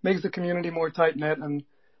makes the community more tight knit and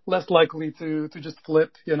less likely to just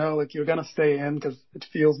flip, like you're going to stay in because it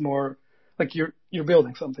feels more like you're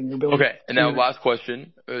building something. You're building. Okay. And now last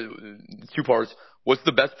question, 2 parts. What's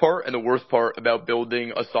the best part and the worst part about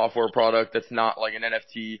building a software product that's not like an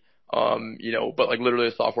NFT, but like literally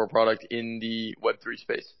a software product in the Web3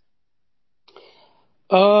 space?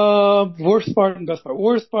 Worst part and best part.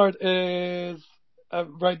 Worst part is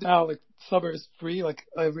right now, like Subber is free. Like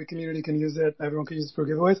every community can use it. Everyone can use it for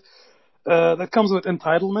giveaways. That comes with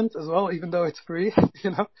entitlement as well, even though it's free,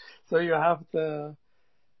 So you have to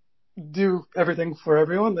do everything for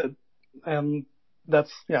everyone. And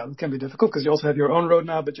that's, it can be difficult because you also have your own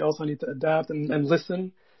roadmap, but you also need to adapt and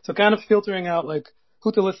listen. So kind of filtering out like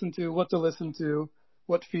who to listen to,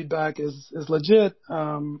 what feedback is legit.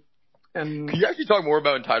 And Can you actually talk more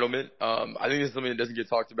about entitlement? I think this is something that doesn't get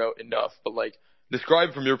talked about enough, but like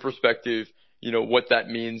describe from your perspective, what that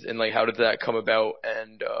means and like how did that come about?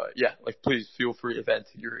 And yeah, like please feel free to vent.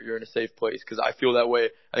 You're in a safe place because I feel that way.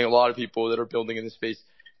 I think a lot of people that are building in this space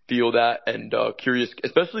feel that and curious,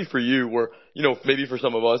 especially for you, where maybe for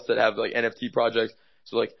some of us that have like NFT projects,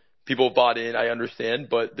 so like people bought in, I understand,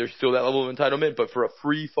 but there's still that level of entitlement. But for a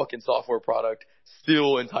free fucking software product,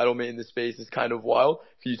 still entitlement in this space is kind of wild.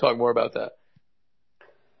 Can you talk more about that?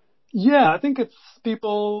 yeah, I think it's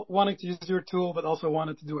people wanting to use your tool, but also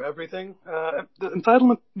wanting to do everything. The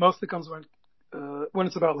entitlement mostly comes when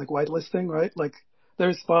it's about like whitelisting, right? Like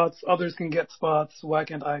there's spots, others can get spots. Why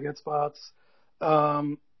can't I get spots?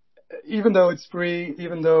 Even though it's free,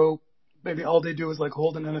 even though maybe all they do is like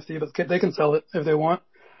hold an NFT, but they can sell it if they want.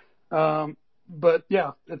 But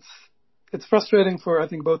yeah, it's frustrating for I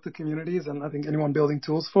think both the communities and I think anyone building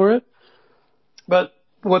tools for it. But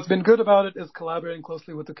what's been good about it is collaborating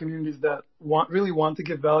closely with the communities that really want to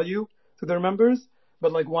give value to their members,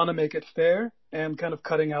 but like want to make it fair and kind of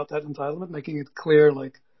cutting out that entitlement, making it clear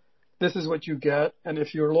like this is what you get, and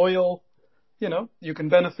if you're loyal, you can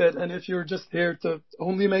benefit, and if you're just here to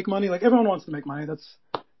only make money, like everyone wants to make money,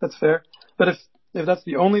 that's fair. But if that's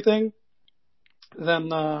the only thing, then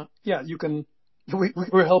yeah, you can.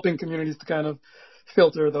 We're helping communities to kind of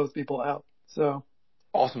filter those people out. So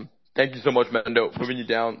Awesome. Thank you so much, Mendo. Moving you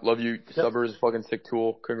down. Love you. Yep. Subber is a fucking sick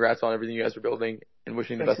tool. Congrats on everything you guys are building and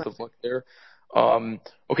wishing the Thanks, best man. of luck there.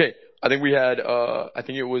 Okay. I think we had, I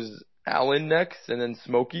think it was Alan next and then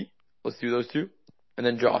Smokey. Let's do those two. And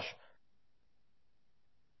then Josh.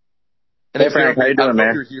 And Hey then Frank, how you I don't doing, know if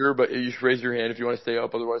man? you're here, but you should raise your hand if you want to stay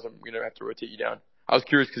up. Otherwise, I'm going to have to rotate you down. I was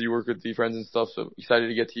curious because you work with the friends and stuff, so excited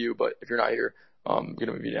to get to you. But if you're not here, I'm going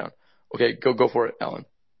to move you down. Okay, go for it, Alan.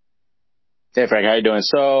 Hey Frank, how you doing?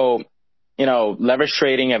 So, leverage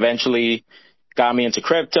trading eventually got me into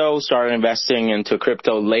crypto, started investing into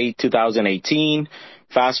crypto late 2018.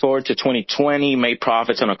 Fast forward to 2020, made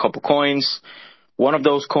profits on a couple coins. One of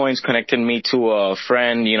those coins connected me to a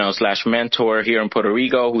friend, slash mentor here in Puerto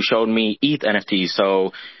Rico who showed me ETH NFTs.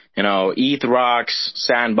 So, ETH Rocks,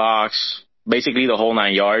 Sandbox, basically the whole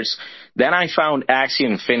 9 yards. Then I found Axie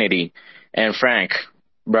Infinity. And Frank,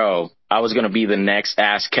 bro, I was going to be the next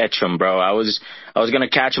Ass Ketchum, bro. I was going to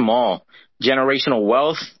catch them all. Generational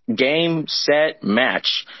wealth, game, set,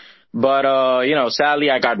 match. But, sadly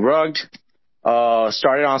I got rugged.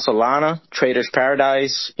 Started on Solana, Trader's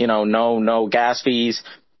Paradise, no gas fees.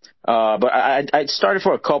 But I started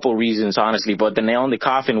for a couple reasons, honestly, but the nail in the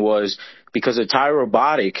coffin was because a Thai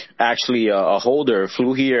Robotic, actually a holder,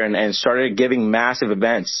 flew here and started giving massive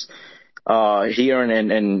events, here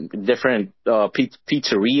in different,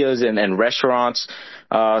 pizzerias and restaurants.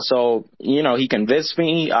 So, he convinced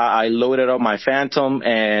me. I loaded up my Phantom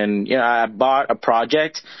and, I bought a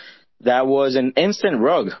project that was an instant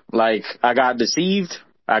rug. Like, I got deceived,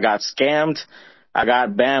 I got scammed, I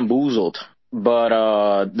got bamboozled. But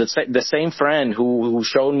the same friend who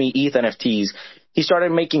showed me ETH NFTs, he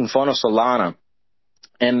started making fun of Solana.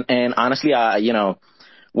 And honestly,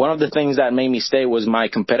 one of the things that made me stay was my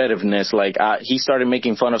competitiveness. Like, he started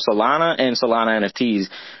making fun of Solana and Solana NFTs.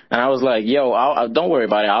 And I was like, yo, don't worry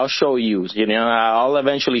about it. I'll show you. I'll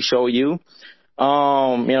eventually show you.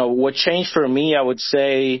 What changed for me, I would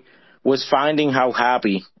say, was finding how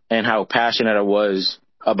happy and how passionate I was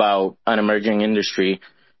about an emerging industry.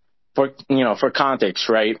 For context,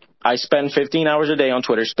 right? I spend 15 hours a day on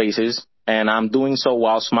Twitter Spaces, and I'm doing so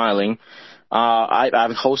while smiling.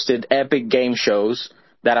 I've hosted epic game shows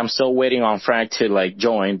that I'm still waiting on Frank to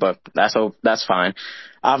join, but that's fine.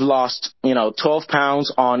 I've lost, 12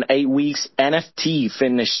 pounds on 8 weeks NFT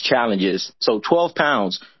fitness challenges. So 12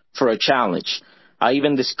 pounds for a challenge. I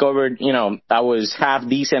even discovered, I was half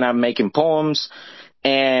decent at making poems,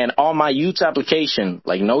 and on my Utes application,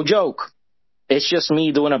 no joke, it's just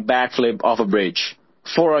me doing a backflip off a bridge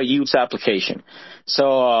for a Utes application.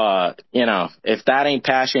 So, if that ain't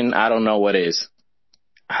passion, I don't know what is.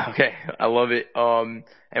 Okay, I love it.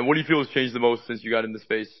 And what do you feel has changed the most since you got into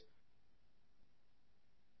space?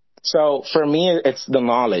 So for me, it's the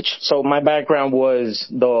knowledge. So my background was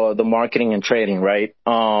the marketing and trading, right?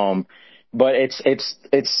 But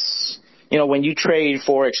it's when you trade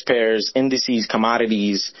forex pairs, indices,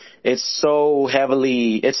 commodities, it's so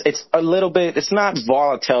heavily, it's a little bit, it's not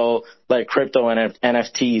volatile like crypto and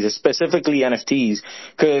NFTs, specifically NFTs,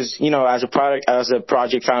 because as a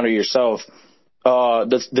project founder yourself,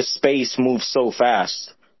 the space moves so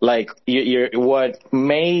fast. Like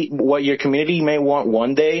what your community may want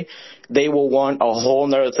one day, they will want a whole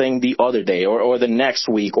nother thing the other day or the next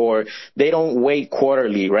week, or they don't wait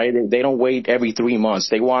quarterly, right? They don't wait every 3 months.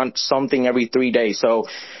 They want something every 3 days. So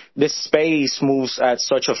this space moves at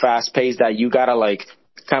such a fast pace that you gotta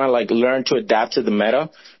kind of learn to adapt to the meta.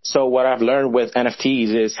 So what I've learned with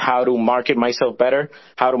NFTs is how to market myself better,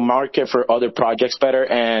 how to market for other projects better,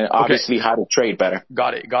 and obviously how to trade better.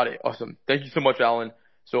 Got it. Awesome. Thank you so much, Alan.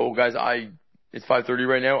 So guys, it's 5:30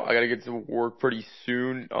 right now. I gotta get to work pretty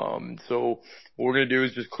soon. So what we're gonna do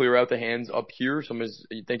is just clear out the hands up here. So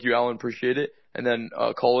thank you, Alan. Appreciate it. And then,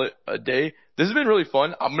 call it a day. This has been really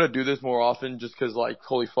fun. I'm gonna do this more often just cause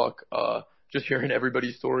holy fuck, just hearing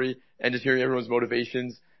everybody's story and just hearing everyone's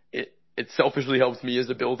motivations. It selfishly helps me as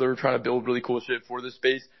a builder trying to build really cool shit for this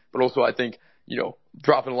space. But also I think,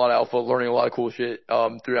 dropping a lot of alpha, learning a lot of cool shit,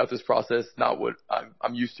 throughout this process, not what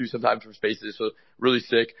I'm used to sometimes from spaces. So really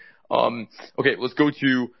sick. Okay, let's go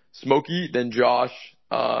to Smokey, then Josh,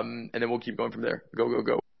 and then we'll keep going from there.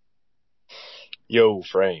 Go. Yo,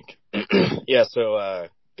 Frank. Yeah, so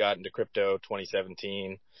got into crypto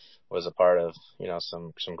 2017, was a part of,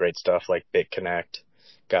 some great stuff like BitConnect.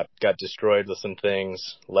 Got destroyed with some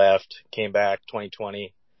things, left, came back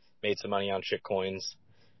 2020, made some money on shitcoins,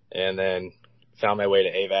 and then found my way to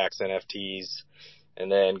AVAX NFTs, and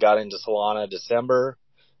then got into Solana December.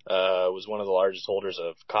 Was one of the largest holders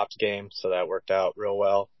of Cops Game, so that worked out real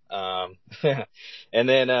well. And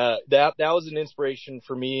then that was an inspiration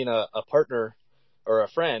for me and a partner or a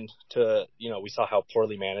friend to, we saw how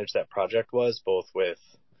poorly managed that project was, both with,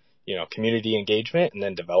 community engagement and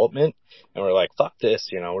then development. And we're like, fuck this,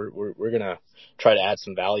 we're going to try to add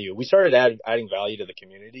some value. We started adding value to the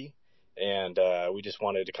community, and we just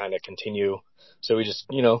wanted to kind of continue. So we just,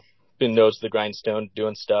 been nose to the grindstone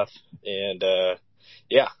doing stuff. And now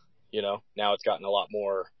it's gotten a lot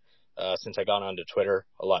more, since I got onto Twitter,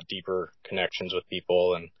 a lot deeper connections with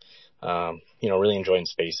people, and, really enjoying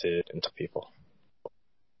spaces and to people.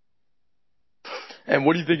 And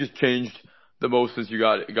what do you think has changed the most since you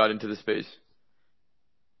got into the space?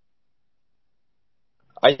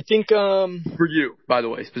 I think for you, by the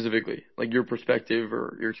way, specifically, like your perspective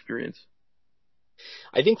or your experience.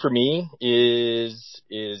 I think for me is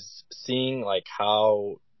seeing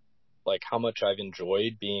how much I've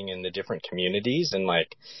enjoyed being in the different communities and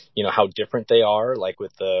how different they are,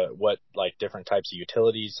 with different types of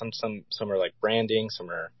utilities. Some are like branding,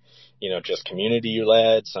 some are, just community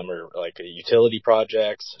led, some are like utility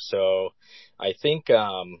projects. So I think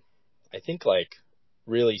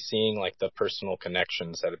really seeing the personal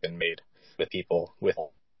connections that have been made with people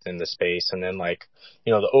within the space. And then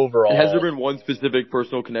the overall. And has there been one specific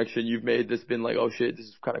personal connection you've made that's been like, oh shit, this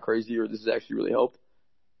is kind of crazy, or this has actually really helped?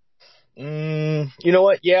 You know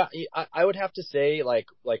what? Yeah, I would have to say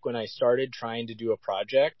when I started trying to do a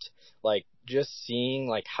project, just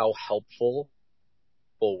seeing how helpful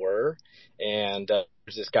people were. And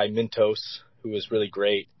there's this guy Mintos who was really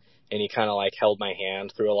great, and he kind of held my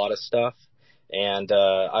hand through a lot of stuff. And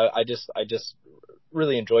I just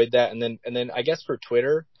really enjoyed that. And then I guess for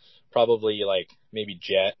Twitter, probably maybe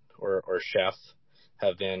Jet or Chef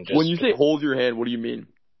have been just. When you say hold your hand, what do you mean?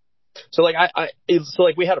 So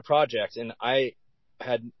we had a project, and I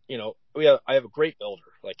had, I have a great builder,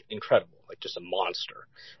 incredible, just a monster,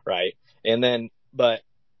 right? And then, but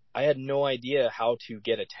I had no idea how to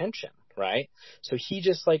get attention, right? So he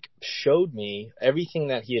just showed me everything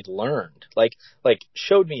that he had learned,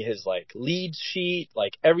 showed me his lead sheet,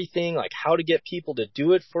 everything, how to get people to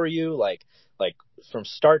do it for you, from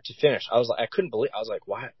start to finish. I couldn't believe, I was like,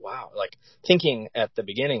 wow. Thinking at the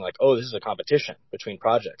beginning, oh, this is a competition between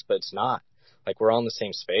projects, but it's not. We're all in the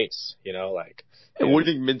same space, And what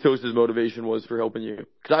do you think Mintos' motivation was for helping you?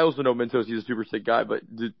 Cause I also know Mintos, he's a super sick guy, but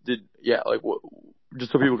what,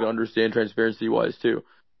 just so people can understand transparency wise too.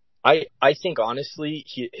 I think honestly,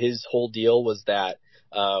 his whole deal was that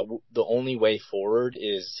the only way forward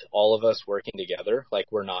is all of us working together.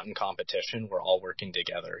 We're not in competition. We're all working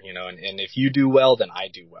together, and if you do well, then I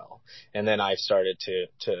do well. And then I've started to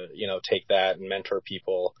take that and mentor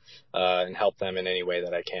people, and help them in any way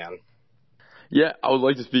that I can. Yeah, I would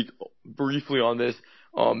like to speak briefly on this.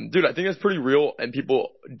 Dude, I think that's pretty real, and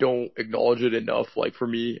people don't acknowledge it enough. For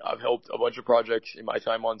me, I've helped a bunch of projects in my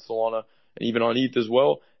time on Solana and even on ETH as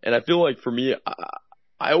well. And I feel for me,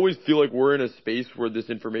 I always feel we're in a space where this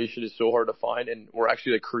information is so hard to find, and we're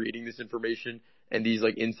actually creating this information and these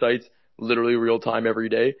insights literally real time every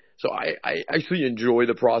day. So I actually enjoy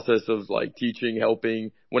the process of teaching,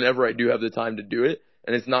 helping whenever I do have the time to do it.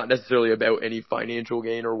 And it's not necessarily about any financial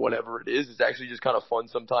gain or whatever it is. It's actually just kind of fun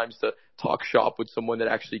sometimes to talk shop with someone that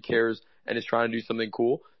actually cares and is trying to do something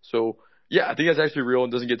cool. So yeah, I think that's actually real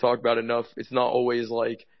and doesn't get talked about enough. It's not always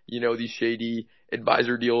like, these shady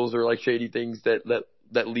advisor deals or like shady things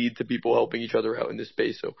that lead to people helping each other out in this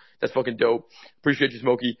space. So that's fucking dope. Appreciate you,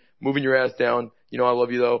 Smokey. Moving your ass down. I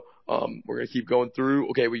love you though. We're going to keep going through.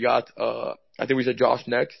 Okay. We got, I think we said Josh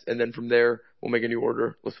next, and then from there we'll make a new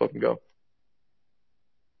order. Let's fucking go.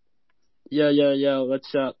 Yo,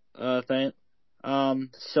 what's up, Frank?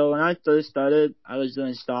 So when I first started, I was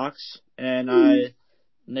doing stocks, and I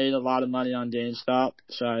made a lot of money on GameStop,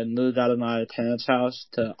 so I moved out of my parents' house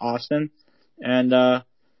to Austin, and,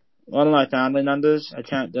 one of my family members, I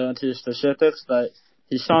can't go into specifics, but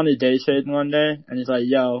he saw me day trading one day, and he's like,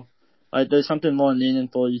 yo, like, there's something more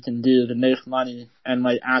meaningful you can do to make money and,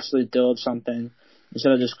 like, actually build something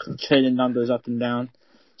instead of just trading numbers up and down.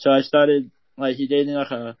 So I started, like, he gave me,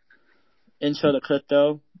 like, a intro to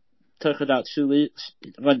crypto. Took about 2 weeks.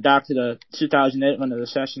 Went back to the 2008 when the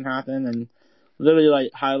recession happened and literally,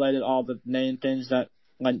 like, highlighted all the main things that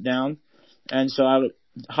went down. And so I would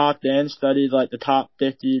hopped in, studied, like, the top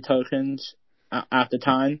 50 tokens at the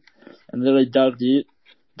time and really dug deep.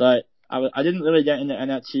 But I didn't really get into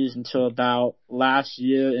NFTs until about last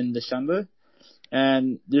year in December.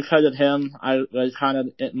 And because of him, I was kind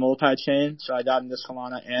of multi-chain, so I got into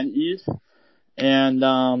Solana and ETH. And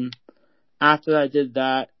after I did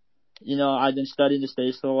that, I've been studying the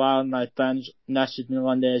space for a while, and my friends messaged me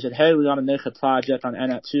one day and said, hey, we want to make a project on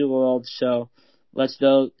NFT World, so let's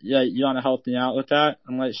go. Yeah, you want to help me out with that?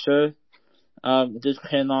 I'm like, sure. Just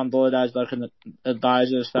came on board as like an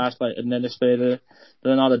advisor slash like administrator,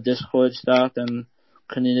 doing all the Discord stuff and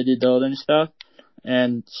community building stuff,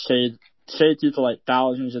 and saved people like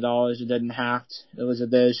thousands of dollars. It didn't hacked. It was a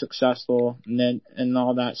very successful and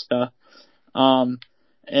all that stuff.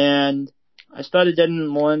 And I started getting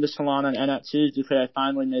more into Solana and NFTs because I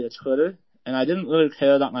finally made a Twitter, and I didn't really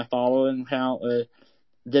care about my following count or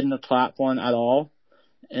didn't the platform at all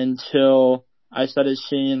until I started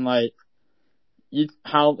seeing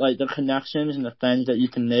how the connections and the things that you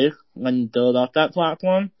can make when you build up that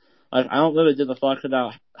platform. Like, I don't really give a fuck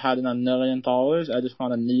about having 1 million followers. I just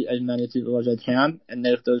want to meet as many people as I can and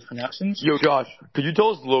make those connections. Yo, Josh, could you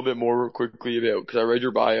tell us a little bit more quickly about, because I read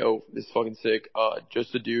your bio, it's fucking sick,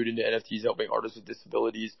 just a dude into NFTs helping artists with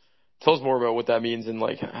disabilities. Tell us more about what that means and,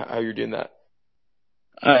 like, how you're doing that.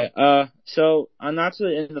 Alright, so I'm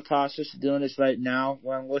actually in the process of doing this right now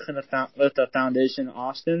where I'm working with the foundation in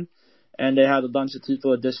Austin, and they have a bunch of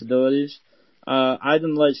people with disabilities. I've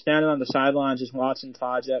been standing on the sidelines just watching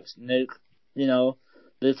projects make,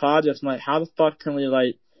 the projects, how the fuck can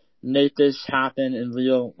we make this happen in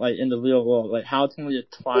in the real world? Like, how can we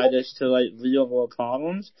apply this to real world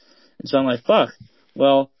problems? And so I'm like, fuck.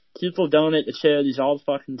 Well, people donate to charities all the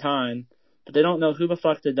fucking time, but they don't know who the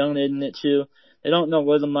fuck they're donating it to. They don't know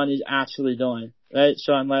where the money's actually going, right?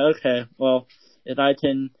 So I'm like, okay, well, if I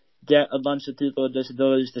can get a bunch of people with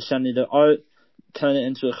disabilities to send me their art, turn it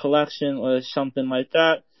into a collection or something like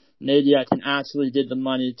that, maybe I can actually give the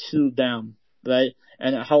money to them, right?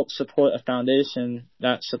 And it helps support a foundation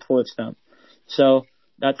that supports them. So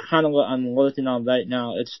that's kind of what I'm working on right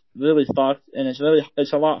now. It's really fucked, and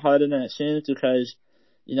it's a lot harder than it seems because,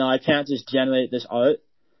 I can't just generate this art,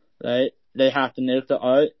 right? They have to make the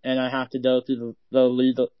art, and I have to go through the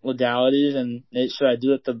legal legalities and make sure I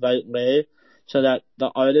do it the right way so that the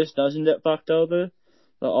artist doesn't get fucked over,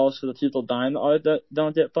 but also the people buying the art that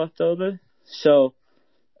don't get fucked over. So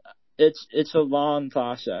it's a long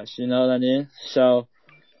process, you know what I mean? So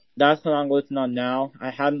that's what I'm working on now.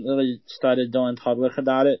 I haven't really started going public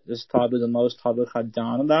about it. This is probably the most public I've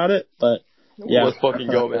done about it, but yeah. Let's fucking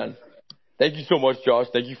go, man. Thank you so much, Josh.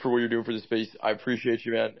 Thank you for what you're doing for the space. I appreciate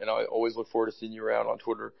you, man, and I always look forward to seeing you around on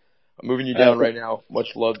Twitter. I'm moving you down right now. Much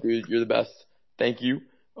love, dude. You're the best. Thank you.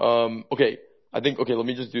 Okay. Let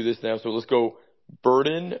me just do this now. So let's go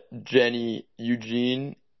Burden, Jenny,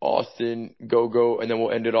 Eugene, Austin, Go, and then we'll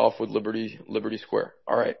end it off with Liberty Square.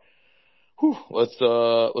 All right. Whew. Let's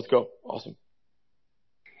go. Awesome.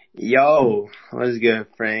 Yo, what's good,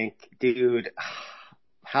 Frank? Dude,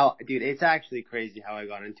 it's actually crazy how I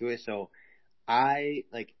got into it. So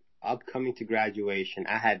upcoming to graduation,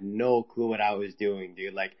 I had no clue what I was doing,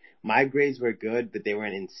 dude. Like, my grades were good, but they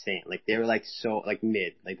weren't insane. Like, they were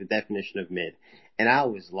mid, like the definition of mid. And I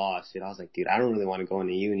was lost, dude. I was like, dude, I don't really want to go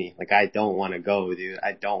into uni. Like, I don't want to go, dude.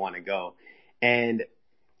 I don't want to go. And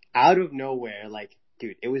out of nowhere,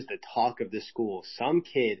 dude, it was the talk of the school. Some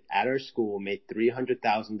kid at our school made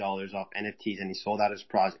 $300,000 off NFTs and he sold out his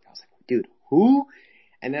project. I was like, dude, who?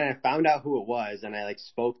 And then I found out who it was and I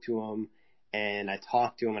spoke to him and I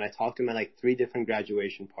talked to him at like 3 different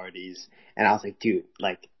graduation parties. And I was like, dude,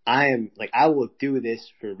 like, I will do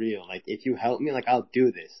this for real. Like, if you help me, like, I'll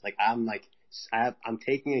do this. Like, I'm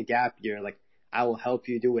taking a gap year. Like, I will help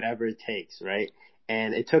you do whatever it takes. Right.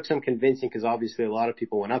 And it took some convincing because obviously a lot of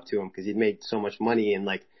people went up to him because he'd made so much money in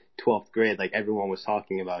like 12th grade. Like, everyone was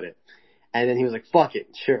talking about it. And then he was like, fuck it,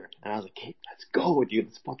 sure. And I was like, hey, let's go, dude.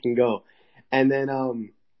 Let's fucking go. And then,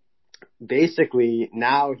 basically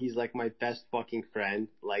now he's like my best fucking friend.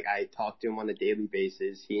 Like, I talk to him on a daily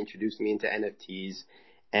basis. He introduced me into NFTs.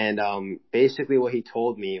 And, basically what he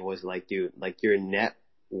told me was like, dude, like, your net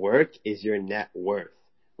worth is your net worth,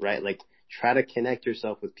 right? Like, try to connect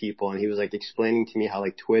yourself with people. And he was like explaining to me how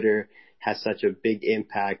like Twitter has such a big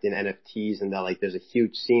impact in NFTs and that like there's a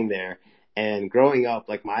huge scene there. And growing up,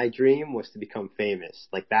 like, my dream was to become famous.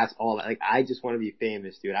 Like, that's all. Like, I just want to be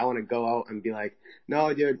famous, dude. I want to go out and be like,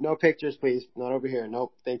 no, dude, no pictures, please. Not over here.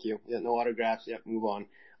 Nope. Thank you. Yeah, no autographs. Yep. Move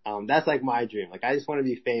on. That's like my dream. Like, I just want to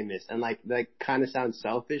be famous. And like, that kind of sounds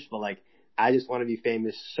selfish, but like, I just want to be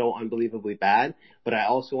famous so unbelievably bad. But I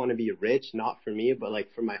also want to be rich, not for me, but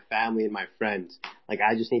like for my family and my friends. Like,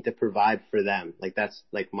 I just need to provide for them. Like, that's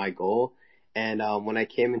like my goal. And when I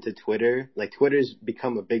came into Twitter, like, Twitter's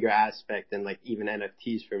become a bigger aspect than like even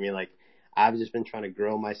NFTs for me. Like, I've just been trying to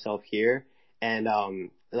grow myself here. And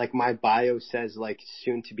like, my bio says like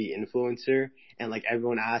soon to be influencer. And like,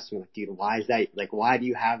 everyone asks me like, dude, why is that? Like, why do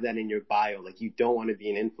you have that in your bio? Like, you don't want to be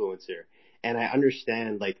an influencer. And I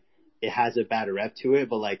understand like it has a bad rep to it,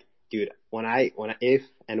 but like, dude, when I become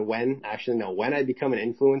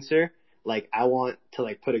an influencer, like, I want to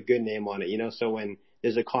like put a good name on it, you know? So when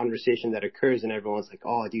there's a conversation that occurs and everyone's like,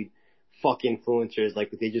 oh, dude, fuck influencers. Like,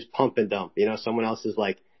 they just pump and dump, you know? Someone else is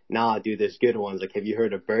like, nah, dude, there's good ones. Like, have you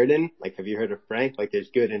heard of Burden? Like, have you heard of Frank? Like, there's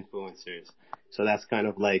good influencers. So that's kind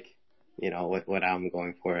of like, you know, what I'm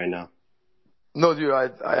going for right now. No, dude,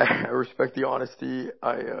 I respect the honesty.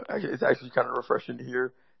 It's actually kind of refreshing to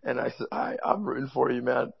hear. And I'm rooting for you,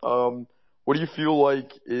 man. What do you feel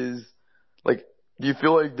like is, like, do you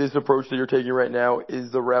feel like this approach that you're taking right now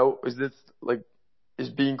is the route? Is this like, is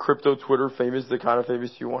being crypto Twitter famous the kind of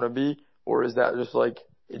famous you want to be? Or is that just like,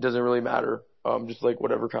 it doesn't really matter? Just like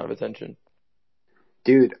whatever kind of attention.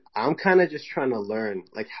 Dude, I'm kind of just trying to learn,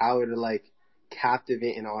 like, how to like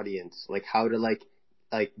captivate an audience, like how to like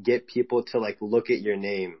get people to like look at your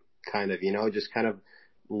name, kind of, you know, just kind of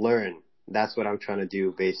learn. That's what I'm trying to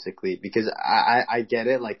do basically, because I get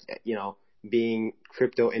it. Like, you know, being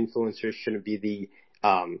crypto influencers shouldn't be the,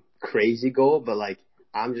 crazy goal, but like,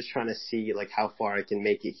 I'm just trying to see like how far I can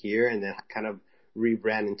make it here and then kind of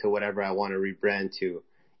rebrand into whatever I want to rebrand to,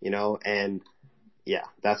 you know, and yeah,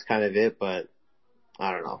 that's kind of it. But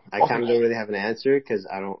I don't know. I kind of don't really have an answer because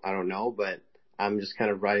I don't know, but I'm just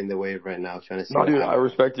kind of riding the wave right now, trying to see No, what dude, happens. I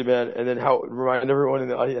respect you, man. And then remind everyone in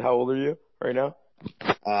the audience, how old are you right now?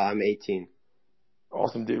 I'm 18.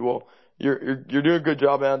 Awesome, dude. Well, you're doing a good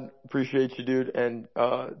job, man. Appreciate you, dude. And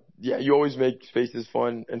yeah, you always make spaces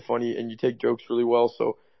fun and funny, and you take jokes really well.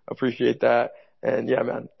 So appreciate that. And yeah,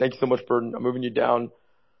 man, thank you so much for moving you down.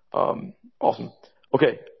 Awesome.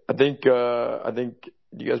 Okay, I think.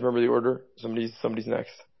 Do you guys remember the order? Somebody's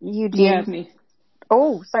next. You did. Yeah, me.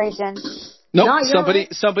 Oh, sorry, Jen. Nope. No, you're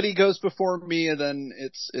right. Somebody goes before me, and then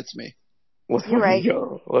it's me. Let's You're right.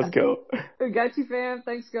 go. Let's go. Got you, fam.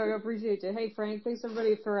 Thanks, Gogo. Appreciate you. Hey, Frank. Thanks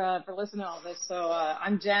everybody for listening to all this. So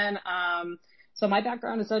I'm Jen. So my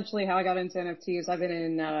background, essentially, how I got into NFTs.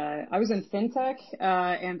 I was in fintech,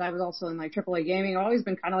 and I was also in like AAA gaming. I've always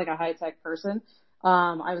been kind of like a high tech person.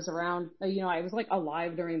 I was around, I was like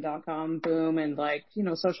alive during .com boom and like,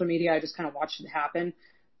 social media. I just kind of watched it happen.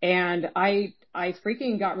 And I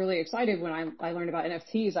freaking got really excited when I learned about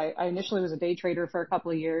NFTs. I initially was a day trader for a couple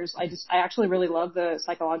of years. I actually really love the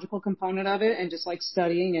psychological component of it and just like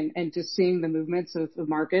studying and just seeing the movements of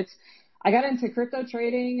markets. I got into crypto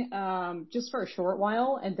trading, just for a short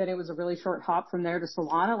while. And then it was a really short hop from there to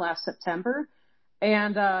Solana last September.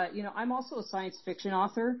 And, I'm also a science fiction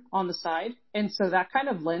author on the side. And so that kind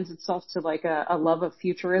of lends itself to like a love of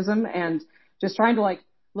futurism and just trying to like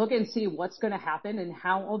look and see what's going to happen and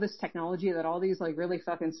how all this technology that all these like really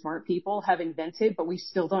fucking smart people have invented, but we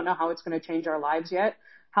still don't know how it's going to change our lives yet.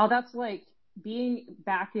 How that's like being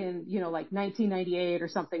back in, like 1998 or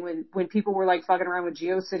something when people were like fucking around with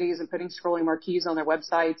GeoCities and putting scrolling marquees on their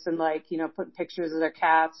websites and like, putting pictures of their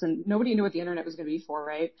cats and nobody knew what the internet was going to be for,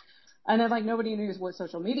 right? And then like nobody knew what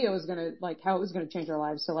social media was going to, like how it was going to change our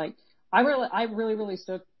lives. So like I really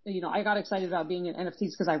stood, I got excited about being in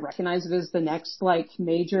NFTs because I recognize it as the next like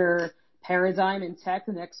major paradigm in tech,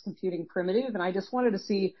 the next computing primitive. And I just wanted to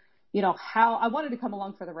see, how I wanted to come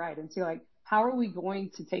along for the ride and see like how are we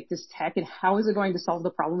going to take this tech and how is it going to solve the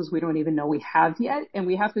problems we don't even know we have yet? And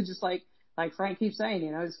we have to just like Frank keeps saying,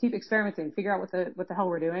 you know, just keep experimenting, figure out what the hell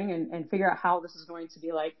we're doing and figure out how this is going to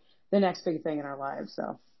be like the next big thing in our lives.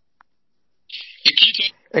 So.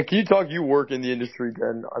 And can you talk, you work in the industry,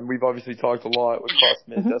 Jen, and we've obviously talked a lot with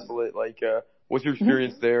CrossFit, Desolate, like, what's your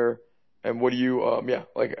experience there? And what do you,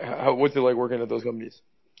 what's it like working at those companies?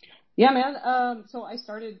 Yeah, man. So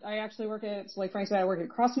I actually work at, so like Frank said, I work at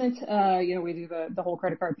CrossMint. You know, we do the whole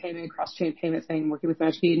credit card payment, cross-chain payment thing, working with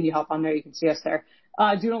Magic Eden. You hop on there, you can see us there.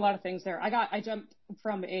 Doing a lot of things there. I jumped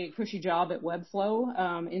from a cushy job at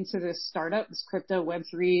Webflow, into this startup, this crypto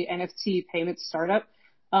Web3 NFT payment startup.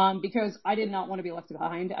 Because I did not want to be left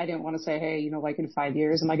behind. I didn't want to say, hey, you know, like in 5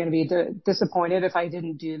 years, am I going to be disappointed if I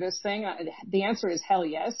didn't do this thing? The answer is hell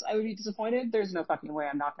yes, I would be disappointed. There's no fucking way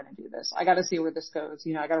I'm not going to do this. I got to see where this goes.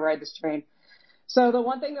 You know, I got to ride this train. So the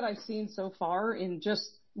one thing that I've seen so far in just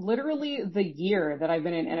literally the year that I've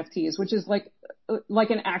been in NFTs, which is like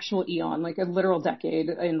an actual eon, like a literal decade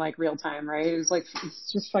in like real time, right?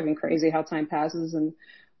 It's just fucking crazy how time passes. And,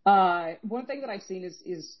 one thing that I've seen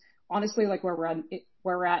is honestly, like where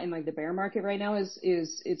we're at in like the bear market right now is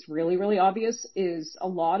it's really, really obvious is a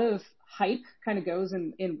lot of hype kind of goes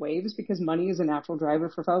in waves because money is a natural driver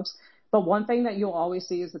for folks. But one thing that you'll always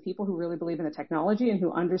see is the people who really believe in the technology and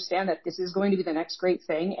who understand that this is going to be the next great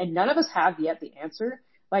thing. And none of us have yet the answer.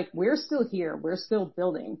 Like we're still here. We're still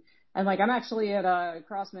building. And like, I'm actually at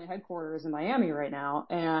CrossMint headquarters in Miami right now.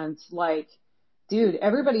 And like, dude,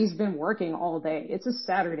 everybody's been working all day. It's a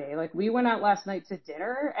Saturday. Like we went out last night to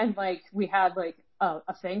dinner and like we had like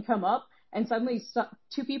a thing come up and suddenly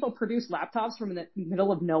two people produced laptops from the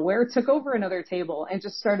middle of nowhere, took over another table and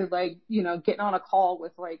just started like, you know, getting on a call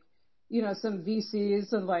with like, you know, some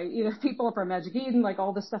VCs and like, you know, people from Magic Eden, like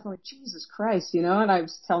all this stuff. I'm like, Jesus Christ, you know, and I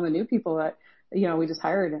was telling the new people that, you know, we just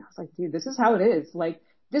hired and I was like, dude, this is how it is. Like,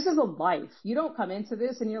 this is a life. You don't come into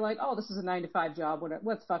this and you're like, oh, this is a 9-to-5 job.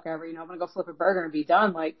 What the fuck ever, you know, I'm going to go flip a burger and be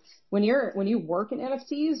done. Like when you work in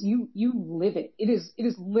NFTs, you live it. It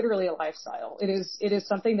is literally a lifestyle. It is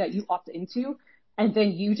something that you opt into and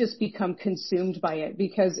then you just become consumed by it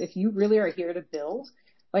because if you really are here to build,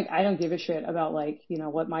 like I don't give a shit about like, you know,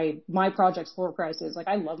 what my project's floor price is. Like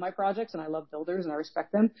I love my projects and I love builders and I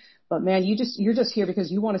respect them. But man, you're just here because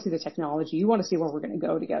you want to see the technology. You want to see where we're going to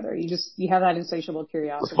go together. You have that insatiable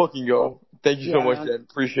curiosity. Let's fucking go. Thank you so much, man. Jen.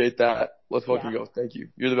 Appreciate that. Let's fucking go. Thank you.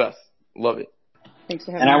 You're the best. Love it. Thanks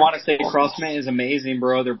for having me. And I want to say CrossMint is amazing,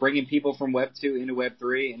 bro. They're bringing people from Web 2 into Web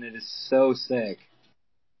 3 and it is so sick.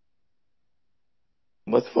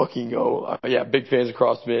 Let's fucking go. Yeah, big fans of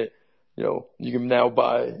CrossFit. You know, you can now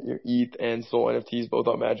buy your ETH and Sol NFTs both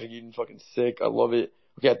on Magic Eden. Fucking sick. I love it.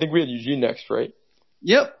 Okay, I think we had Eugene next, right?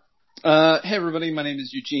 Yep. Hey everybody, my name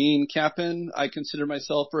is Eugene Kappen. I consider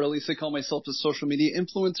myself, or at least I call myself, a social media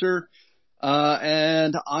influencer.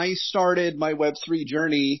 And I started my Web3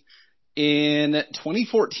 journey in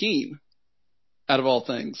 2014, out of all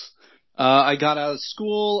things. I got out of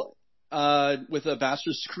school with a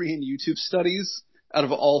bachelor's degree in YouTube studies, out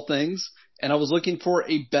of all things. And I was looking for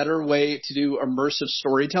a better way to do immersive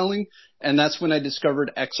storytelling. And that's when I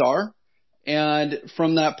discovered XR. And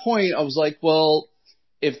from that point, I was like, well,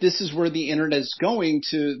 if this is where the internet is going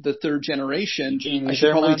to the third generation, I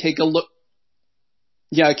should probably take a look.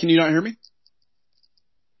 Yeah, can you not hear me?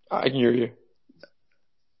 I can hear you.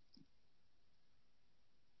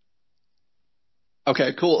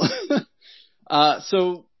 Okay, cool.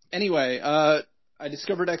 So anyway, I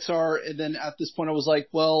discovered XR, and then at this point I was like,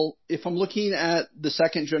 well, if I'm looking at the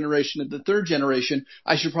second generation and the third generation,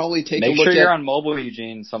 I should probably take a look at... Make sure you're on mobile,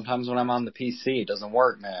 Eugene. Sometimes when I'm on the PC, it doesn't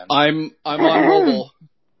work, man. I'm on mobile.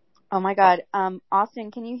 Oh my God.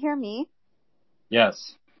 Austin, can you hear me?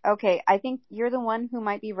 Yes. Okay, I think you're the one who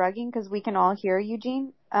might be rugging because we can all hear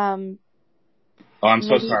Eugene. Oh, I'm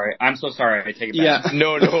so sorry. I'm so sorry. I take it back. Yeah.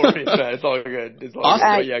 No worries, man. It's all good. It's all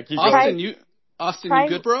good. Yeah, keep going. Austin, you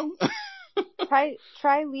good, bro?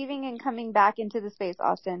 Try leaving and coming back into the space,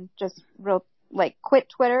 Austin. Just quit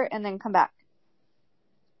Twitter and then come back.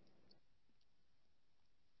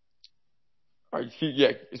 All right,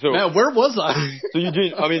 yeah. So man, where was I? So you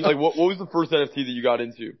did. I mean, like, what was the first NFT that you got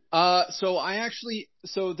into?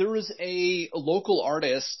 So there was a local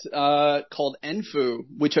artist called Enfu,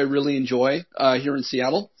 which I really enjoy here in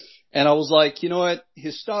Seattle, and I was like, you know what,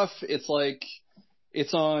 his stuff, it's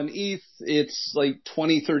on ETH, it's like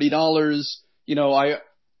 $20-$30. You know, I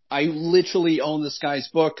literally own this guy's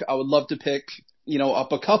book. I would love to pick, you know,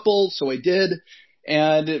 up a couple, so I did,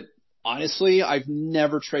 and honestly, I've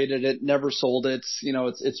never traded it, never sold it. You know,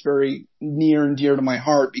 it's very near and dear to my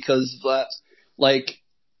heart because that, like,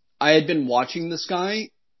 I had been watching this guy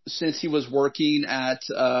since he was working at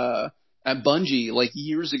Bungie like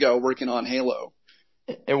years ago, working on Halo.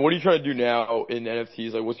 And what are you trying to do now in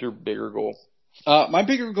NFTs? Like, what's your bigger goal? My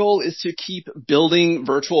bigger goal is to keep building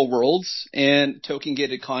virtual worlds, and token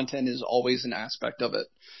gated content is always an aspect of it.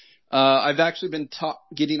 I've actually been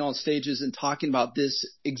getting on stages and talking about this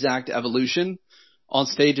exact evolution on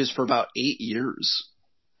stages for about 8 years.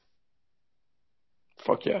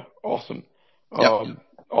 Fuck yeah. Awesome. Yep.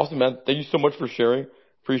 Awesome, man. Thank you so much for sharing.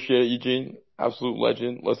 Appreciate it, Eugene. Absolute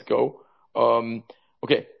legend. Let's go.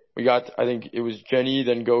 Okay. We got, I think it was Jenny,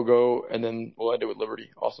 then Gogo, and then we'll end it with Liberty.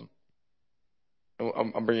 Awesome.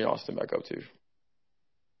 I'm bringing Austin back up too.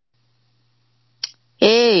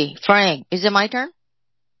 Hey, Frank, is it my turn?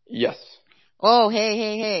 Yes. Oh,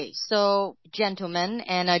 hey. So, gentlemen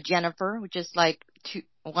and Jennifer, which is like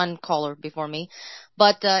one caller before me.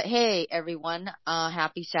 But, hey, everyone,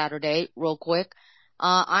 happy Saturday, real quick.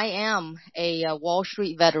 I am a Wall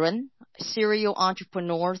Street veteran, serial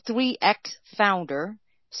entrepreneur, 3X founder,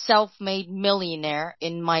 self-made millionaire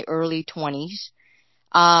in my early 20s.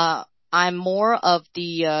 I'm more of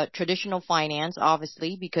the traditional finance,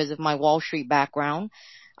 obviously, because of my Wall Street background.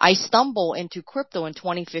 I stumbled into crypto in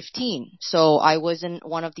 2015, so I wasn't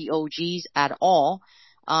one of the OGs at all.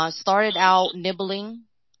 Started out nibbling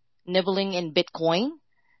in Bitcoin,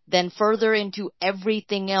 then further into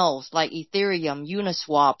everything else like Ethereum,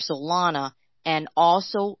 Uniswap, Solana, and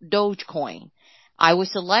also Dogecoin. I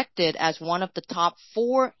was selected as one of the top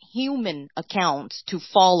 4 human accounts to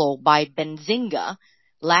follow by Benzinga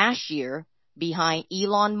last year, behind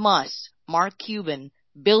Elon Musk, Mark Cuban,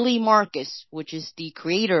 Billy Marcus, which is the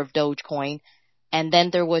creator of Dogecoin, and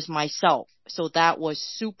then there was myself. So that was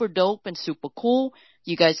super dope and super cool.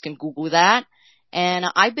 You guys can Google that. And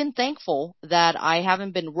I've been thankful that I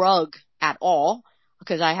haven't been rugged at all,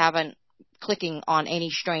 because I haven't clicking on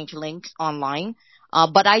any strange links online.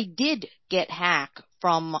 But I did get hacked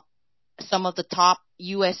from some of the top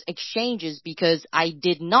U.S. exchanges because I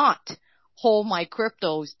did not hold my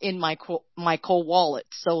cryptos in my cold wallet.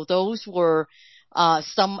 So those were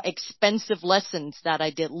some expensive lessons that I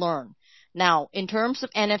did learn. Now, in terms of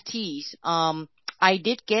NFTs, I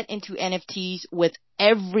did get into NFTs with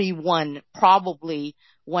everyone probably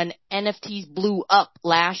when NFTs blew up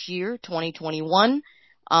last year, 2021.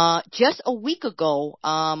 Just a week ago,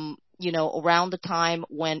 around the time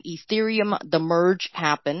when Ethereum, the merge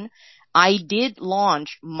happened, I did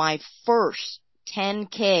launch my first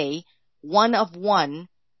 10K one-of-one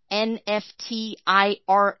NFT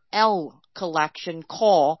IRL collection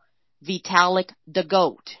called Vitalik the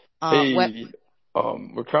Goat.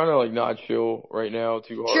 We're trying to like not chill right now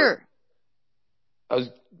too hard. Sure.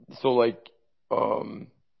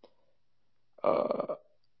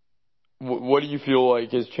 What do you feel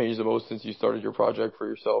like has changed the most since you started your project for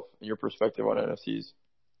yourself and your perspective on NFTs?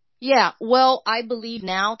 Yeah, well, I believe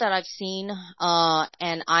now that I've seen,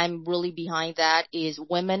 and I'm really behind that, is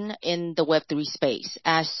women in the Web3 space.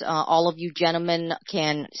 As all of you gentlemen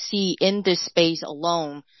can see in this space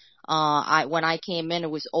alone, when I came in,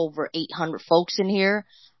 it was over 800 folks in here.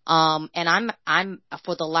 And I'm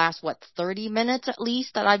for the last 30 minutes at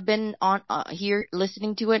least that I've been on here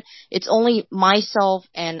listening to it. It's only myself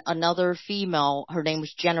and another female. Her name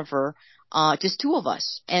was Jennifer. Just 2 of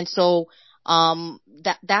us, and so.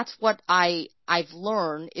 That's what I've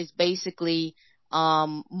learned is basically,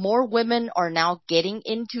 more women are now getting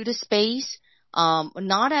into the space. Most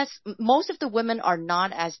of the women are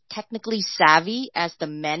not as technically savvy as the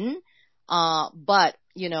men. But,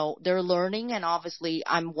 they're learning, and obviously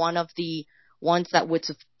I'm one of the ones that would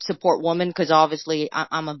support women because obviously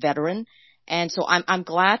I'm a veteran. And so I'm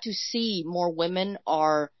glad to see more women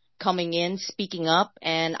are coming in, speaking up,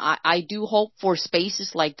 and I do hope for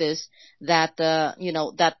spaces like this that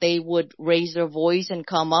that they would raise their voice and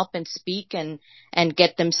come up and speak and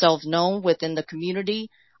get themselves known within the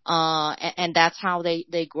community, and that's how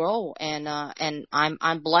they grow, and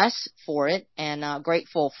I'm blessed for it, and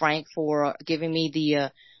grateful, Frank, for giving me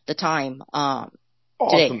the time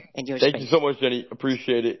Awesome. Today in your Thank space. you so much, Jenny.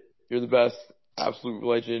 Appreciate it. You're the best. Absolute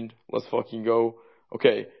legend. Let's fucking go.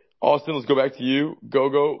 Okay. Austin, let's go back to you.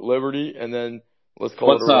 Go, Liberty, and then let's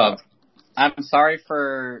call it a wrap. What's up? I'm sorry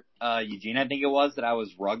for Eugene, I think it was, that I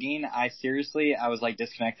was rugging. I was like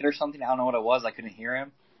disconnected or something. I don't know what it was. I couldn't hear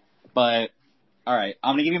him. But, alright,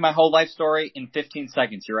 I'm going to give you my whole life story in 15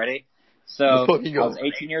 seconds. You ready? So, I was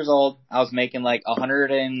 18 years old. I was making like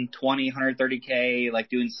 120, 130K, like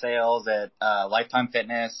doing sales at Lifetime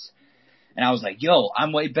Fitness. And I was like, yo,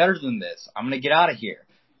 I'm way better than this. I'm going to get out of here.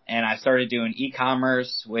 And I started doing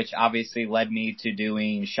e-commerce, which obviously led me to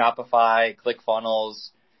doing Shopify, ClickFunnels,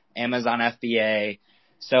 Amazon FBA.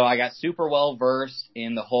 So I got super well versed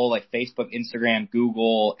in the whole like Facebook, Instagram,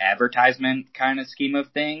 Google advertisement kind of scheme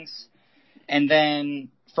of things. And then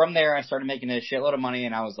from there, I started making a shitload of money,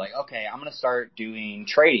 and I was like, okay, I'm going to start doing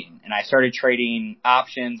trading. And I started trading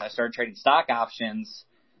options. I started trading stock options.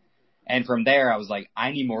 And from there, I was like,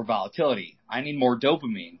 I need more volatility. I need more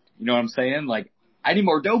dopamine. You know what I'm saying? Like, I need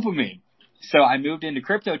more dopamine. So I moved into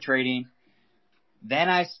crypto trading. Then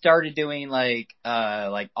I started doing like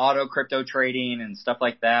auto crypto trading and stuff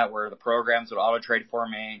like that, where the programs would auto trade for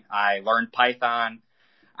me. I learned Python.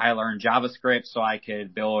 I learned JavaScript so I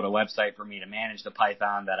could build a website for me to manage the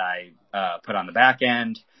Python that I put on the back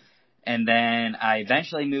end. And then I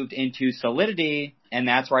eventually moved into Solidity, and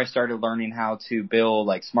that's where I started learning how to build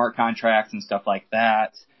like smart contracts and stuff like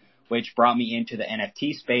that, which brought me into the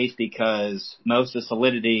NFT space because most of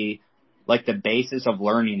Solidity, like the basis of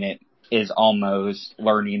learning it is almost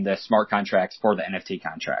learning the smart contracts for the NFT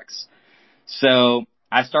contracts. So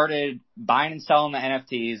I started buying and selling the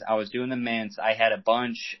NFTs. I was doing the mints. I had a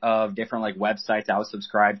bunch of different like websites I was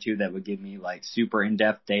subscribed to that would give me like super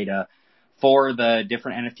in-depth data for the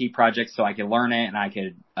different NFT projects so I could learn it and I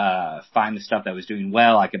could find the stuff that was doing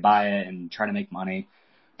well. I could buy it and try to make money,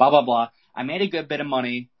 blah, blah, blah. I made a good bit of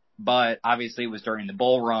money, but obviously it was during the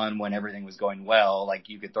bull run when everything was going well. Like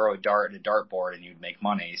you could throw a dart at a dartboard and you'd make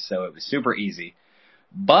money. So it was super easy.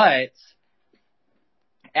 But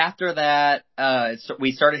after that, so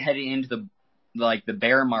we started heading into the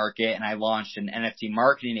bear market, and I launched an NFT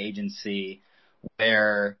marketing agency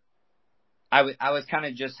where I was kind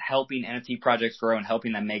of just helping NFT projects grow and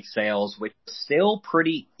helping them make sales, which was still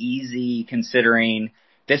pretty easy considering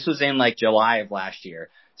this was in like July of last year.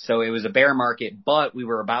 So it was a bear market, but we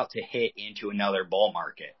were about to hit into another bull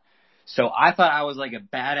market. So I thought I was like a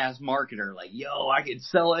badass marketer, like, yo, I can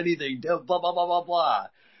sell anything, blah, blah, blah, blah, blah.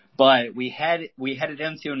 But we headed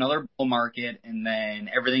into another bull market, and then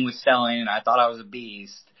everything was selling, and I thought I was a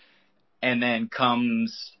beast. And then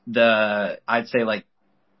comes I'd say like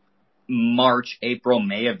March, April,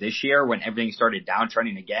 May of this year when everything started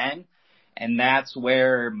downtrending again. And that's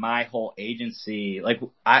where my whole agency, like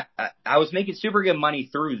I was making super good money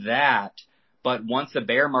through that. But once the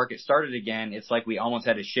bear market started again, it's like we almost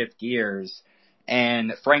had to shift gears.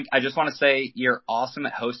 And Frank, I just want to say you're awesome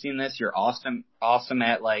at hosting this. You're awesome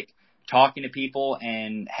at like talking to people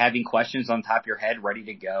and having questions on top of your head ready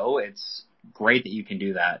to go. It's great that you can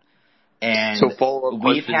do that. And So follow up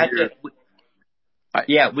question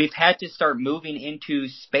here. We've had to start moving into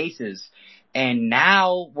spaces, and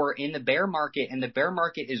now we're in the bear market, and the bear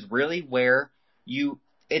market is really where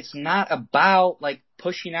it's not about like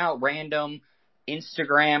pushing out random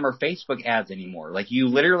Instagram or Facebook ads anymore. Like you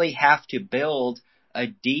literally have to build a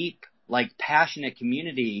deep, like passionate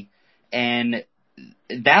community, and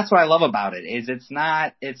that's what I love about it is it's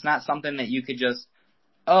not something that you could just,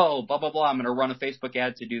 oh, blah, blah, blah, I'm going to run a Facebook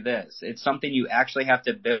ad to do this. It's something you actually have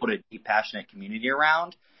to build a deep, passionate community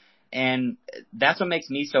around. And that's what makes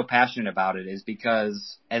me so passionate about it is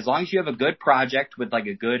because as long as you have a good project with like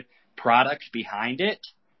a good product behind it,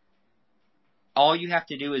 all you have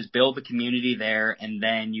to do is build the community there and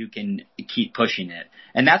then you can keep pushing it.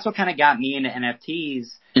 And that's what kind of got me into NFTs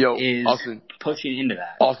is Austin, pushing into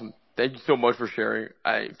that. Awesome. Thank you so much for sharing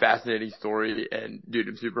a fascinating story. And dude,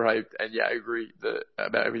 I'm super hyped. And yeah, I agree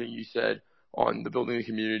about everything you said on the building the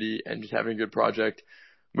community and just having a good project.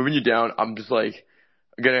 Moving you down, I'm just like,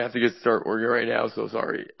 I'm going to have to start working right now. So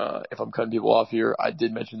sorry, if I'm cutting people off here. I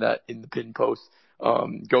did mention that in the pinned post.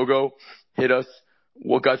 Go, hit us.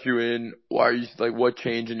 What got you in? Why are you like, what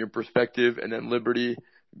changed in your perspective? And then Liberty,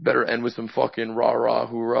 better end with some fucking rah,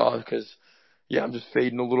 hoorah. Cause yeah, I'm just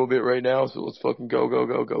fading a little bit right now. So let's fucking go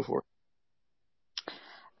for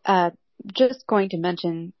it. Just going to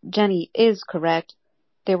mention, Jenny is correct.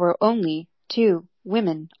 There were only 2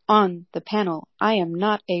 women on the panel. I am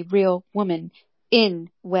not a real woman in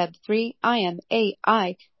Web3. I am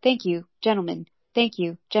AI. Thank you, gentlemen. Thank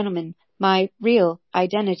you, gentlemen. My real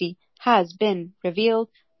identity has been revealed.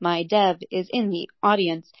 My dev is in the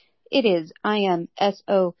audience. It is I am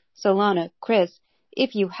S.O. Solana Chris.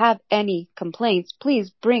 If you have any complaints,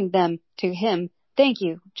 please bring them to him. Thank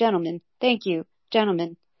you, gentlemen. Thank you,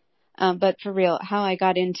 gentlemen. But for real, how I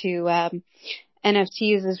got into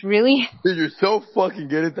NFTs is really... Dude, you're so fucking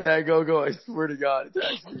good at that, Go. I swear to God. It's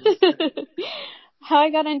actually... How I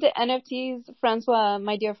got into NFTs, Francois,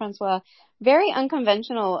 my dear Francois, very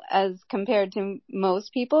unconventional as compared to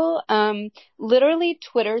most people. Literally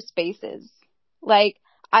Twitter Spaces. Like,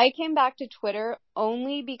 I came back to Twitter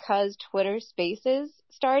only because Twitter Spaces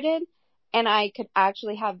started and I could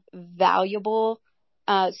actually have valuable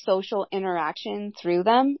social interaction through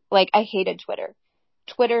them. Like, I hated Twitter.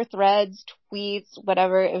 Twitter threads, tweets,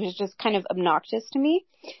 whatever. It was just kind of obnoxious to me.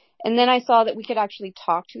 And then I saw that we could actually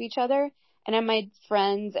talk to each other, and I made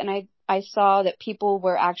friends, and I saw that people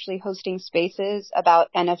were actually hosting spaces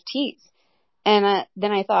about NFTs. And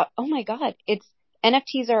then I thought, oh my God,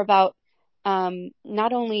 NFTs are about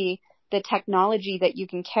not only the technology that you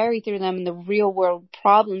can carry through them and the real world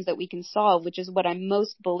problems that we can solve, which is what I'm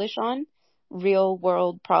most bullish on, real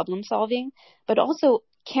world problem solving, but also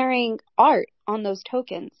carrying art on those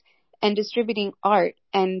tokens and distributing art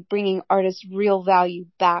and bringing artists real value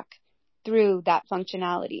back through that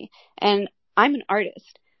functionality. And I'm an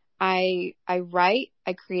artist. I write,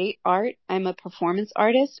 I create art. I'm a performance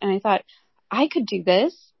artist. And I thought, I could do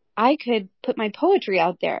this. I could put my poetry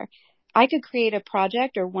out there. I could create a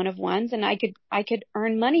project or one of ones, and I could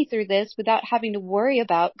earn money through this without having to worry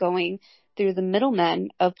about going through the middlemen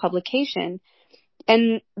of publication.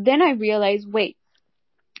 And then I realized, wait,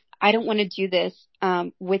 I don't want to do this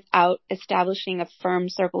without establishing a firm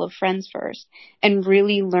circle of friends first and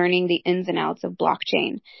really learning the ins and outs of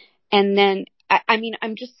blockchain. And then, I mean,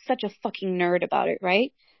 I'm just such a fucking nerd about it,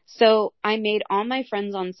 right? So I made all my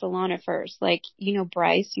friends on Solana first, like,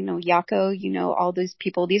 Bryce, Yako, all these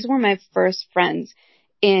people. These were my first friends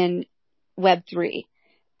in Web3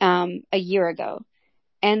 a year ago.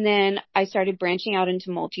 And then I started branching out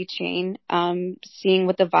into multi-chain, seeing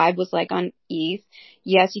what the vibe was like on ETH.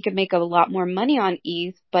 Yes, you could make a lot more money on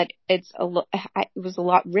ETH, but it was a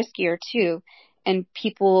lot riskier too. And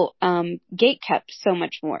people gate kept so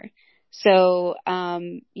much more. So,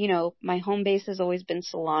 my home base has always been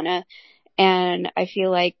Solana. And I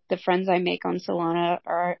feel like the friends I make on Solana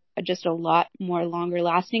are just a lot more longer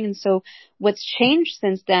lasting. And so what's changed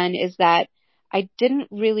since then is that I didn't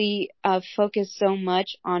really focus so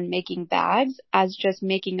much on making bags as just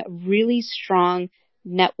making a really strong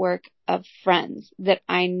network of friends that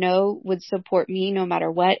I know would support me no matter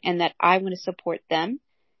what, and that I want to support them,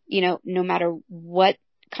 no matter what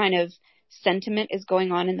kind of sentiment is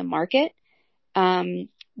going on in the market,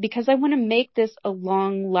 because I want to make this a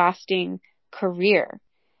long-lasting career.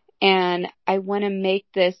 And I want to make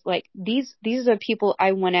this like these are people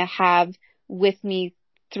I want to have with me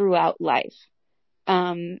throughout life.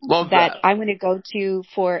 That I want to go to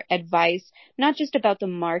for advice, not just about the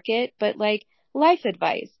market, but like life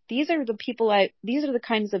advice. These are the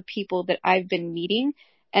kinds of people that I've been meeting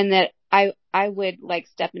and that I would like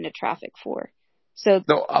step into traffic for. So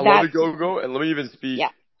no, I love it, Go, and let me even speak,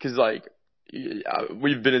 because like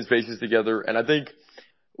we've been in spaces together, and I think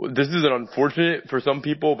this is an unfortunate for some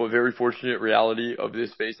people, but very fortunate reality of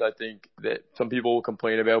this space. I think that some people will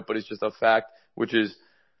complain about, but it's just a fact, which is,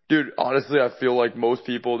 dude, honestly, I feel like most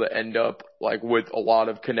people that end up like with a lot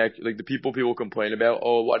of like the people complain about,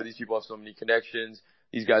 oh, why do these people have so many connections?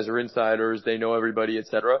 These guys are insiders, they know everybody,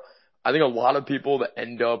 etc. I think a lot of people that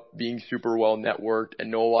end up being super well networked and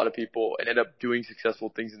know a lot of people and end up doing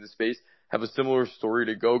successful things in the space have a similar story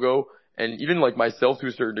to Gogo, and even like myself to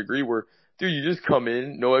a certain degree, where, dude, you just come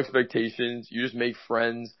in, no expectations, you just make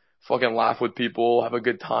friends, fucking laugh with people, have a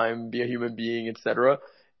good time, be a human being, etc.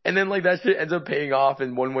 And then like that shit ends up paying off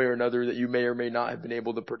in one way or another that you may or may not have been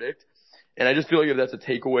able to predict. And I just feel like if that's a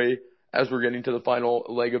takeaway as we're getting to the final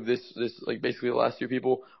leg of this like basically the last two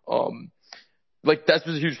people, like that's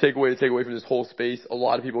just a huge takeaway to take away from this whole space. A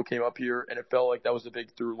lot of people came up here and it felt like that was a big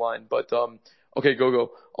through line. But okay,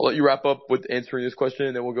 Go. I'll let you wrap up with answering this question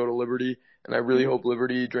and then we'll go to Liberty. And I really hope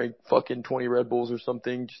Liberty drank fucking 20 Red Bulls or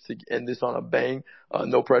something just to end this on a bang.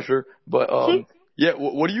 No pressure. But yeah,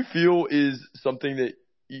 what do you feel is something that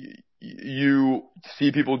you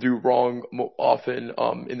see people do wrong often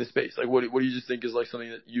in the space? Like what do you just think is like something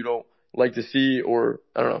that you don't like to see, or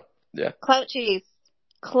I don't know. Yeah. Clout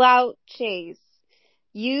chase.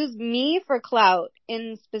 Use me for clout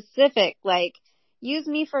in specific, like use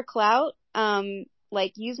me for clout,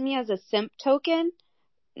 like use me as a simp token.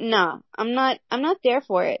 Nah, I'm not there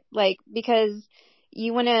for it. Like, because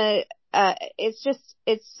you want to, it's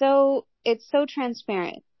so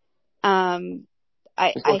transparent. I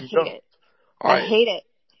hate it. All right. I hate it.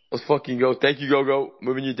 Let's fucking go. Thank you, Go.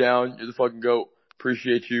 Moving you down. You're the fucking GOAT.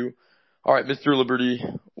 Appreciate you. All right, Mr. Liberty,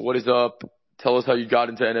 what is up? Tell us how you got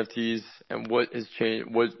into NFTs and what has changed.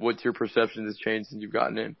 What's your perception has changed since you've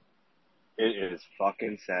gotten in? It is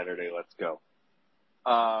fucking Saturday. Let's go.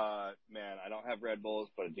 Man, I don't have Red Bulls,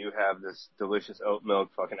 but I do have this delicious oat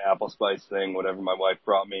milk fucking apple spice thing, whatever my wife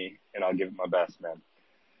brought me, and I'll give it my best, man.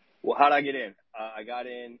 Well, how'd I get in? I got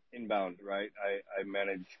in inbound, right? I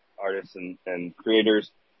manage artists and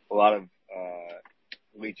creators. A lot of,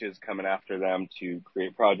 leeches coming after them to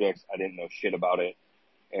create projects. I didn't know shit about it,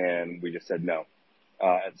 and we just said no.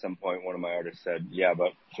 At some point, one of my artists said, yeah,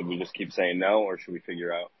 but should we just keep saying no, or should we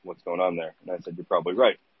figure out what's going on there? And I said, you're probably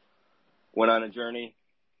right. Went on a journey.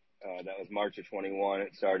 That was March of 21.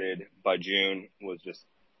 It started by June, was just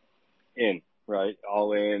in, right?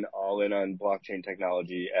 All in on blockchain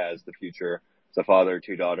technology as the future. It's a father,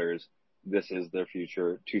 2 daughters. This is their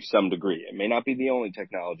future to some degree. It may not be the only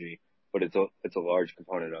technology, but it's a large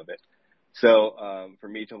component of it. So, for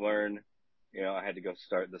me to learn, I had to go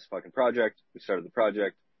start this fucking project. We started the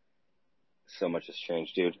project. So much has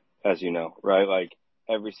changed, dude, as you know, right? Like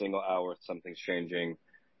every single hour, something's changing.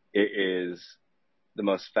 It is the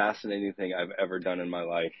most fascinating thing I've ever done in my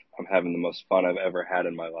life. I'm having the most fun I've ever had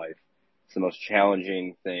in my life. It's the most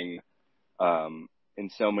challenging thing, in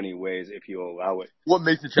so many ways, if you allow it. What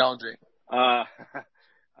makes it challenging?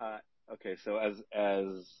 Okay, so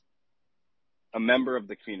as a member of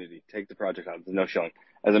the community, take the project out. There's no shilling.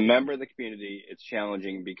 As a member of the community, it's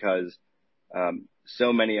challenging because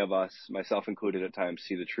so many of us, myself included at times,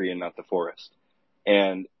 see the tree and not the forest.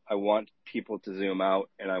 And I want people to zoom out,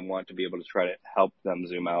 and I want to be able to try to help them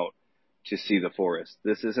zoom out to see the forest.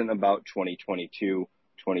 This isn't about 2022,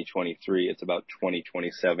 2023. It's about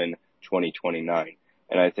 2027, 2029.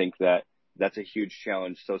 And I think that that's a huge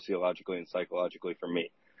challenge sociologically and psychologically for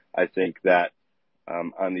me. I think that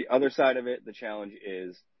on the other side of it, the challenge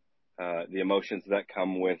is the emotions that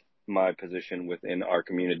come with my position within our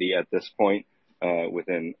community at this point,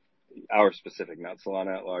 within our specific, not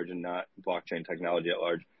Solana at large and not blockchain technology at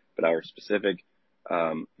large, but our specific,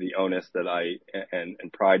 the onus that and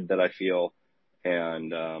pride that I feel.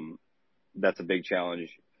 And that's a big challenge,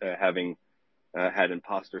 having had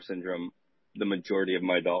imposter syndrome the majority of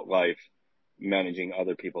my adult life, managing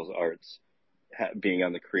other people's arts, being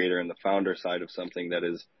on the creator and the founder side of something that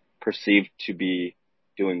is perceived to be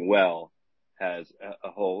doing well, has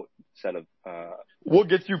a whole set of What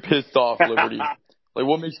gets you pissed off, Liberty? Like,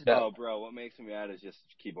 what makes you mad? Oh, bro, what makes me mad is just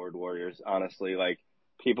keyboard warriors, honestly. Like,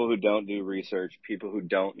 people who don't do research, people who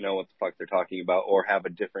don't know what the fuck they're talking about, or have a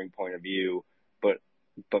different point of view, but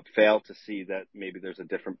fail to see that maybe there's a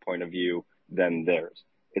different point of view than theirs.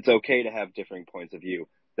 It's okay to have differing points of view.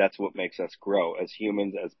 That's what makes us grow as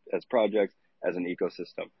humans, as projects, as an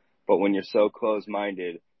ecosystem. But when you're so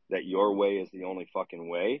close-minded that your way is the only fucking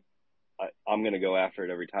way, I'm going to go after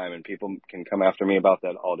it every time, and people can come after me about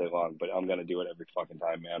that all day long, but I'm going to do it every fucking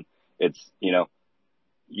time, man. It's,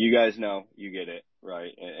 you guys know, you get it,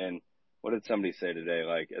 right? And what did somebody say today?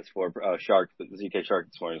 Like, it's for Shark, the ZK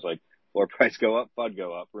Shark this morning is like, floor price go up, FUD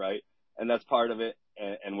go up, right? And that's part of it,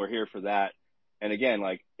 and we're here for that. And again,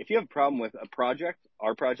 like, if you have a problem with a project,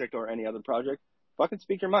 our project or any other project, fucking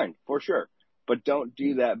speak your mind, for sure. But don't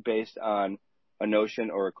do that based on a notion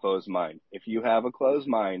or a closed mind. If you have a closed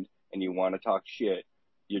mind and you want to talk shit,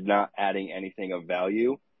 you're not adding anything of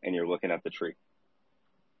value, and you're looking at the tree.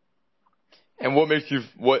 And what makes you,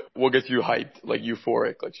 what gets you hyped, like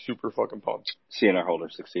euphoric, like super fucking pumped? Seeing our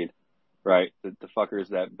holders succeed, right? The fuckers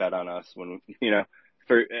that bet on us when,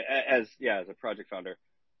 as a project founder,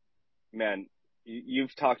 man,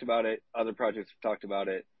 you've talked about it. Other projects have talked about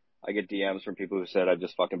it. I get DMs from people who said, I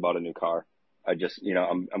just fucking bought a new car. I just,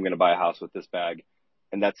 I'm going to buy a house with this bag.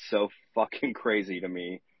 And that's so fucking crazy to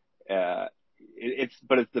me. But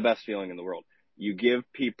it's the best feeling in the world. You give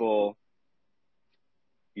people,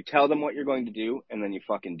 you tell them what you're going to do, and then you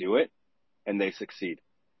fucking do it, and they succeed.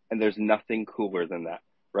 And there's nothing cooler than that,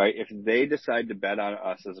 right? If they decide to bet on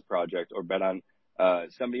us as a project, or bet on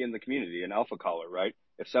somebody in the community, an alpha caller, right?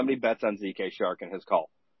 If somebody bets on ZK Shark and his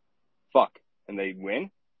call, and they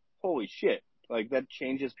win, holy shit. Like, that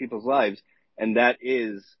changes people's lives. And that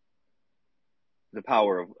is the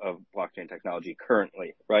power of blockchain technology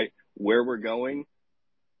currently, right? Where we're going,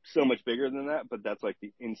 so much bigger than that, but that's like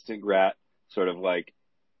the instant grat, sort of like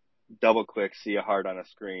double click, see a heart on a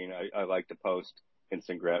screen. I like to post,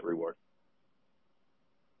 instant grat reward.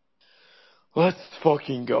 Let's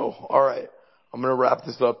fucking go. All right. I'm going to wrap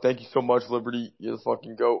this up. Thank you so much, Liberty. You're the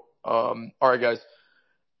fucking goat. All right, guys.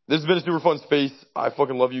 This has been a super fun space. I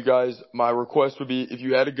fucking love you guys. My request would be, if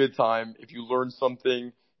you had a good time, if you learned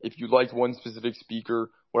something, if you liked one specific speaker,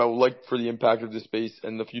 what I would like for the impact of this space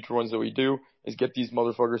and the future ones that we do is get these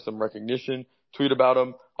motherfuckers some recognition, tweet about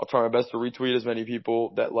them. I'll try my best to retweet as many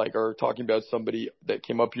people that are talking about somebody that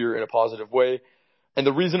came up here in a positive way. And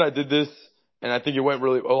the reason I did this, and I think it went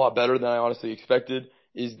really a lot better than I honestly expected,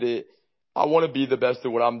 is that I want to be the best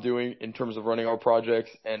at what I'm doing in terms of running our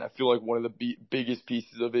projects. And I feel like one of the biggest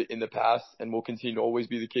pieces of it in the past, and will continue to always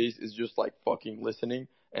be the case, is just like fucking listening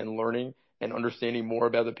and learning and understanding more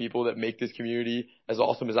about the people that make this community as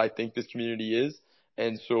awesome as I think this community is.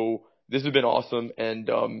 And so this has been awesome, and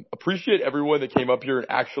appreciate everyone that came up here and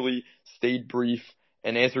actually stayed brief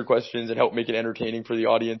and answer questions and help make it entertaining for the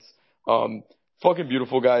audience. Fucking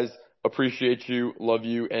beautiful, guys. Appreciate you. Love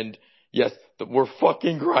you. And yes, we're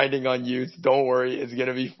fucking grinding on you. So don't worry. It's going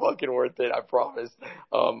to be fucking worth it. I promise.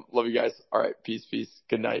 Love you guys. All right. Peace.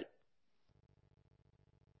 Good night.